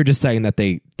versions, but you're just saying that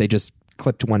they just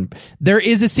clipped one. There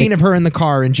is a scene of her in the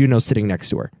car and Juno sitting next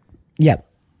to her. Yep.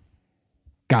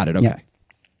 Got it. Okay. Yeah.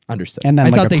 Understood. And then, I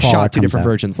like, thought a they crawler shot two comes different out.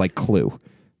 versions like Clue.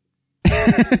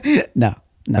 No.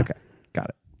 Okay. Got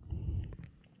it.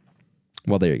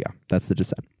 Well, there you go. That's The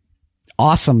Descent.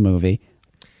 Awesome movie.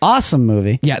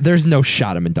 Yeah, there's no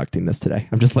shot I'm inducting this today.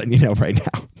 I'm just letting you know right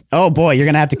now. Oh boy, you're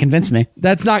gonna have to convince me.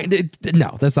 That's not gonna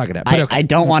happen. But okay. I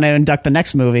don't want to induct the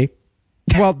next movie.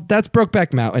 Well, that's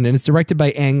Brokeback Mountain, and it's directed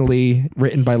by Ang Lee,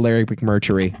 written by Larry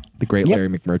McMurtry, the great Larry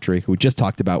McMurtry, who we just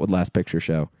talked about with Last Picture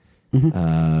Show.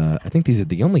 I think these are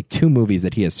the only 2 movies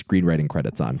that he has screenwriting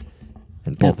credits on,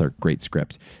 and both are great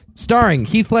scripts. Starring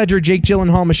Heath Ledger, Jake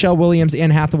Gyllenhaal, Michelle Williams, Anne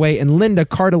Hathaway, and Linda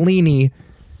Cardellini.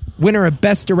 Winner of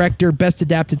Best Director, Best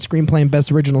Adapted Screenplay, and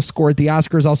Best Original Score at the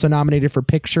Oscars. Also nominated for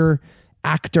Picture,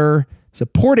 Actor,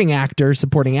 Supporting Actor,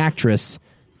 Supporting Actress,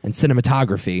 and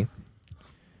Cinematography.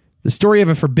 The story of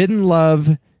a forbidden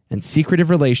love and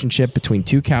secretive relationship between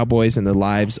 2 cowboys and their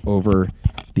lives over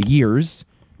the years.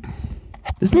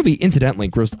 This movie, incidentally,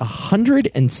 grossed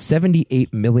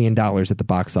 $178 million at the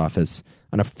box office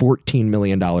on a $14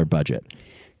 million budget.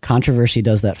 Controversy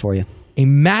does that for you. A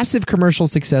massive commercial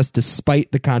success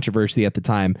despite the controversy at the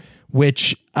time,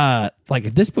 which,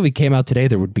 if this movie came out today,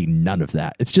 there would be none of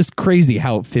that. It's just crazy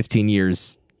how 15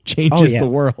 years changes the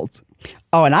world.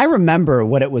 Oh, and I remember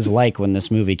what it was like when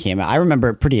this movie came out. I remember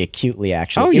it pretty acutely,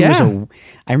 actually.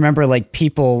 I remember, like,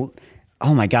 people...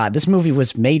 Oh, my God. This movie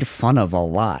was made fun of a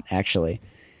lot, actually.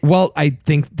 Well, I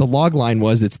think the log line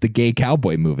was it's the gay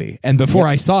cowboy movie. And before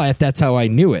I saw it, that's how I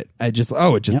knew it. It's just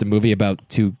a movie about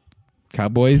 2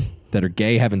 cowboys that are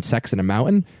gay having sex in a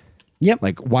mountain. Yep.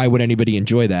 Like, why would anybody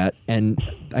enjoy that? And,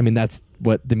 I mean, that's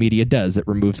what the media does. It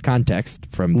removes context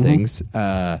from things.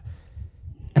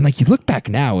 And like you look back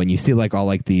now and you see like all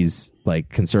like these like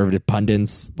conservative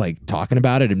pundits like talking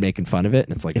about it and making fun of it,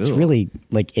 and it's like it's really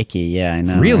like icky. Yeah, I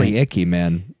know. Really icky,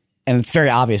 man. And it's very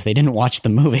obvious they didn't watch the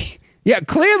movie. Yeah,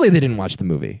 clearly they didn't watch the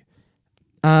movie.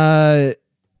 This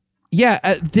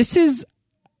is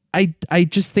I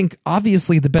just think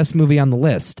obviously the best movie on the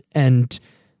list, and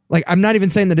like I'm not even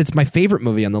saying that it's my favorite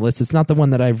movie on the list. It's not the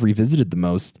one that I've revisited the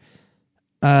most.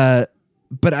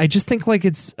 But I just think like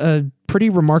it's a pretty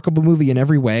remarkable movie in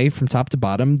every way from top to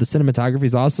bottom. The cinematography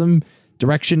is awesome.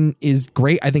 Direction is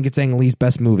great. I think it's Ang Lee's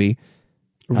best movie.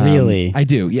 Really? I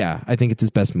do. Yeah. I think it's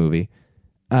his best movie.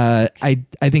 I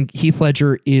think Heath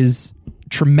Ledger is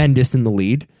tremendous in the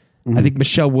lead. I think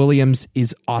Michelle Williams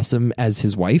is awesome as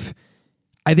his wife.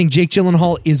 I think Jake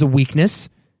Gyllenhaal is a weakness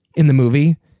in the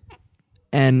movie.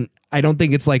 And I don't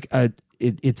think it's like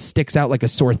it sticks out like a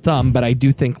sore thumb, but I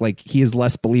do think like he is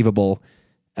less believable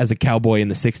as a cowboy in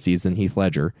the 60s than Heath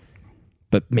Ledger.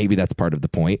 But maybe that's part of the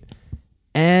point.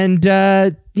 And,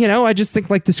 I just think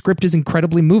like the script is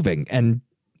incredibly moving, and,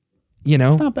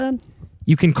 it's not bad.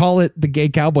 You can call it the gay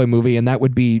cowboy movie, and that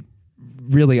would be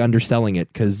really underselling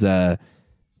it. Cause, I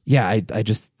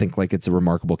just think like it's a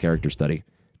remarkable character study.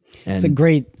 And it's a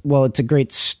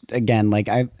great, again, like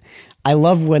I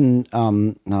love when,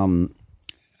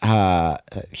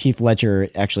 Heath Ledger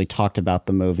actually talked about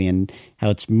the movie and how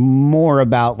it's more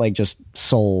about like just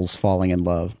souls falling in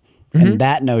love. And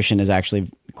that notion is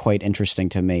actually quite interesting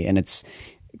to me. And it's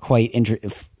quite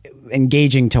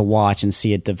engaging to watch and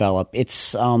see it develop.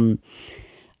 It's, I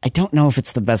don't know if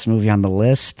it's the best movie on the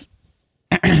list.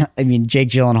 I mean, Jake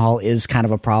Gyllenhaal is kind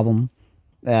of a problem.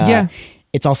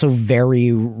 It's also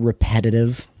very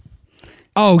repetitive.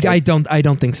 Oh, I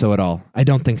don't think so at all. I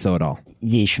don't think so at all.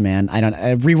 Yeesh, man.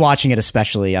 Rewatching it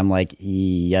especially, I'm like,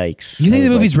 yikes. You think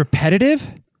the movie's repetitive?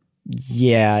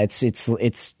 Yeah, it's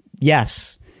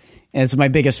yes. And it's my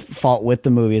biggest fault with the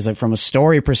movie is like from a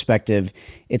story perspective,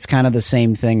 it's kind of the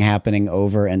same thing happening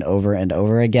over and over and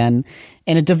over again.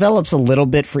 And it develops a little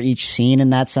bit for each scene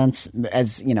in that sense,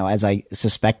 as I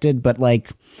suspected, but like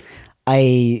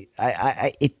it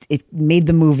made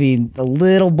the movie a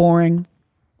little boring.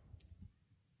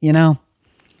 I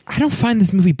don't find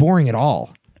this movie boring at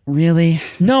all. Really?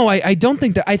 No, I don't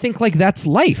think that. I think like that's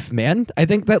life, man. I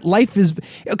think that life is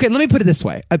okay. Let me put it this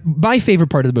way: my favorite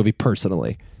part of the movie,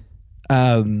 personally,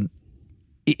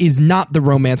 is not the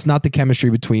romance, not the chemistry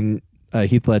between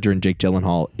Heath Ledger and Jake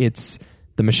Gyllenhaal. It's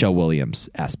the Michelle Williams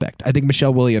aspect. I think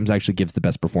Michelle Williams actually gives the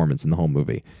best performance in the whole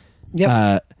movie.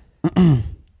 Yep.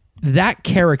 That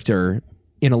character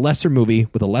in a lesser movie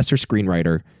with a lesser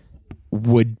screenwriter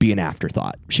would be an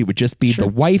afterthought. She would just be the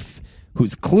wife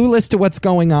who's clueless to what's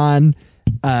going on,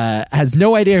 has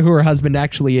no idea who her husband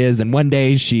actually is, and one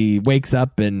day she wakes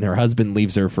up and her husband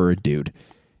leaves her for a dude.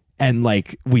 And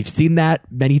like we've seen that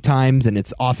many times, and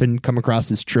it's often come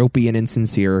across as tropey and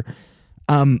insincere.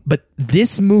 But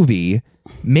this movie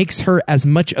makes her as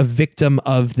much a victim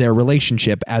of their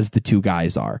relationship as the 2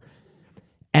 guys are.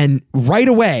 And right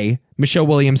away, Michelle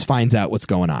Williams finds out what's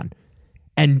going on.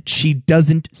 And she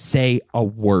doesn't say a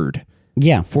word.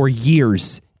 Yeah. For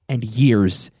years and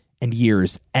years and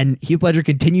years. And Heath Ledger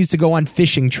continues to go on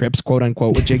fishing trips, quote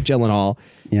unquote, with Jake Gyllenhaal.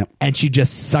 Yep. And she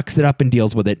just sucks it up and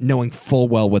deals with it, knowing full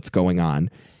well what's going on.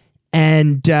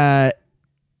 And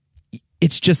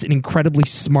it's just an incredibly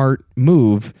smart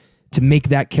move to make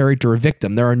that character a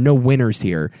victim. There are no winners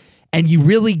here. And you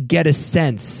really get a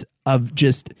sense of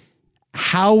just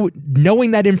how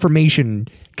knowing that information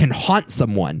can haunt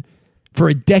someone for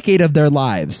a decade of their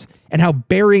lives, and how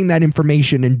burying that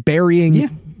information and burying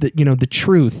the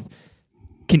truth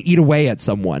can eat away at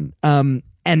someone. And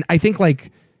I think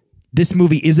like this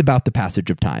movie is about the passage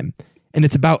of time, and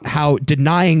it's about how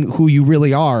denying who you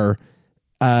really are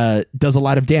does a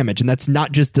lot of damage. And that's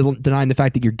not just denying the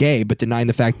fact that you're gay, but denying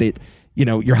the fact that, you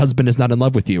know, your husband is not in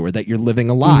love with you, or that you're living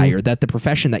a lie, or that the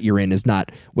profession that you're in is not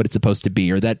what it's supposed to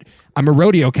be, or that I'm a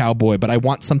rodeo cowboy, but I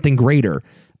want something greater.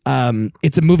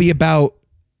 It's a movie about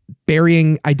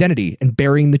burying identity and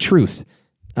burying the truth.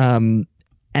 And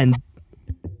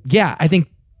yeah, I think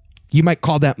you might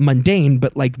call that mundane,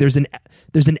 but like there's an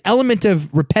element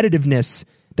of repetitiveness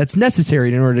that's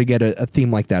necessary in order to get a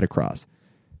theme like that across.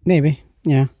 Maybe.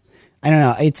 Yeah. I don't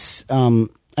know. It's,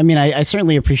 I mean, I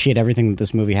certainly appreciate everything that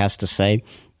this movie has to say,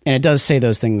 and it does say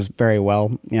those things very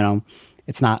well. You know,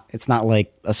 it's not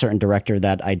like a certain director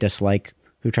that I dislike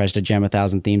who tries to jam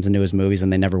 1,000 themes into his movies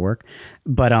and they never work.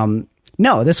 But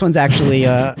no, this one's actually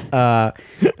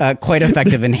quite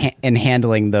effective in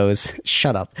handling those.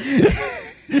 Shut up.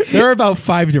 There are about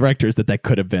 5 directors that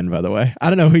could have been, by the way. I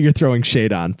don't know who you're throwing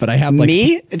shade on, but I have like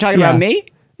me. You're talking about me?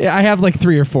 Yeah, I have like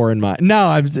 3 or 4 in mind. No,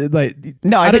 I'm like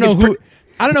I don't know who.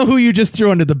 I don't know who you just threw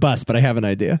under the bus, but I have an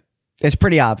idea. It's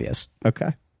pretty obvious.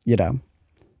 Okay. You know,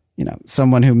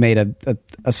 someone who made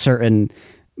a certain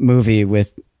movie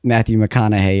with Matthew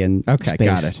McConaughey and okay,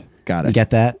 space. Got it. You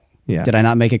get that? Yeah. Did I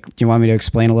not make it? Do you want me to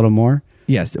explain a little more?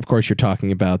 Yes, of course. You're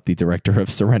talking about the director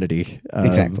of Serenity.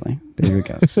 Exactly. There we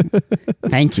go.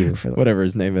 Thank you for that. Whatever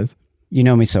his name is. You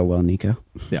know me so well, Nico.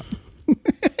 Yeah.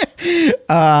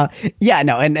 Yeah,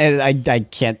 no, and I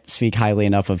can't speak highly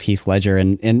enough of Heath Ledger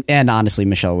and honestly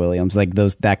Michelle Williams. Like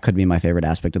that could be my favorite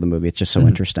aspect of the movie. It's just so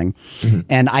interesting,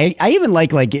 and I even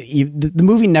like the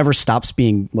movie never stops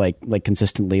being like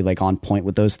consistently like on point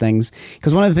with those things,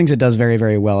 because one of the things it does very,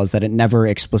 very well is that it never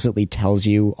explicitly tells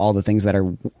you all the things that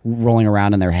are rolling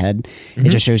around in their head. It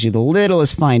just shows you the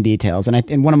littlest fine details,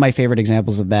 and one of my favorite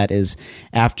examples of that is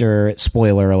after,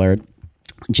 spoiler alert,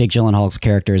 Jake Gyllenhaal's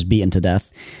character is beaten to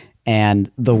death.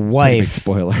 And the wife... Big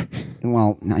spoiler.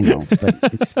 Well, I know, but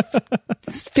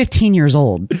it's 15 years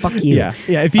old. Fuck you. Yeah.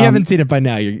 If you haven't seen it by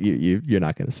now, you're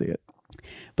not going to see it.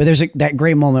 But there's that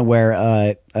great moment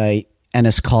where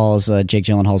Ennis calls Jake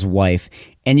Gyllenhaal's wife,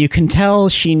 and you can tell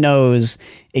she knows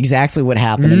exactly what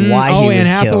happened and why he was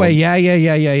Anne Hathaway.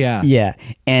 killed. Yeah.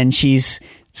 And she's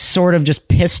sort of just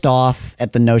pissed off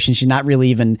at the notion. She's not really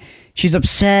even... She's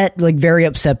upset, like very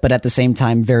upset, but at the same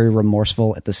time, very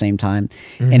remorseful at the same time.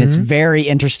 And it's very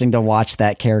interesting to watch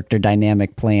that character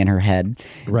dynamic play in her head.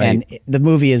 Right. And the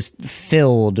movie is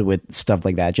filled with stuff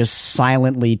like that, just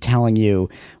silently telling you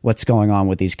what's going on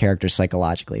with these characters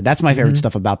psychologically. That's my favorite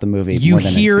stuff about the movie. You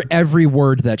hear every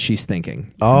word that she's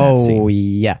thinking. Oh,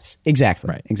 yes.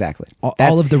 Exactly. Right. Exactly.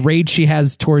 All of the rage she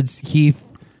has towards Heath,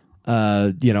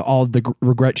 all of the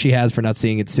regret she has for not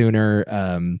seeing it sooner.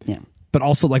 Yeah. But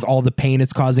also like all the pain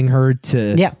it's causing her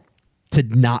to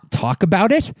not talk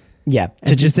about it. Yeah.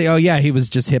 To just say, oh yeah, he was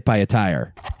just hit by a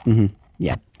tire. Mm-hmm.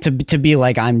 Yeah. To be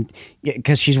like,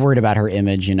 because she's worried about her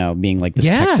image, being like this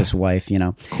Texas wife,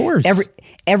 Of course.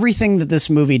 Everything that this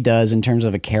movie does in terms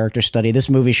of a character study, this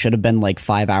movie should have been like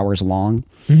 5 hours long.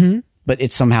 But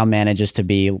it somehow manages to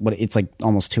be it's like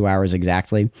almost 2 hours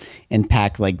exactly, and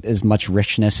pack like as much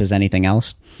richness as anything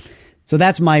else. So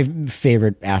that's my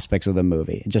favorite aspects of the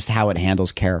movie, just how it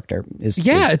handles character. It's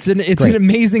an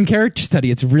amazing character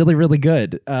study. It's really, really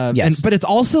good. Yes. But it's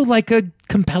also like a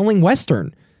compelling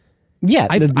Western. Yeah.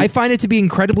 I find it to be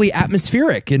incredibly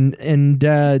atmospheric, and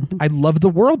I love the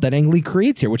world that Ang Lee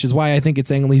creates here, which is why I think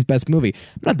it's Ang Lee's best movie.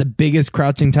 I'm not the biggest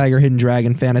Crouching Tiger, Hidden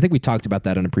Dragon fan. I think we talked about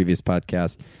that on a previous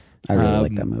podcast. I really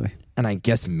like that movie. And I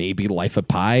guess maybe Life of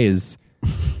Pi is...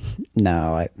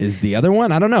 No, is the other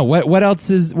one? I don't know. What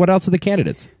else are the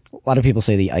candidates? A lot of people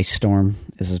say The Ice Storm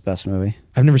is his best movie.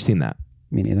 I've never seen that.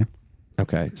 Me neither.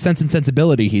 Okay. Sense and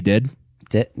Sensibility he did.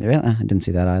 Really? I didn't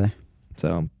see that either.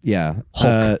 So, yeah.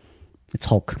 Hulk. It's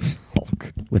Hulk.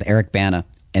 Hulk. With Eric Bana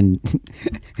and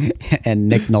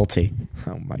Nick Nolte.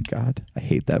 Oh my God. I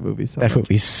hate that movie so much. That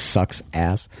movie sucks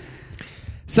ass.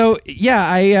 So,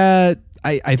 yeah,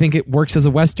 I think it works as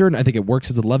a Western. I think it works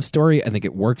as a love story. I think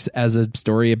it works as a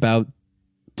story about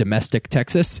domestic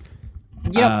Texas.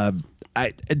 Yep.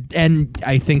 I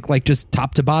think like just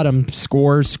top to bottom,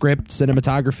 score, script,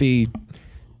 cinematography,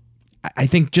 I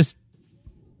think just,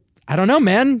 I don't know,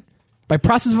 man. By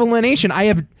process of elimination,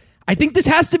 I think this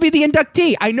has to be the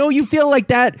inductee. I know you feel like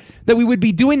that we would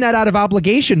be doing that out of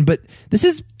obligation, but this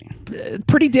is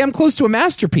pretty damn close to a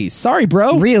masterpiece. Sorry,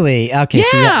 bro. Really? Okay.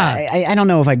 Yeah. See, I don't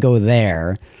know if I go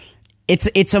there.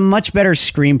 It's a much better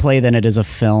screenplay than it is a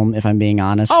film, if I'm being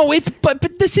honest. Oh, but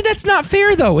see, that's not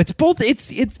fair though. It's both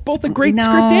a great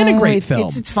script and a great film.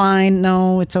 It's fine.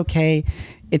 No, it's okay.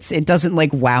 It doesn't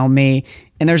like wow me.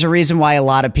 And there's a reason why a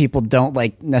lot of people don't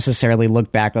like necessarily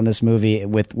look back on this movie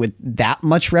with that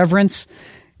much reverence.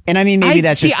 And I mean, maybe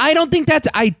I don't think that's.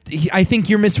 I think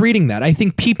you're misreading that. I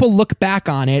think people look back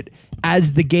on it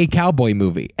as the gay cowboy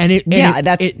movie,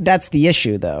 that's the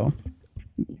issue, though.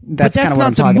 That's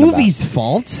not the movie's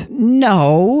fault.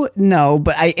 No,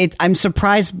 but I'm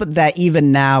surprised, but that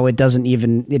even now it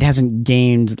hasn't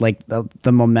gained like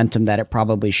the momentum that it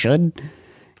probably should.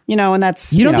 And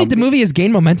that's you don't think the movie has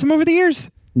gained momentum over the years?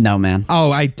 No, man.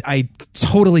 Oh, I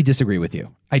totally disagree with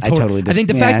you. I totally I think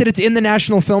the fact that it's in the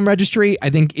National Film Registry, I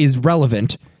think, is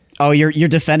relevant. Oh, you're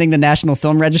defending the National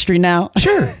Film Registry now?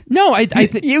 Sure. No,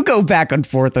 you go back and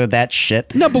forth with that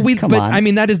shit. No, but I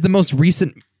mean, that is the most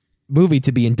recent movie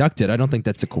to be inducted. I don't think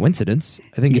that's a coincidence.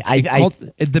 I think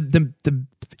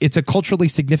it's a culturally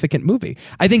significant movie.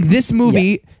 I think this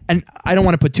movie, and I don't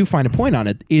want to put too fine a point on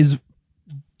it, is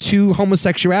to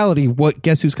homosexuality what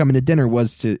Guess Who's Coming to Dinner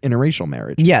was to interracial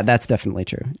marriage. Yeah, that's definitely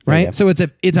true. Right? Yeah. So it's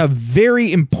a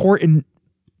very important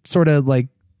sort of like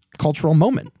cultural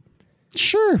moment.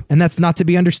 Sure. And that's not to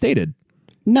be understated.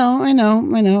 No, I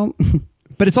know.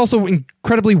 But it's also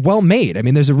incredibly well made. I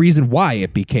mean, there's a reason why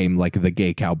it became like the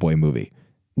gay cowboy movie.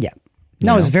 Yeah.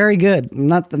 No, it's very good. I'm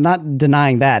not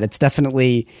denying that. It's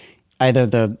definitely either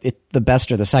the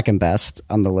best or the second best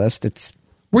on the list.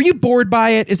 Were you bored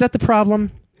by it? Is that the problem?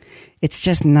 It's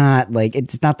just not like,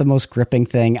 it's not the most gripping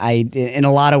thing. In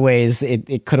a lot of ways,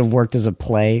 it could have worked as a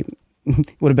play.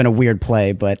 Would have been a weird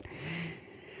play, but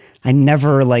I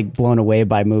never like blown away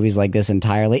by movies like this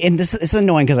entirely. And it's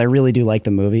annoying because I really do like the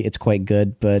movie. It's quite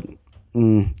good, but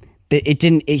it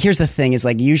didn't. Here's the thing: is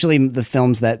like usually the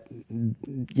films that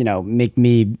make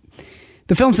me.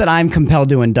 The films that I'm compelled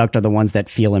to induct are the ones that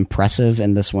feel impressive,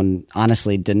 and this one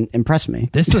honestly didn't impress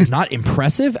me. This was not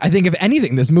impressive? I think if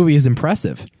anything, this movie is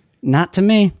impressive. Not to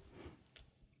me.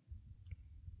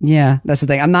 Yeah, that's the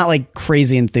thing. I'm not like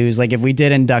crazy enthused. Like if we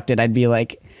did induct it, I'd be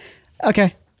like,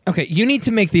 okay. Okay, you need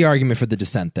to make the argument for The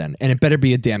Descent then, and it better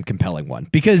be a damn compelling one.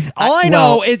 Because all I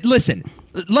know is, listen,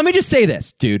 let me just say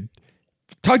this, dude.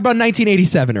 Talked about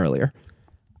 1987 earlier.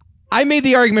 I made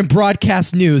the argument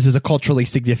Broadcast News is a culturally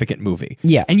significant movie.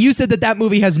 Yeah. And you said that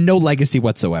movie has no legacy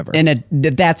whatsoever. And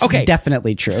that's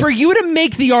definitely true. For you to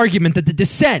make the argument that The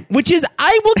Descent, which is,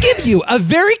 I will give you, a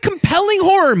very compelling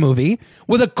horror movie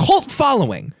with a cult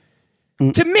following,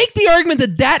 to make the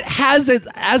argument that has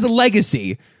a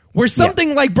legacy where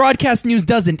something like Broadcast News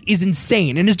doesn't is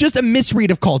insane and is just a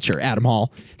misread of culture, Adam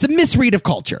Hall. It's a misread of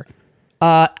culture.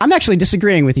 I'm actually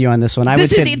disagreeing with you on this one.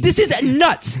 This is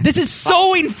nuts. This is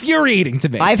so infuriating to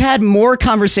me. I've had more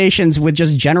conversations with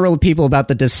just general people about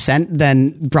The Descent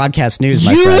than Broadcast News,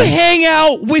 my friend. You hang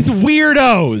out with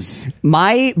weirdos.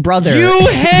 My brother. You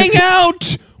hang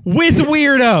out with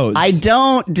weirdos. I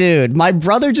don't, dude. My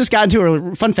brother just got into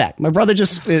a... Fun fact. My brother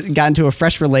just got into a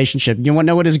fresh relationship. You want to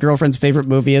know what his girlfriend's favorite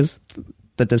movie is?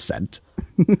 The Descent.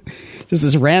 Just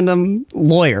this random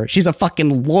lawyer. She's a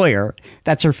fucking lawyer.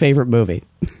 That's her favorite movie.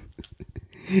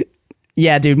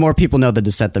 Yeah, dude, more people know The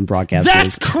Descent than Broadcast News.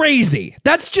 That's crazy.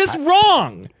 That's just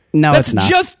wrong. No, it's not.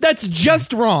 That's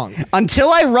just wrong. Until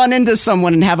I run into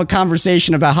someone and have a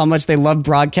conversation about how much they love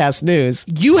Broadcast News.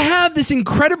 You have this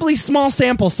incredibly small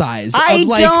sample size. I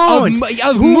don't.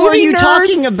 Who are you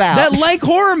talking about? That like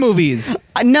horror movies.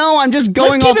 No, I'm just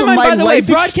going off of my life experiences. By the way,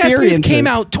 Broadcast News came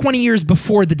out 20 years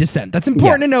before The Descent. That's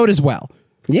important to note as well.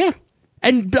 Yeah.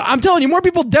 And I'm telling you, more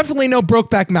people definitely know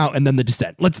Brokeback Mountain than The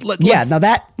Descent. Let's stop with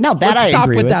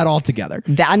that altogether.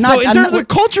 In terms of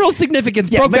cultural significance,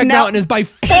 Brokeback Mountain is by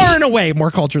far and away more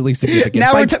culturally significant.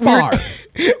 Now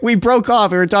we broke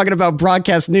off. We were talking about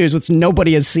Broadcast News, which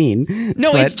nobody has seen.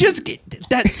 No, it's just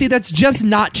that. See, that's just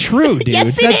not true, dude.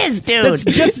 Yes, it is, dude. That's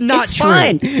just not true.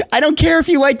 Fine. I don't care if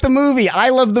you like the movie. I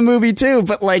love the movie too.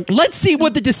 But like, let's see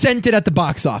what The Descent did at the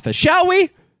box office, shall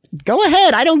we? Go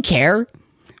ahead. I don't care.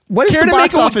 What does the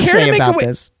box office say about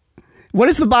this? What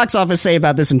does the box office say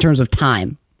about this in terms of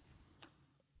time?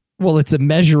 Well, it's a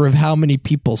measure of how many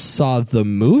people saw the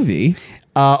movie.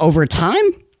 Over time,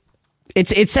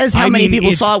 it says how many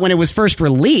people saw it when it was first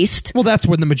released. Well, that's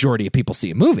when the majority of people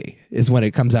see a movie, is when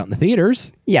it comes out in the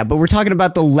theaters. Yeah, but we're talking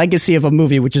about the legacy of a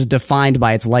movie, which is defined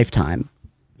by its lifetime.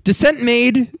 Descent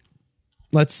made,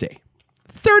 let's see,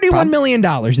 $31 million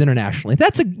internationally.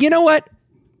 That's you know what?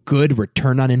 Good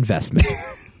return on investment.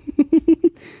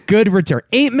 Good return.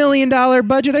 $8 million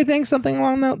budget, I think, something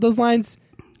along those lines.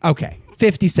 Okay,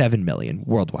 $57 million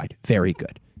worldwide. Very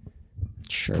good.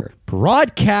 Sure.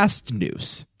 Broadcast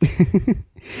news.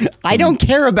 I don't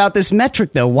care about this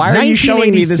metric, though. Why are you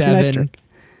showing me this metric?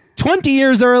 20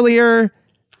 years earlier,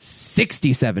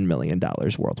 $67 million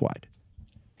worldwide.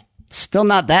 Still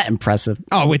not that impressive.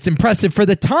 Oh, it's impressive for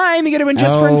the time. You got to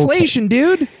adjust for inflation,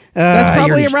 dude. That's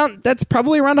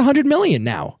probably around 100 million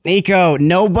now. Nico,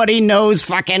 nobody knows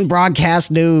fucking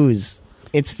broadcast news.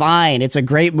 It's fine. It's a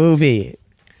great movie.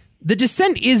 The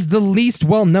Descent is the least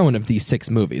well-known of these 6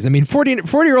 movies. I mean,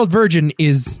 40-Year-Old Virgin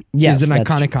is an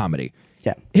iconic comedy.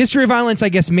 Yeah. History of Violence, I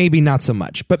guess, maybe not so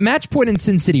much. But Match Point and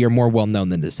Sin City are more well-known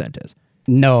than Descent is.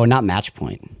 No, not Match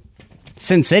Point.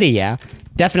 Sin City, yeah.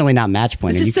 Definitely not Match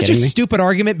Point. This is such a stupid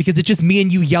argument because it's just me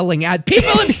and you yelling at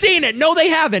people have seen it. No, they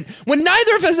haven't. When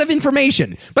neither of us have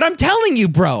information. But I'm telling you,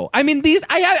 bro. I mean,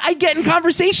 I get in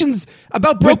conversations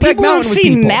about Brokeback Mountain with people.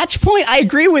 Seen Match Point? I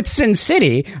agree with Sin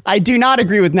City. I do not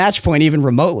agree with Match Point even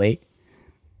remotely.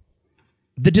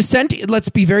 The Descent, let's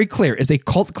be very clear, is a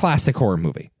cult classic horror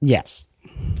movie. Yes.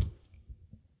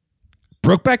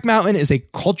 Brokeback Mountain is a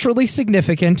culturally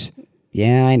significant.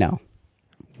 Yeah, I know.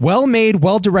 Well made,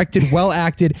 well directed, well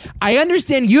acted. I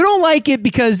understand you don't like it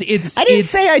because I didn't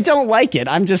say I don't like it.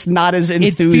 I'm just not as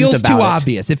enthused about it. It feels too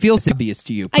obvious. It feels obvious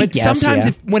to you. But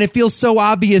sometimes when it feels so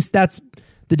obvious, that's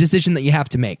the decision that you have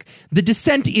to make. The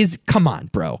Descent is, come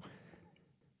on, bro.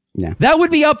 Yeah. That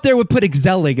would be up there with putting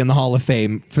Zelig in the Hall of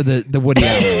Fame for the Woody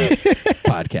Allen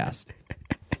podcast.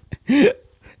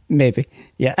 Maybe.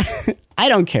 Yeah. I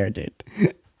don't care, dude.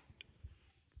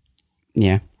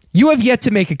 Yeah. You have yet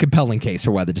to make a compelling case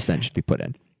for why The Descent should be put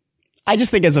in. I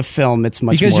just think as a film, it's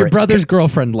much because more... your brother's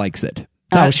girlfriend likes it.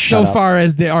 That's so far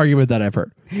as the argument that I've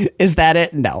heard. Is that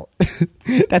it? No.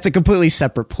 That's a completely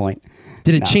separate point.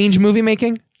 Did it change movie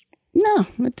making? No,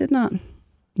 it did not.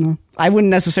 No. I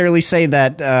wouldn't necessarily say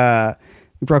that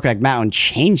Brokeback Mountain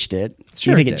changed it.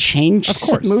 Sure, you think it changed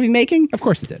movie making? Of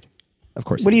course it did. Of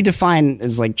course. What do you define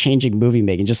as like changing movie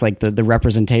making? Just like the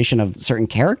representation of certain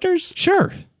characters?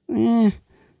 Sure.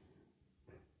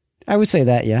 I would say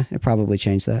that, yeah. It probably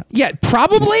changed that. Yeah,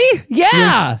 probably?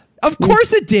 Yeah. Of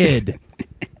course it did.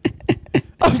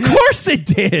 Of course it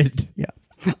did. Yeah.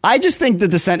 I just think The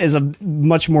Descent is a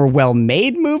much more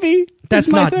well-made movie. That's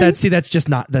not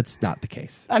the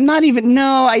case. I'm not even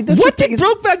what did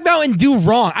Brokeback Mountain do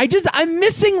wrong? I'm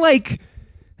missing like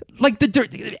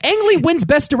Ang Lee wins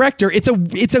Best Director. It's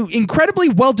a incredibly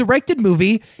well-directed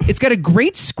movie. It's got a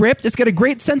great script. It's got a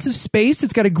great sense of space.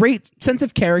 It's got a great sense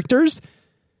of characters.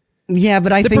 Yeah,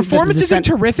 but I think the performances are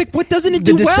terrific. What doesn't it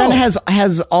do well? The Descent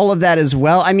has all of that as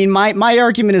well. I mean, my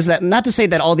argument is that, not to say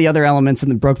that all the other elements in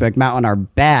the Brokeback Mountain are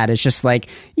bad. It's just like,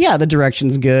 yeah, the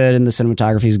direction's good and the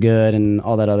cinematography's good and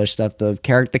all that other stuff. The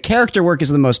character work is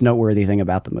the most noteworthy thing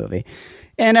about the movie.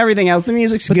 And everything else, the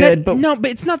music's good. But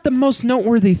it's not the most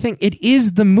noteworthy thing. It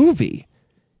is the movie.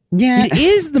 Yeah. It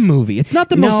is the movie. It's not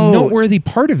the most noteworthy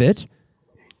part of it.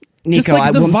 Nico, just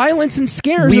like the violence and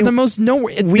scares are the most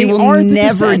noteworthy.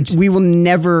 We will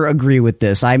never agree with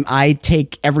this. I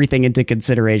take everything into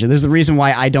consideration. There's the reason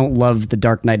why I don't love The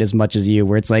Dark Knight as much as you,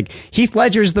 where it's like Heath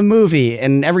Ledger's the movie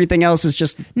and everything else is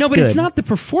just good. It's not the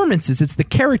performances. It's the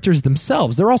characters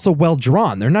themselves. They're also well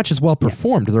drawn. They're not just well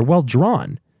performed. They're well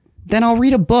drawn. Then I'll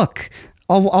read a book.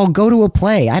 I'll go to a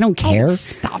play. I don't care. Oh,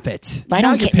 stop it. I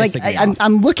don't care. Like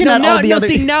I'm looking at all the other.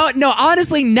 See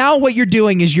honestly, now what you're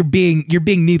doing is you're being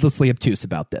needlessly obtuse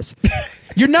about this.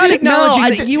 You're not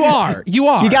acknowledging that you are. You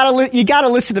are. You gotta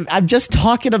listen to. I'm just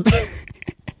talking about.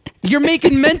 You're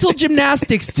making mental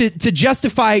gymnastics to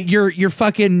justify your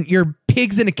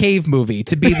pigs in a cave movie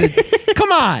to be the.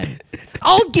 Come on.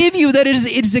 I'll give you that it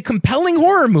is a compelling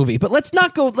horror movie, but let's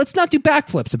not do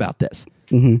backflips about this.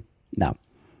 Mm-hmm.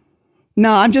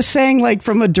 No, I'm just saying, like,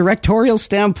 from a directorial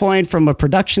standpoint, from a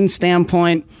production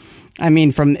standpoint, I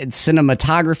mean, from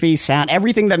cinematography, sound,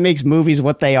 everything that makes movies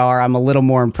what they are, I'm a little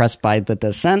more impressed by The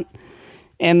Descent.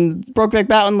 And Brokeback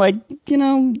Mountain, like,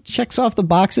 checks off the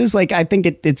boxes. Like, I think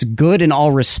it's good in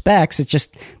all respects. It's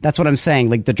just, that's what I'm saying.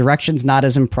 Like, the direction's not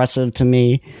as impressive to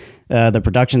me. The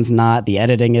production's not. The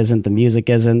editing isn't. The music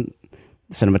isn't.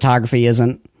 The cinematography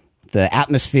isn't. the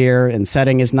atmosphere and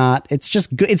setting is not. It's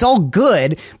just good. It's all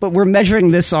good, but we're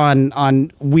measuring this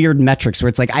on weird metrics where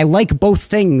it's like I like both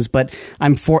things, but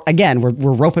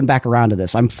we're roping back around to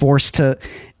this. I'm forced to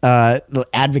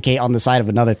advocate on the side of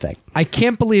another thing. I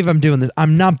can't believe I'm doing this.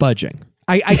 I'm not budging.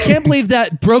 I can't believe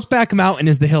that Brokeback Mountain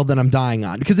is the hill that I'm dying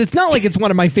on, because it's not like it's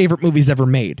one of my favorite movies ever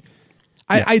made.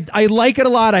 I like it a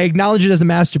lot. I acknowledge it as a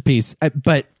masterpiece,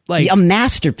 but like a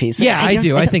masterpiece. Yeah, I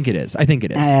do. I think it is. I think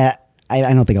it is.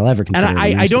 I don't think I'll ever consider it.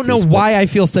 And I don't know why I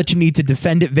feel such a need to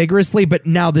defend it vigorously, but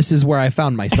now this is where I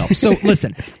found myself. So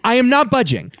listen, I am not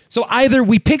budging. So either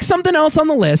we pick something else on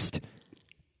the list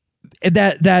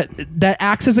that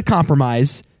acts as a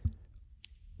compromise,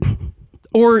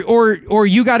 or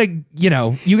you gotta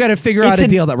figure out a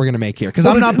deal that we're gonna make here, because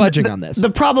I'm not budging on this. The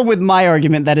problem with my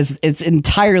argument that is it's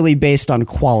entirely based on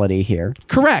quality here.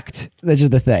 Correct. That's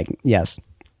just the thing. Yes.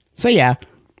 So yeah.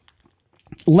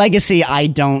 Legacy, I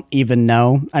don't even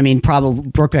know. I mean, probably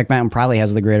Brokeback Mountain probably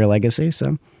has the greater legacy.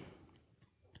 So,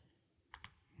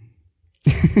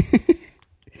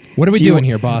 what are we doing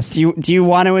here, boss? Do you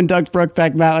want to induct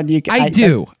Brokeback Mountain? I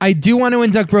do. I do want to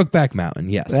induct Brokeback Mountain.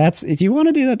 Yes. If you want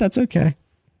to do that, that's okay.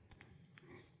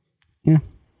 Yeah.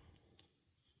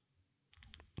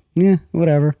 Yeah.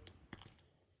 Whatever.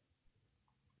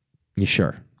 You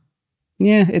sure?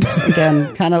 Yeah, it's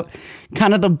again kind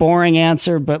of the boring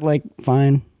answer, but like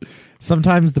fine.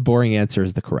 Sometimes the boring answer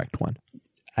is the correct one.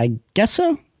 I guess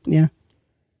so. Yeah.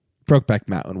 Brokeback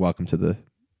Mountain. Welcome to the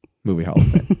Movie Hall of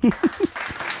Fame.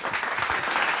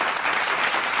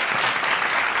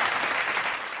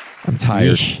 I'm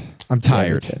tired. I'm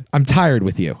tired. Yeah, I'm tired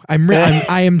with you.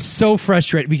 I am so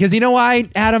frustrated because you know why,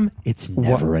 Adam? It's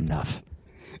never enough.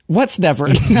 What's never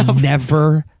It's enough?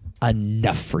 never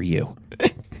enough for you.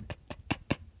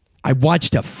 I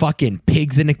watched a fucking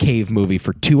Pigs in a Cave movie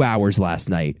for 2 hours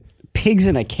last night. Pigs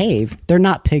in a cave? They're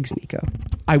not pigs, Nico.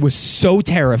 I was so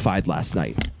terrified last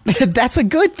night. That's a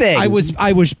good thing. I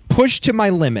was pushed to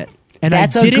my limit, and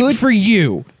That's I did it for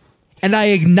you, and I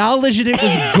acknowledged it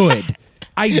was good.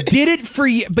 I did it for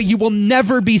you, but you will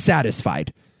never be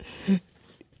satisfied.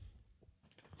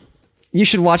 You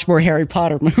should watch more Harry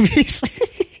Potter movies.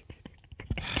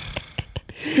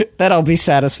 Then I'll be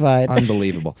satisfied.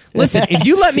 Unbelievable. Listen, if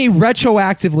you let me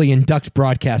retroactively induct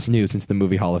Broadcast News into the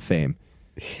Movie Hall of Fame.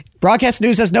 Broadcast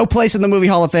News has no place in the Movie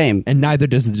Hall of Fame. And neither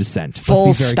does The Descent. Full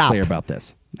Let's be very stop. clear about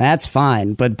this. That's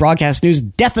fine, but Broadcast News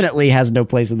definitely has no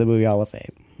place in the Movie Hall of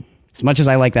Fame. As much as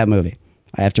I like that movie,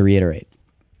 I have to reiterate.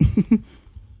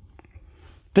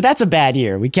 But that's a bad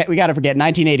year. We got to forget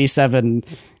 1987.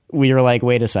 We were like,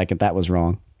 wait a second, that was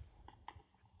wrong.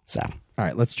 So, all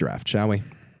right, let's draft, shall we?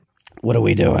 What are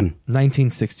we doing?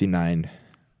 1969.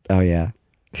 Oh yeah,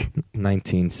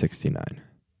 1969.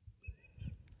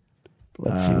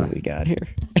 Let's see what we got here.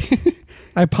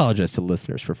 I apologize to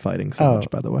listeners for fighting so much,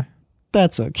 by the way.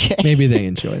 That's okay. Maybe they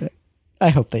enjoyed it. I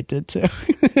hope they did too.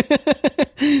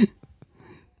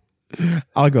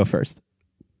 I'll go first.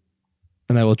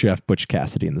 And I will draft Butch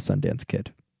Cassidy and the Sundance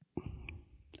Kid.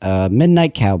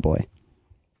 Midnight Cowboy.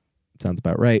 Sounds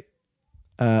about right.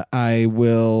 I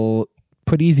will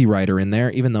put Easy Rider in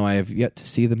there, even though I have yet to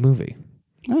see the movie.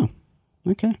 Oh,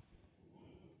 okay.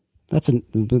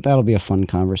 That'll be a fun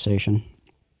conversation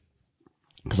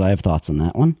because I have thoughts on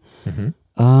that one.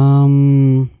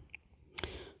 Mm-hmm.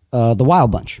 The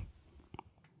Wild Bunch.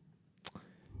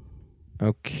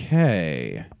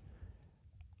 Okay.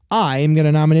 I am going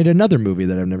to nominate another movie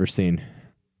that I've never seen.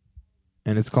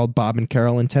 And it's called Bob and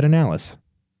Carol and Ted and Alice.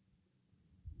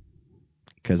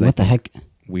 Because What the heck?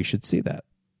 we should see that.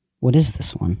 What is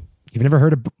this one? You've never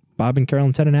heard of Bob and Carol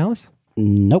and Ted and Alice?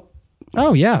 Nope.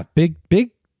 Oh, yeah. Big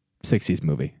 60s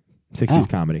movie. 60s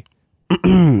comedy.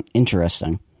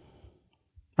 Interesting.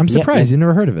 I'm surprised you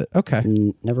never heard of it. Okay.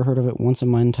 Never heard of it once in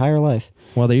my entire life.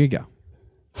 Well, there you go.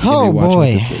 Oh watching it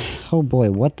boy. this week. Oh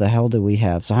boy. What the hell do we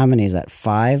have? So how many is that?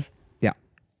 5? Yeah.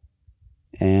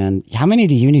 And how many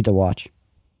do you need to watch?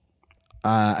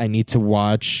 I need to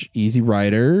watch Easy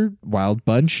Rider, Wild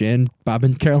Bunch, and Bob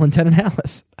and Carol and Ted and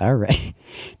Alice. All right.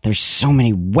 There's so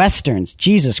many Westerns.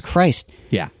 Jesus Christ.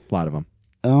 Yeah, a lot of them.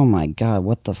 Oh my God.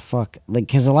 What the fuck? Like,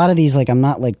 because a lot of these, like, I'm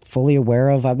not like fully aware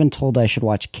of. I've been told I should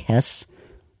watch Kess.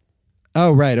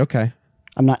 Oh, right. Okay.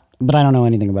 I'm not, but I don't know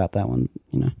anything about that one,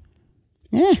 you know.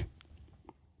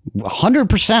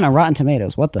 100% on Rotten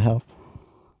Tomatoes. What the hell?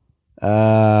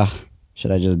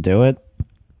 Should I just do it?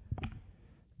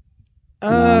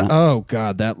 Oh,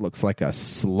 God, that looks like a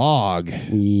slog.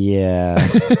 Yeah.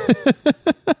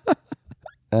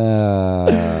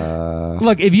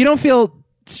 Look, if you don't feel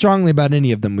strongly about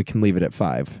any of them, we can leave it at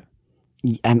 5.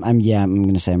 I'm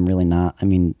gonna say I'm really not. I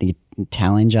mean,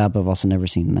 Italian Job. I've also never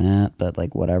seen that, but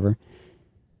like whatever.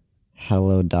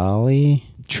 Hello Dolly.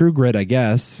 True Grit, I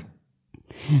guess.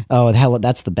 Oh,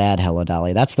 that's the bad Hello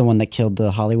Dolly. That's the one that killed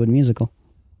the Hollywood musical.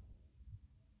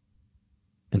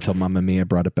 Until Mamma Mia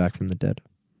brought it back from the dead.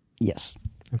 Yes.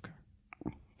 Okay.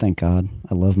 Thank God.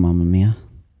 I love Mamma Mia.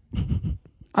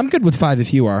 I'm good with 5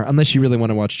 if you are, unless you really want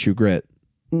to watch True Grit.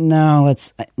 No,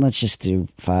 let's just do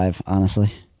 5,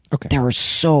 honestly. Okay. There are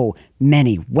so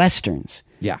many Westerns.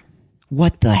 Yeah.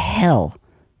 What the hell?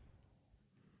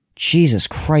 Jesus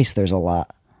Christ, there's a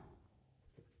lot.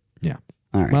 Yeah.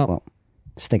 All right, well,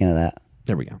 sticking to that.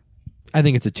 There we go. I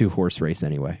think it's a 2-horse race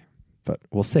anyway, but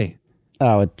we'll see.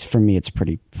 Oh, for me, it's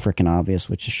pretty freaking obvious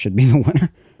which should be the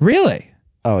winner. Really?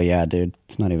 Oh, yeah, dude.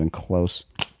 It's not even close.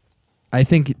 I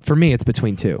think for me it's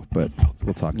between 2, but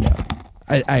we'll talk about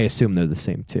it. I assume they're the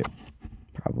same 2.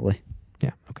 Probably.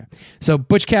 Yeah, okay. So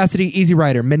Butch Cassidy, Easy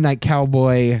Rider, Midnight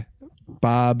Cowboy,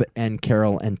 Bob and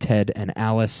Carol and Ted and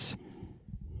Alice,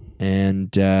 and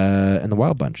the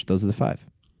Wild Bunch. Those are the 5.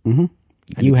 Mm-hmm.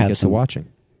 I need to get to watching.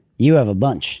 You have a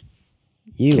bunch.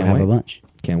 You Can't have wait. a bunch.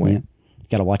 Can't wait. Yeah. You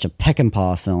got to watch a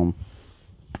Peckinpah film.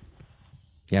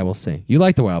 Yeah, we'll see. You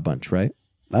like the Wild Bunch, right?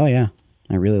 Oh, yeah.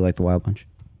 I really like the Wild Bunch.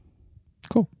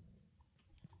 Cool.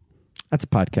 That's a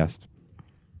podcast.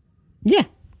 Yeah.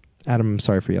 Adam, I'm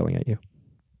sorry for yelling at you.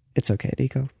 It's okay,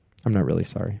 Deco. I'm not really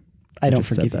sorry. I don't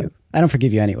just forgive said you. that. I don't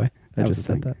forgive you anyway. I That was just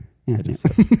the said thing. that. Yeah, I just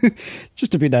yeah. said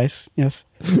Just to be nice, yes.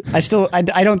 I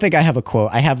don't think I have a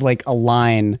quote. I have like a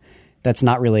line that's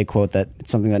not really a quote, that it's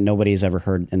something that nobody's ever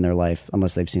heard in their life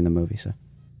unless they've seen the movie. So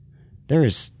there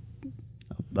is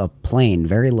a plane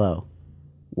very low.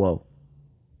 Whoa.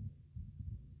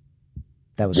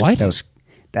 That was What? That was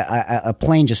a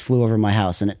plane just flew over my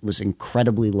house and it was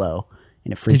incredibly low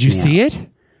and it freaked Did you me out. see it?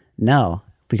 No,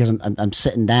 because I'm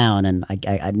sitting down and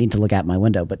I need to look out my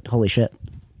window, but holy shit.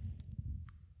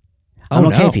 I'm Oh,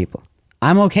 okay, no. people.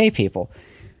 I'm okay, people.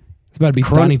 It's about to be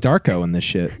Donnie Darko in this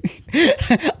shit.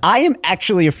 I am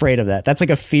actually afraid of that. That's like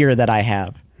a fear that I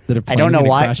have. That a I plane's don't know gonna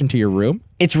why. crash into your room?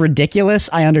 It's ridiculous,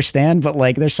 I understand, but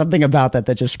like there's something about that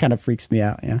just kind of freaks me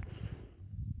out, yeah.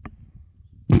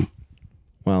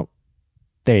 Well,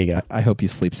 There you go. I hope you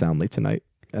sleep soundly tonight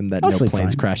and that I'll no sleep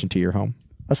planes fine. crash into your home.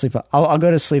 I'll sleep. I'll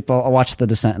go to sleep. I'll watch The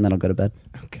Descent and then I'll go to bed.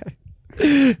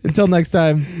 Okay. Until next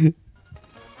time.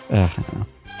 I don't know.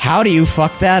 How do you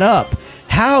fuck that up?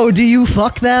 How do you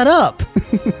fuck that up?